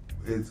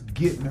is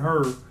getting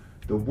her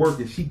the work,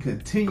 and she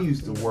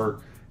continues to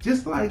work.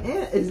 Just like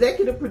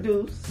executive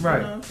produce,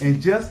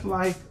 and just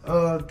like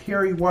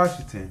Kerry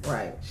Washington,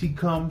 she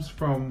comes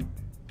from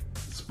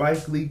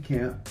Spike Lee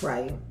camp,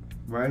 right.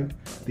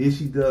 Then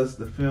she does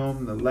the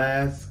film The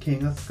Last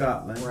King of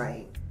Scotland,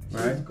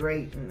 She's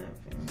great in that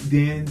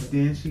film.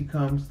 Then she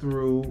comes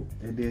through,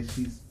 and then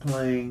she's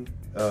playing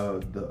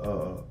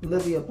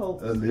Olivia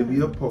Pope,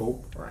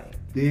 right.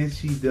 Then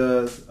she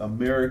does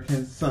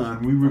American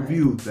Son. We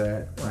reviewed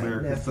that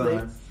American Netflix.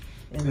 Son,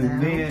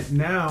 and then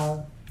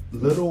now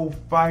Little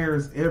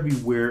Fires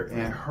Everywhere,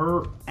 and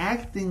her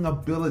acting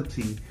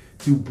ability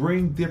to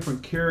bring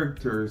different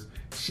characters.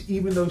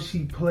 Even though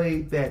she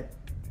played that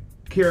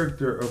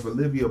character of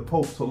Olivia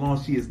Pope so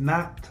long, she is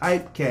not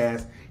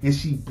typecast, and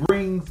she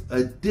brings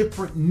a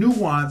different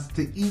nuance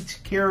to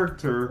each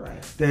character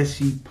that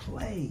she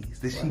plays,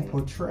 that she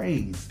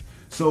portrays.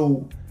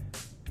 So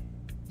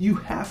you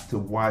have to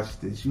watch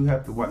this. You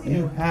have to watch.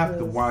 You have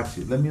to watch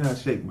it. Let me not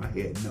shake my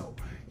head. No.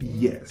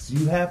 Yes,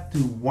 you have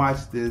to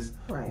watch this.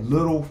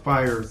 Little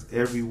Fires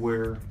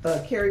Everywhere.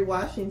 Kerry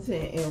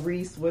Washington and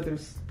Reese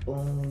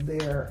Witherspoon,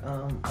 they're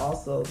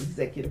also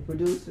executive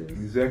producers.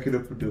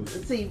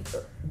 See,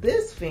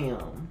 this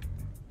film,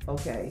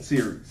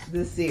 series.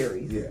 This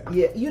series, yeah,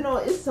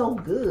 it's so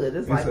good.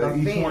 It's like a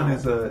each film, one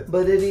is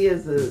but it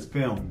is a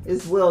film.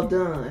 It's well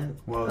done.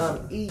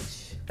 Well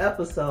each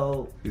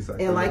episode,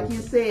 and like you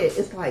said,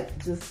 it's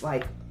just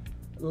like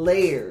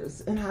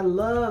layers, and I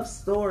love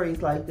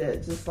stories like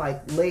that, just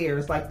like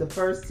layers. Like the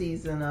first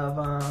season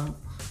of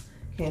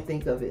can't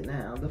think of it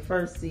now. The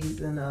first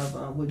season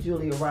of with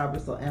Julia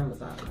Roberts on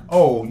Amazon.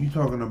 Oh, you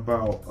talking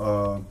about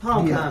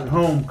Homecoming?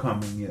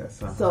 Homecoming,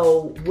 yes.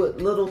 So with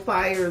Little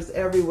Fires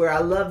Everywhere, I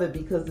love it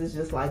because it's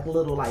just like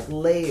little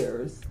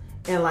layers,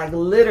 and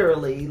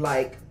literally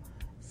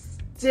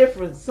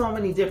so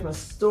many different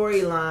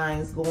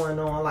storylines going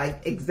on,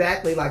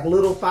 exactly like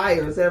Little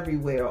Fires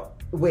Everywhere.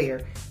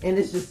 And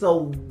it's just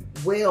so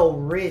well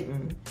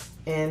written,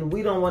 and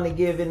we don't want to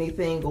give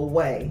anything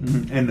away.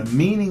 And the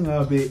meaning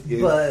of it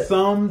is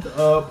summed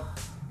up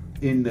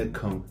in the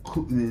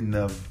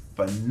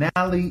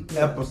finale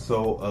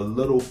episode of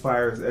Little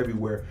Fires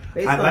Everywhere.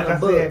 Based Like on I the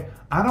book. said,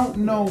 I don't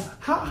know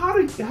how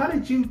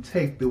did you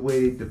take the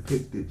way they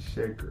depicted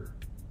Shaker?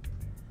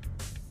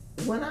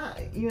 When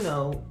I,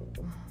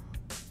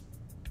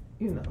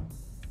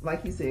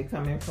 like you said,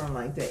 coming from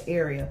like that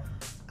area,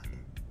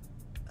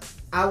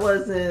 I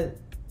wasn't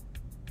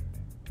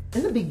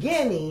in the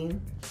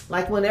beginning.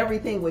 Like when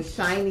everything was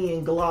shiny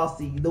and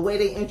glossy, the way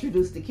they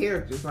introduced the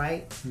characters,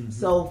 right? Mm-hmm.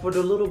 So for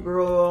the little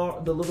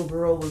girl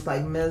was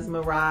like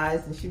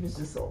mesmerized, and she was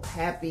just so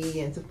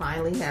happy, and to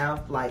finally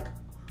have like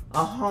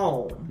a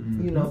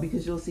home,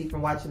 because you'll see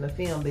from watching the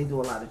film, they do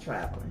a lot of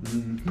traveling.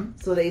 Mm-hmm.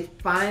 So they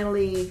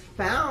finally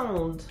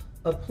found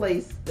a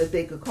place that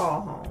they could call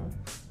home,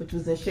 which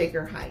was in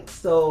Shaker Heights.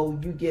 So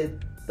you get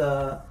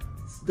the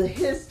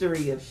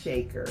history of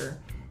Shaker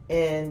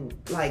and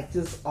like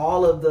just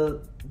all of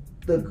the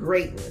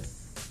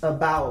greatness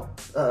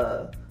about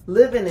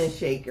living in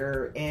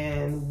Shaker,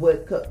 and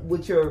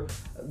what you're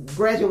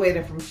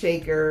graduating from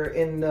Shaker,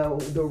 and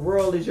the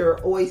world is your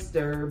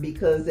oyster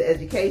because the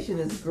education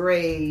is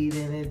great,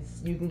 and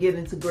you can get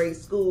into great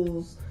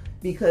schools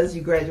because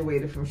you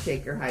graduated from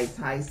Shaker Heights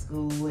High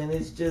School, and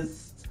it's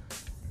just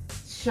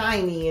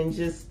shiny and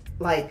just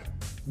like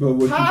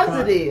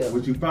positive.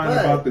 What you find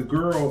about the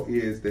girl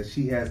is that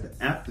she has the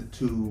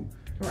aptitude.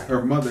 Right.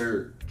 Her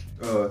mother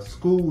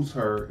schools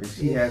her, and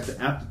she has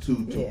the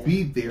aptitude to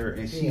be there,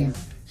 and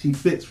she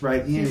fits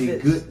right in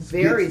and gets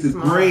the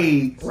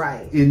grades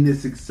in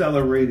this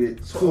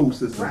accelerated school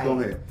system. Right. Go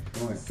ahead.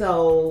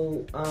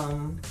 So,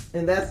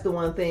 and that's the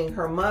one thing,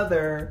 her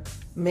mother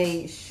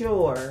made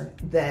sure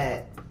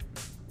that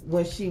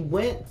when she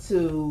went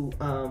to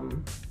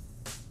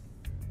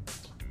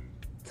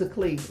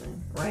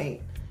Cleveland,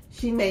 right,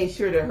 she made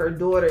sure that her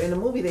daughter, in the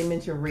movie they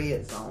mentioned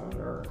Red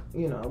Zone,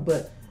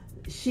 but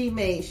she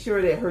made sure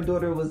that her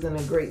daughter was in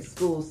a great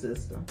school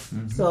system.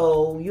 Mm-hmm.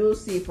 So you'll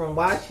see from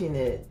watching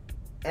it,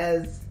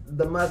 as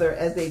the mother,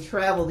 as they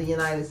travel the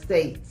United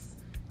States,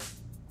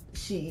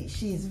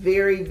 she's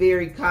very,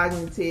 very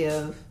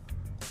cognitive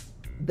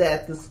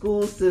that the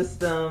school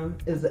system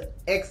is an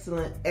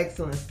excellent,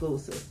 excellent school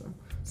system.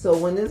 So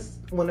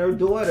when her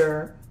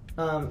daughter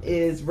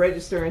is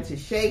registering to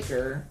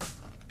Shaker,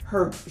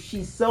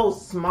 she's so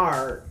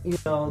smart,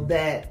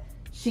 that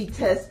she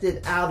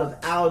tested out of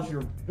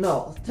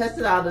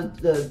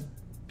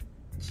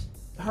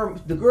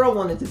the girl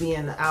wanted to be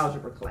in the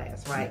algebra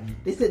class, right? Mm-hmm.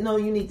 They said, no,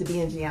 you need to be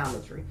in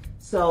geometry.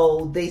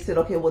 So they said,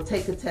 okay, we'll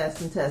take a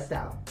test and test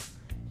out.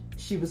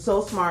 She was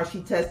so smart,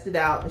 she tested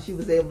out, and she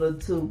was able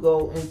to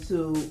go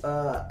into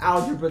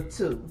algebra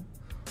 2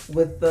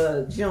 with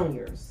the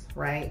juniors,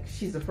 right?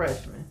 She's a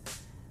freshman.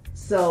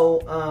 So,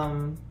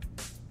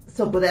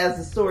 but as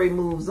the story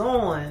moves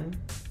on,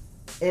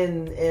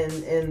 and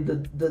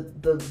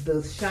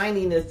the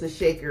shininess of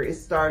Shaker, it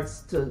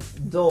starts to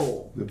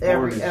dull. The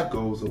varnish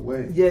goes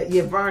away.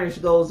 Yeah, varnish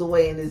goes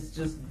away, and it's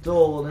just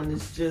dull, and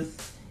it's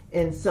just,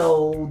 and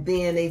so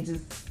then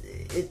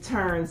it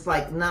turns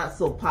like not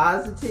so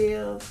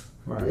positive.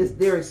 Right.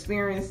 Their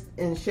experience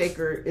in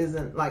Shaker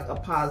isn't like a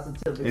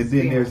positive experience.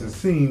 And then there's a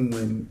scene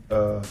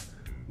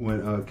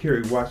when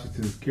Kerry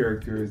Washington's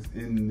character is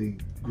in the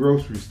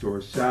grocery store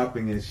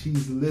shopping, and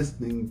she's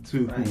listening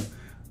to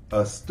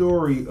a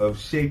story of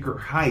Shaker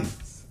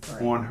Heights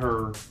on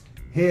her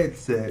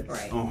headset,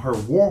 on her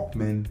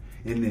Walkman,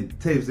 and it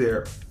tells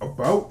there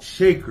about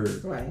Shaker,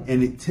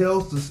 and it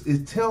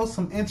tells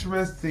some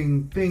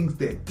interesting things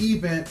that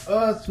even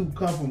us who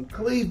come from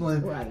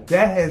Cleveland,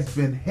 that has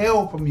been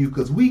held from you,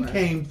 because we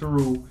came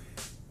through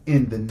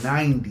in the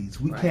 90s.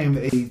 We came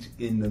of age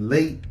in the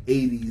late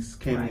 80s,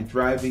 came to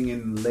driving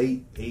in the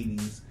late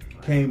 80s,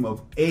 came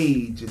of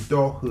age,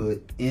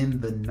 adulthood in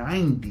the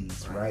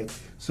 90s, right?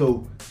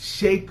 So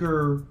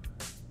Shaker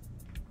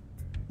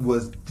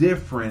was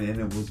different, and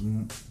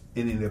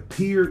it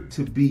appeared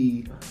to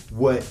be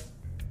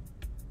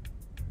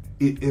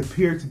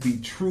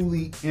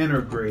truly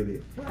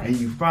integrated. And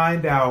you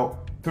find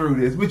out through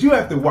this, but you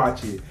have to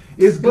watch it.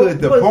 It's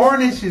good. The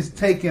varnish is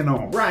taken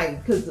on.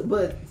 Right,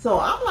 so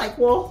I'm like,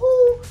 well,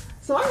 who?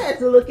 So I had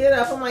to look it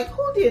up. I'm like,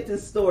 who did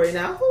this story?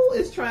 Now, who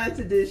is trying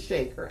to diss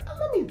Shaker?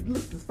 Let me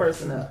look this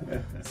person up.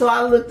 So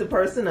I looked the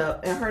person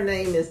up, and her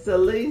name is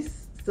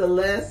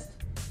Celeste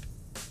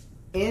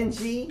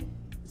NG.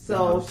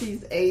 So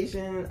she's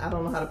Asian. I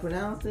don't know how to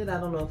pronounce it. I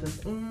don't know if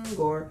it's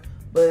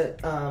but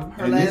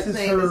her last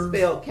name is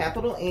spelled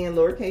capital N,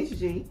 lowercase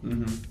g.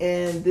 Mm-hmm.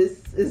 And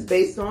this is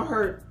based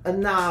on a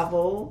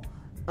novel.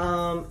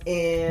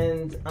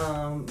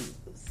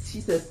 She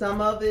says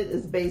some of it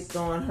is based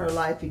on her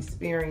life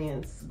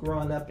experience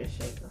growing up in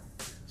Shaker.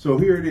 So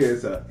here it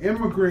is, an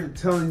immigrant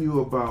telling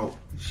you about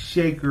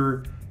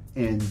Shaker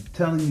and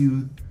telling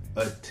you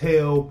a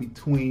tale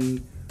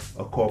between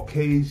a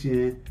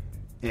Caucasian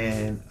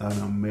and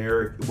an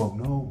American. Well,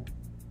 no,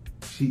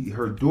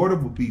 her daughter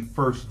would be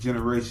first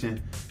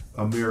generation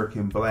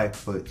American black,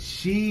 but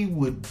she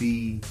would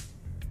be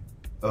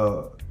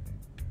the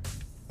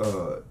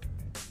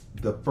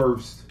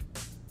first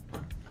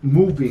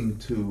moving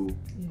to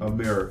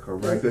America,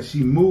 right? Because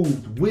she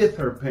moved with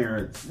her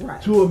parents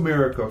to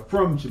America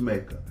from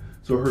Jamaica.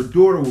 So her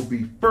daughter will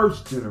be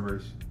first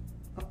generation.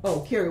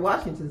 Oh, Kerry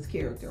Washington's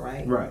character,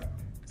 right? Right.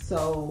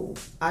 So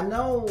I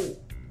know.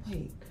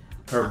 Wait.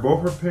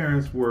 Both her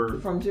parents were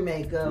from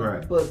Jamaica,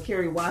 right. But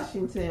Kerry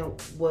Washington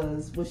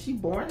was she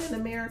born in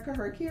America?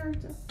 Her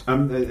character?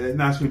 I'm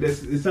not sure.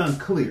 It's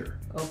unclear.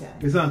 Okay.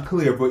 It's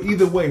unclear, but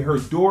either way, her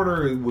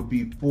daughter would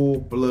be full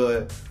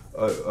blood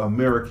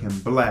American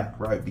black,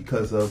 right?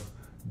 Because of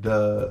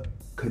the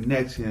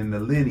connection and the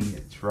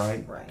lineage,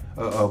 right? Right.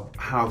 Of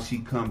how she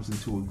comes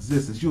into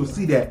existence. You'll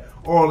see that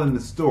all in the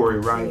story,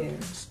 right? Yeah.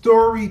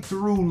 Story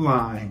through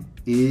line.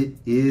 It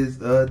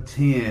is a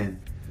 10.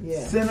 Yeah.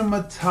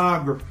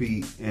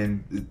 Cinematography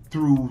and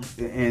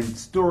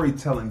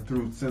storytelling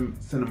through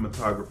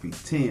cinematography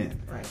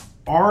 10. Right.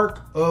 Arc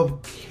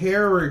of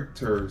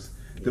characters,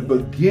 the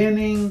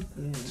beginning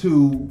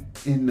to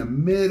in the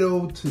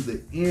middle to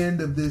the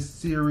end of this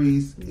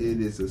series, it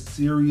is a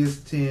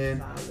serious 10.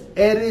 Solid.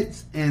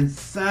 Edits and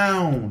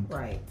sound.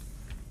 Right.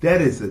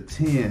 That is a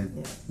 10.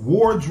 Yes.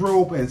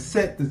 Wardrobe and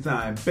set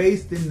design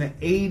based in the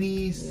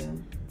 80s. Yeah.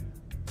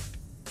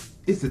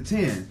 It's a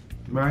 10,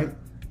 right?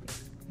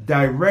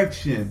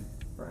 Direction,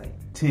 right.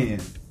 10.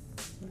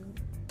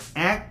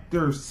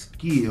 Actor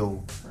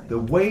skill, right. The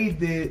way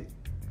that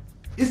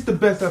it's the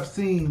best I've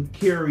seen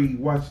Kerry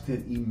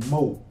Washington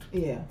emote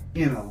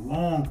in a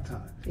long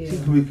time. Yeah.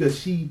 Because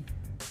she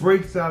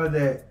breaks out of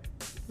that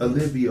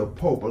Olivia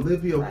Pope.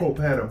 Olivia Pope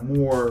had a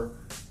more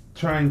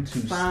trying to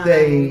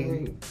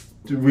stay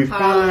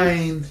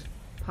refined.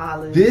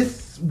 Polished.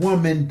 This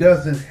woman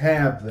doesn't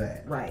have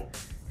that. Right.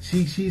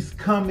 She's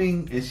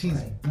coming and she's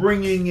right.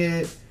 bringing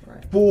it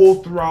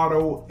full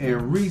throttle,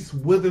 and Reese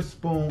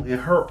Witherspoon in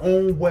her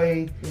own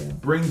way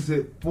brings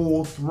it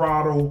full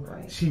throttle.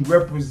 Right. She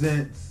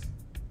represents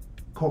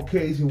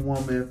Caucasian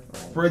woman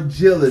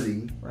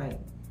fragility, right,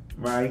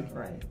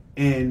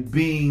 and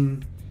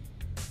being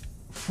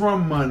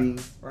from money,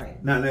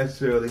 not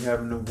necessarily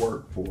having to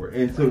work for it.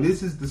 And so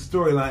this is the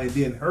storyline. And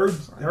then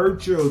her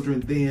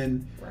children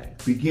then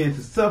begin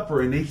to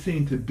suffer, and they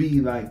seem to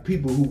be like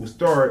people who will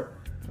start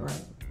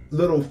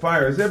little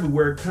fires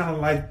everywhere, kind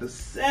of like the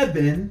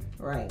 7,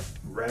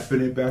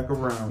 wrapping it back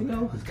around.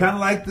 It's kind of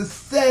like the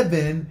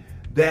 7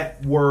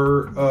 that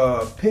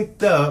were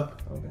picked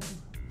up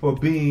for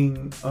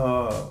being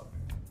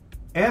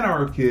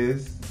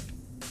anarchists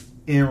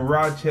in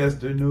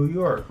Rochester, New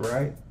York,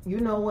 right?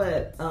 You know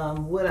what?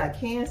 What I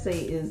can say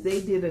is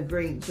they did a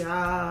great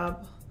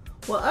job.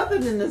 Well, other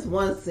than this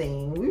one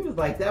scene, we was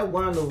like that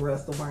one little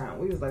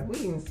restaurant. We was like, we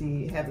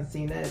haven't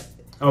seen that.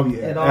 Oh yeah,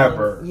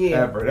 ever.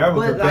 That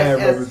was a bad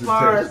representation. As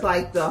far as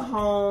like the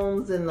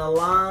homes and the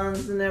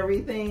lawns and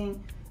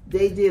everything,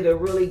 they did a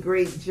really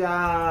great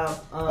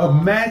job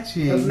of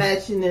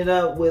matching it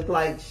up with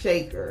like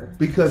Shaker,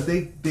 because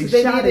they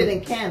shot it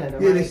in Canada.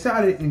 Yeah, right? They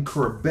shot it in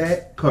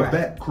Quebec,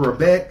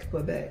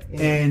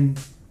 and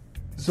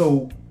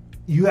so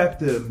you have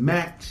to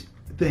match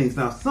things.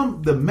 Now,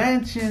 the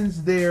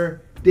mansions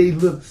there, they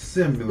look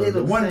similar.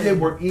 The one they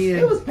were in,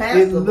 it was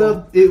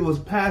passable. It was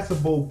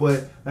passable,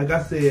 but like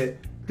I said,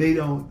 they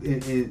don't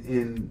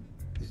in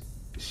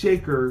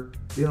Shaker,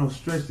 they don't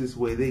stretch this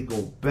way. They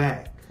go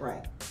back.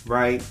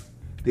 Right?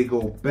 They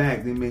go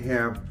back. They may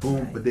have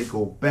boom, but they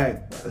go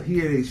back.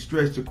 Here they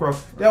stretched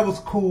across. That was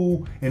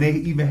cool, and they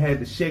even had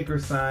the Shaker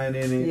sign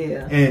in it.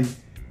 Yeah. And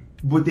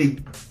but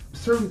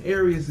certain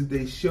areas that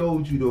they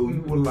showed you though,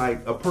 you were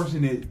like a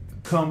person that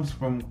comes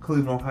from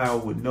Cleveland, Ohio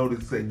would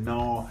notice, say,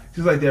 no.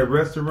 Just like that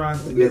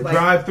restaurant, that like,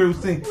 drive-through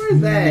thing. Where's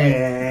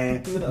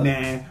that?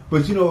 Nah.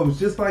 But it was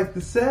just like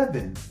the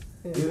 7.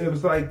 Yeah. It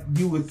was like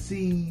you would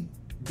see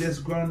this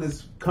grown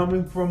that's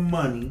coming from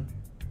money.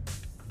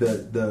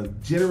 The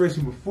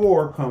generation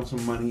before comes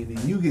from money, and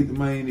then you get the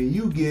money, and then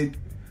you get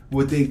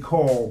what they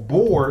call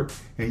bored,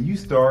 and you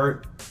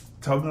start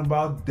talking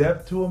about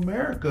death to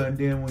America, and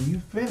then when you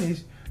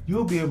finish,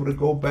 you'll be able to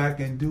go back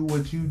and do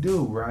what you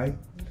do, right?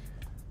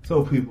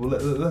 So people,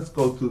 let's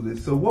go through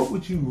this. So what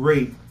would you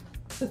rate?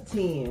 A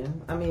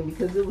 10. I mean,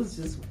 because it was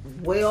just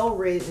well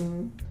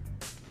written.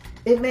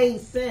 It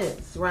made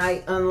sense,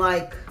 right?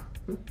 Unlike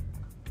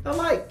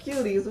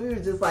Cuties, we were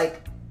just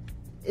like,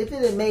 if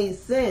it had made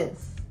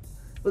sense.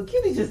 But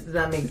Cuties just did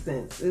not make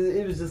sense.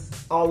 It was just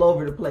all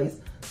over the place.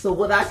 So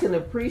what I can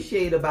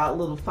appreciate about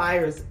Little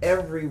Fires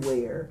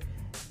Everywhere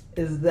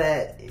is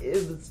that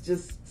it was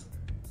just,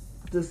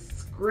 the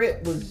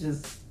script was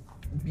just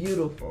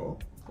beautiful,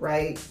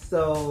 right?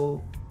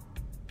 So,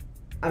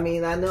 I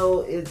mean, I know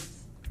it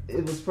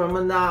was from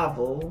a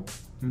novel,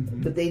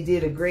 but they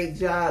did a great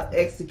job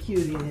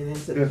executing it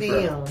into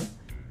film. Right.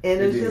 And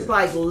it was just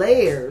like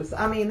layers.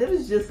 I mean, it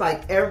was just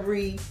like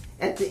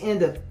at the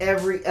end of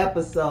every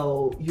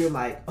episode, you're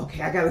like,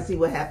 okay, I got to see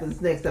what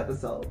happens next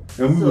episode.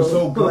 And we were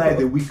so glad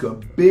that we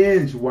could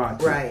binge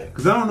watch it. Right.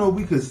 Because I don't know if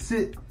we could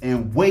sit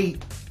and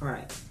wait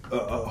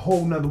a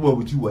whole nother world,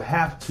 which you would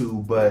have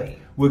to, but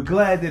we're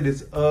glad that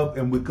it's up,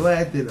 and we're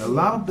glad that a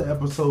lot of the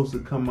episodes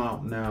that come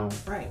out now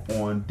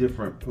on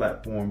different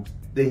platforms,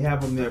 they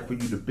have them there for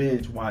you to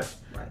binge watch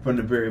from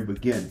the very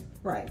beginning.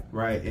 Right.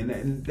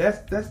 And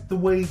that's the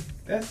way,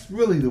 that's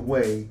really the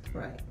way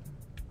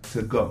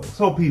to go.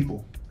 So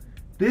people,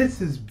 this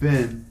has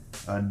been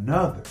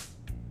another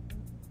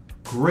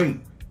great,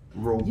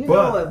 robust. You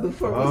know what?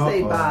 Before we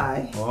say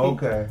bye,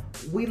 okay.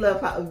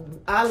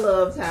 I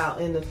loved how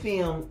in the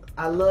film,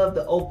 I love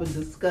the open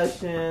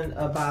discussion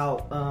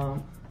about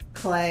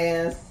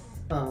class,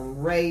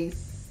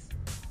 race.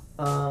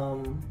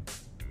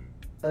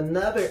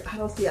 Another, I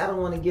don't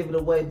want to give it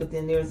away, but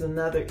then there's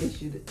another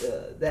issue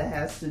that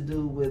has to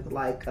do with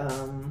like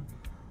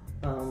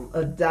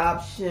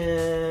adoption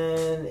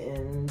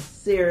and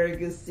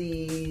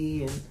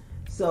surrogacy, and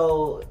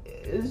so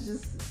it was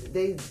just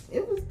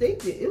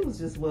it was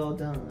just well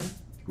done.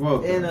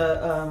 Well, in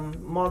a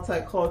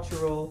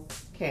multicultural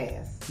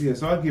cast. Yeah,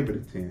 so I'll give it a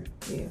 10.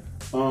 Yeah.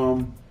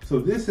 So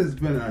this has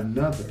been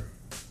another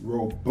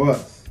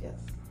robust,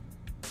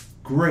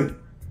 great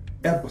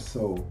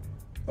episode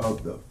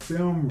of the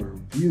Film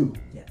Review.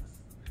 Yes.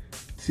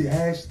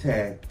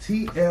 Hashtag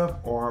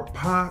TFR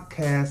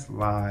Podcast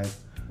Live.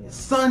 Yes.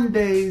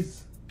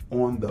 Sundays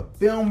on the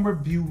Film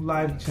Review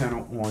Live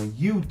channel on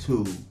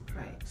YouTube.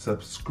 Right.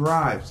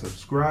 Subscribe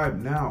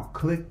now.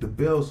 Click the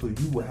bell so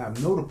you will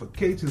have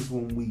notifications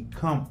when we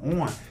come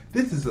on.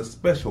 This is a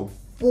special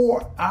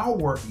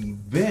 4-hour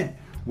event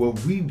where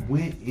we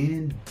went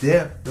in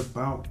depth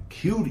about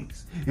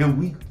Cuties, and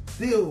we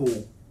still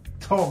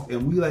talked,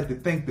 and we like to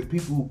thank the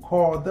people who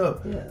called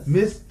up. Yes.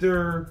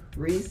 Mr.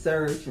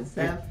 Research and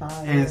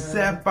Sapphire. And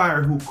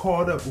Sapphire, who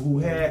called up, who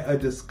had a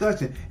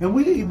discussion. And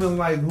we even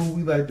like who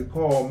we like to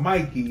call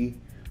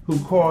Mikey, who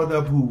called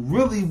up, who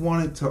really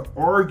wanted to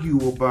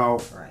argue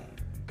about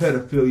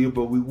pedophilia,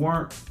 but we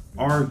weren't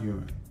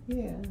arguing.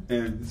 Yeah.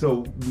 And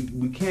so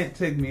we can't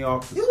take me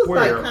off the square. It was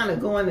square. like kind of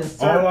going in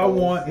circles. All I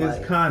want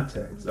is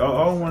context.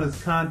 All I want is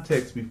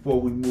context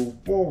before we move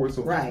forward,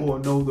 so people will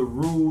know the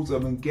rules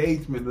of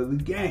engagement of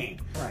the game.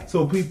 Right.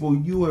 So people,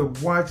 you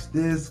have watched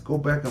this, go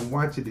back and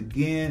watch it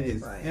again.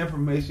 It's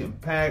information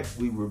packed.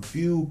 We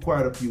review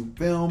quite a few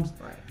films.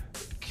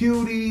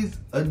 Cuties,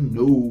 a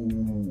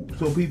no.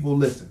 So people,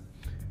 listen.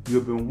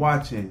 You've been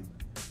watching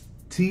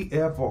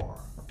TFR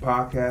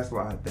Podcast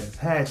Live. That's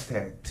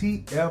hashtag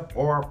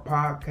TFR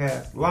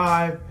Podcast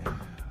Live.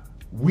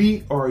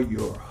 We are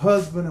your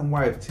husband and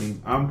wife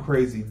team. I'm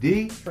Crazy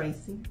Dee,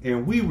 Tracey,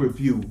 and we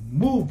review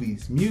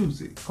movies,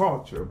 music,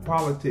 culture,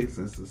 politics,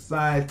 and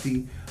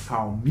society.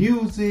 How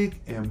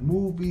music and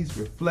movies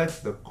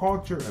reflect the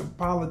culture and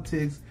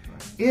politics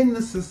in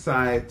the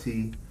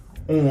society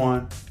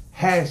on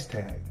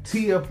hashtag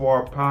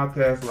TFR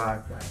Podcast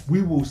Live.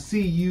 We will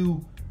see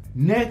you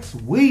next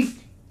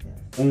week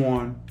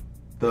on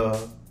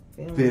the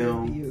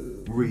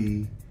Film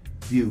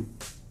Review.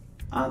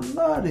 I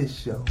love this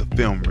show. The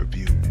Film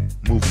Review.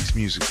 Movies,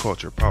 music,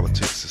 culture,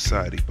 politics,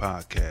 society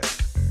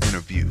podcast.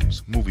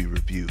 Interviews, movie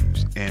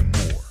reviews, and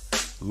more.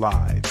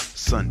 Live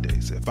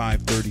Sundays at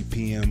 5:30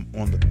 p.m.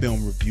 on the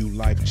Film Review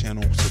Live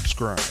channel.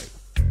 Subscribe.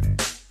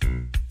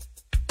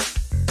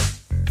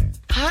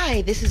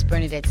 Hi, this is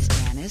Bernadette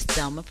Stannis,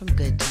 Thelma from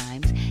Good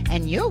Times,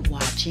 and you're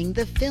watching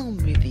the Film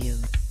Review.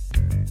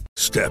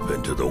 Step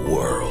into the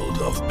world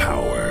of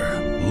power,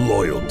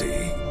 loyalty,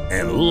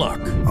 and luck.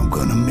 I'm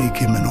gonna make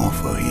him an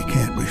offer he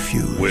can't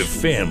refuse. With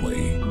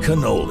family,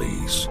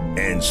 cannolis,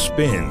 and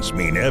spins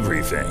mean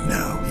everything.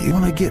 Now, you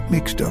wanna get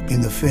mixed up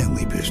in the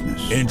family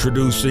business.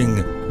 Introducing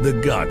The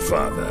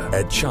Godfather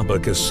at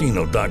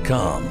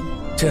ChumbaCasino.com.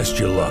 Test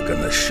your luck in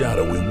the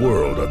shadowy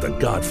world of The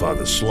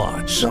Godfather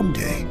slot.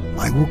 Someday,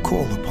 I will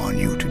call upon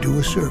you to do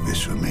a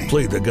service for me.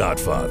 Play The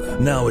Godfather,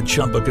 now at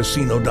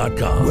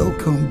ChumbaCasino.com.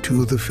 Welcome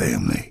to the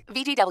family.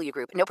 VGW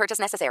Group. No purchase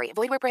necessary.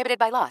 Void where prohibited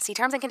by law. See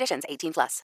terms and conditions. 18+.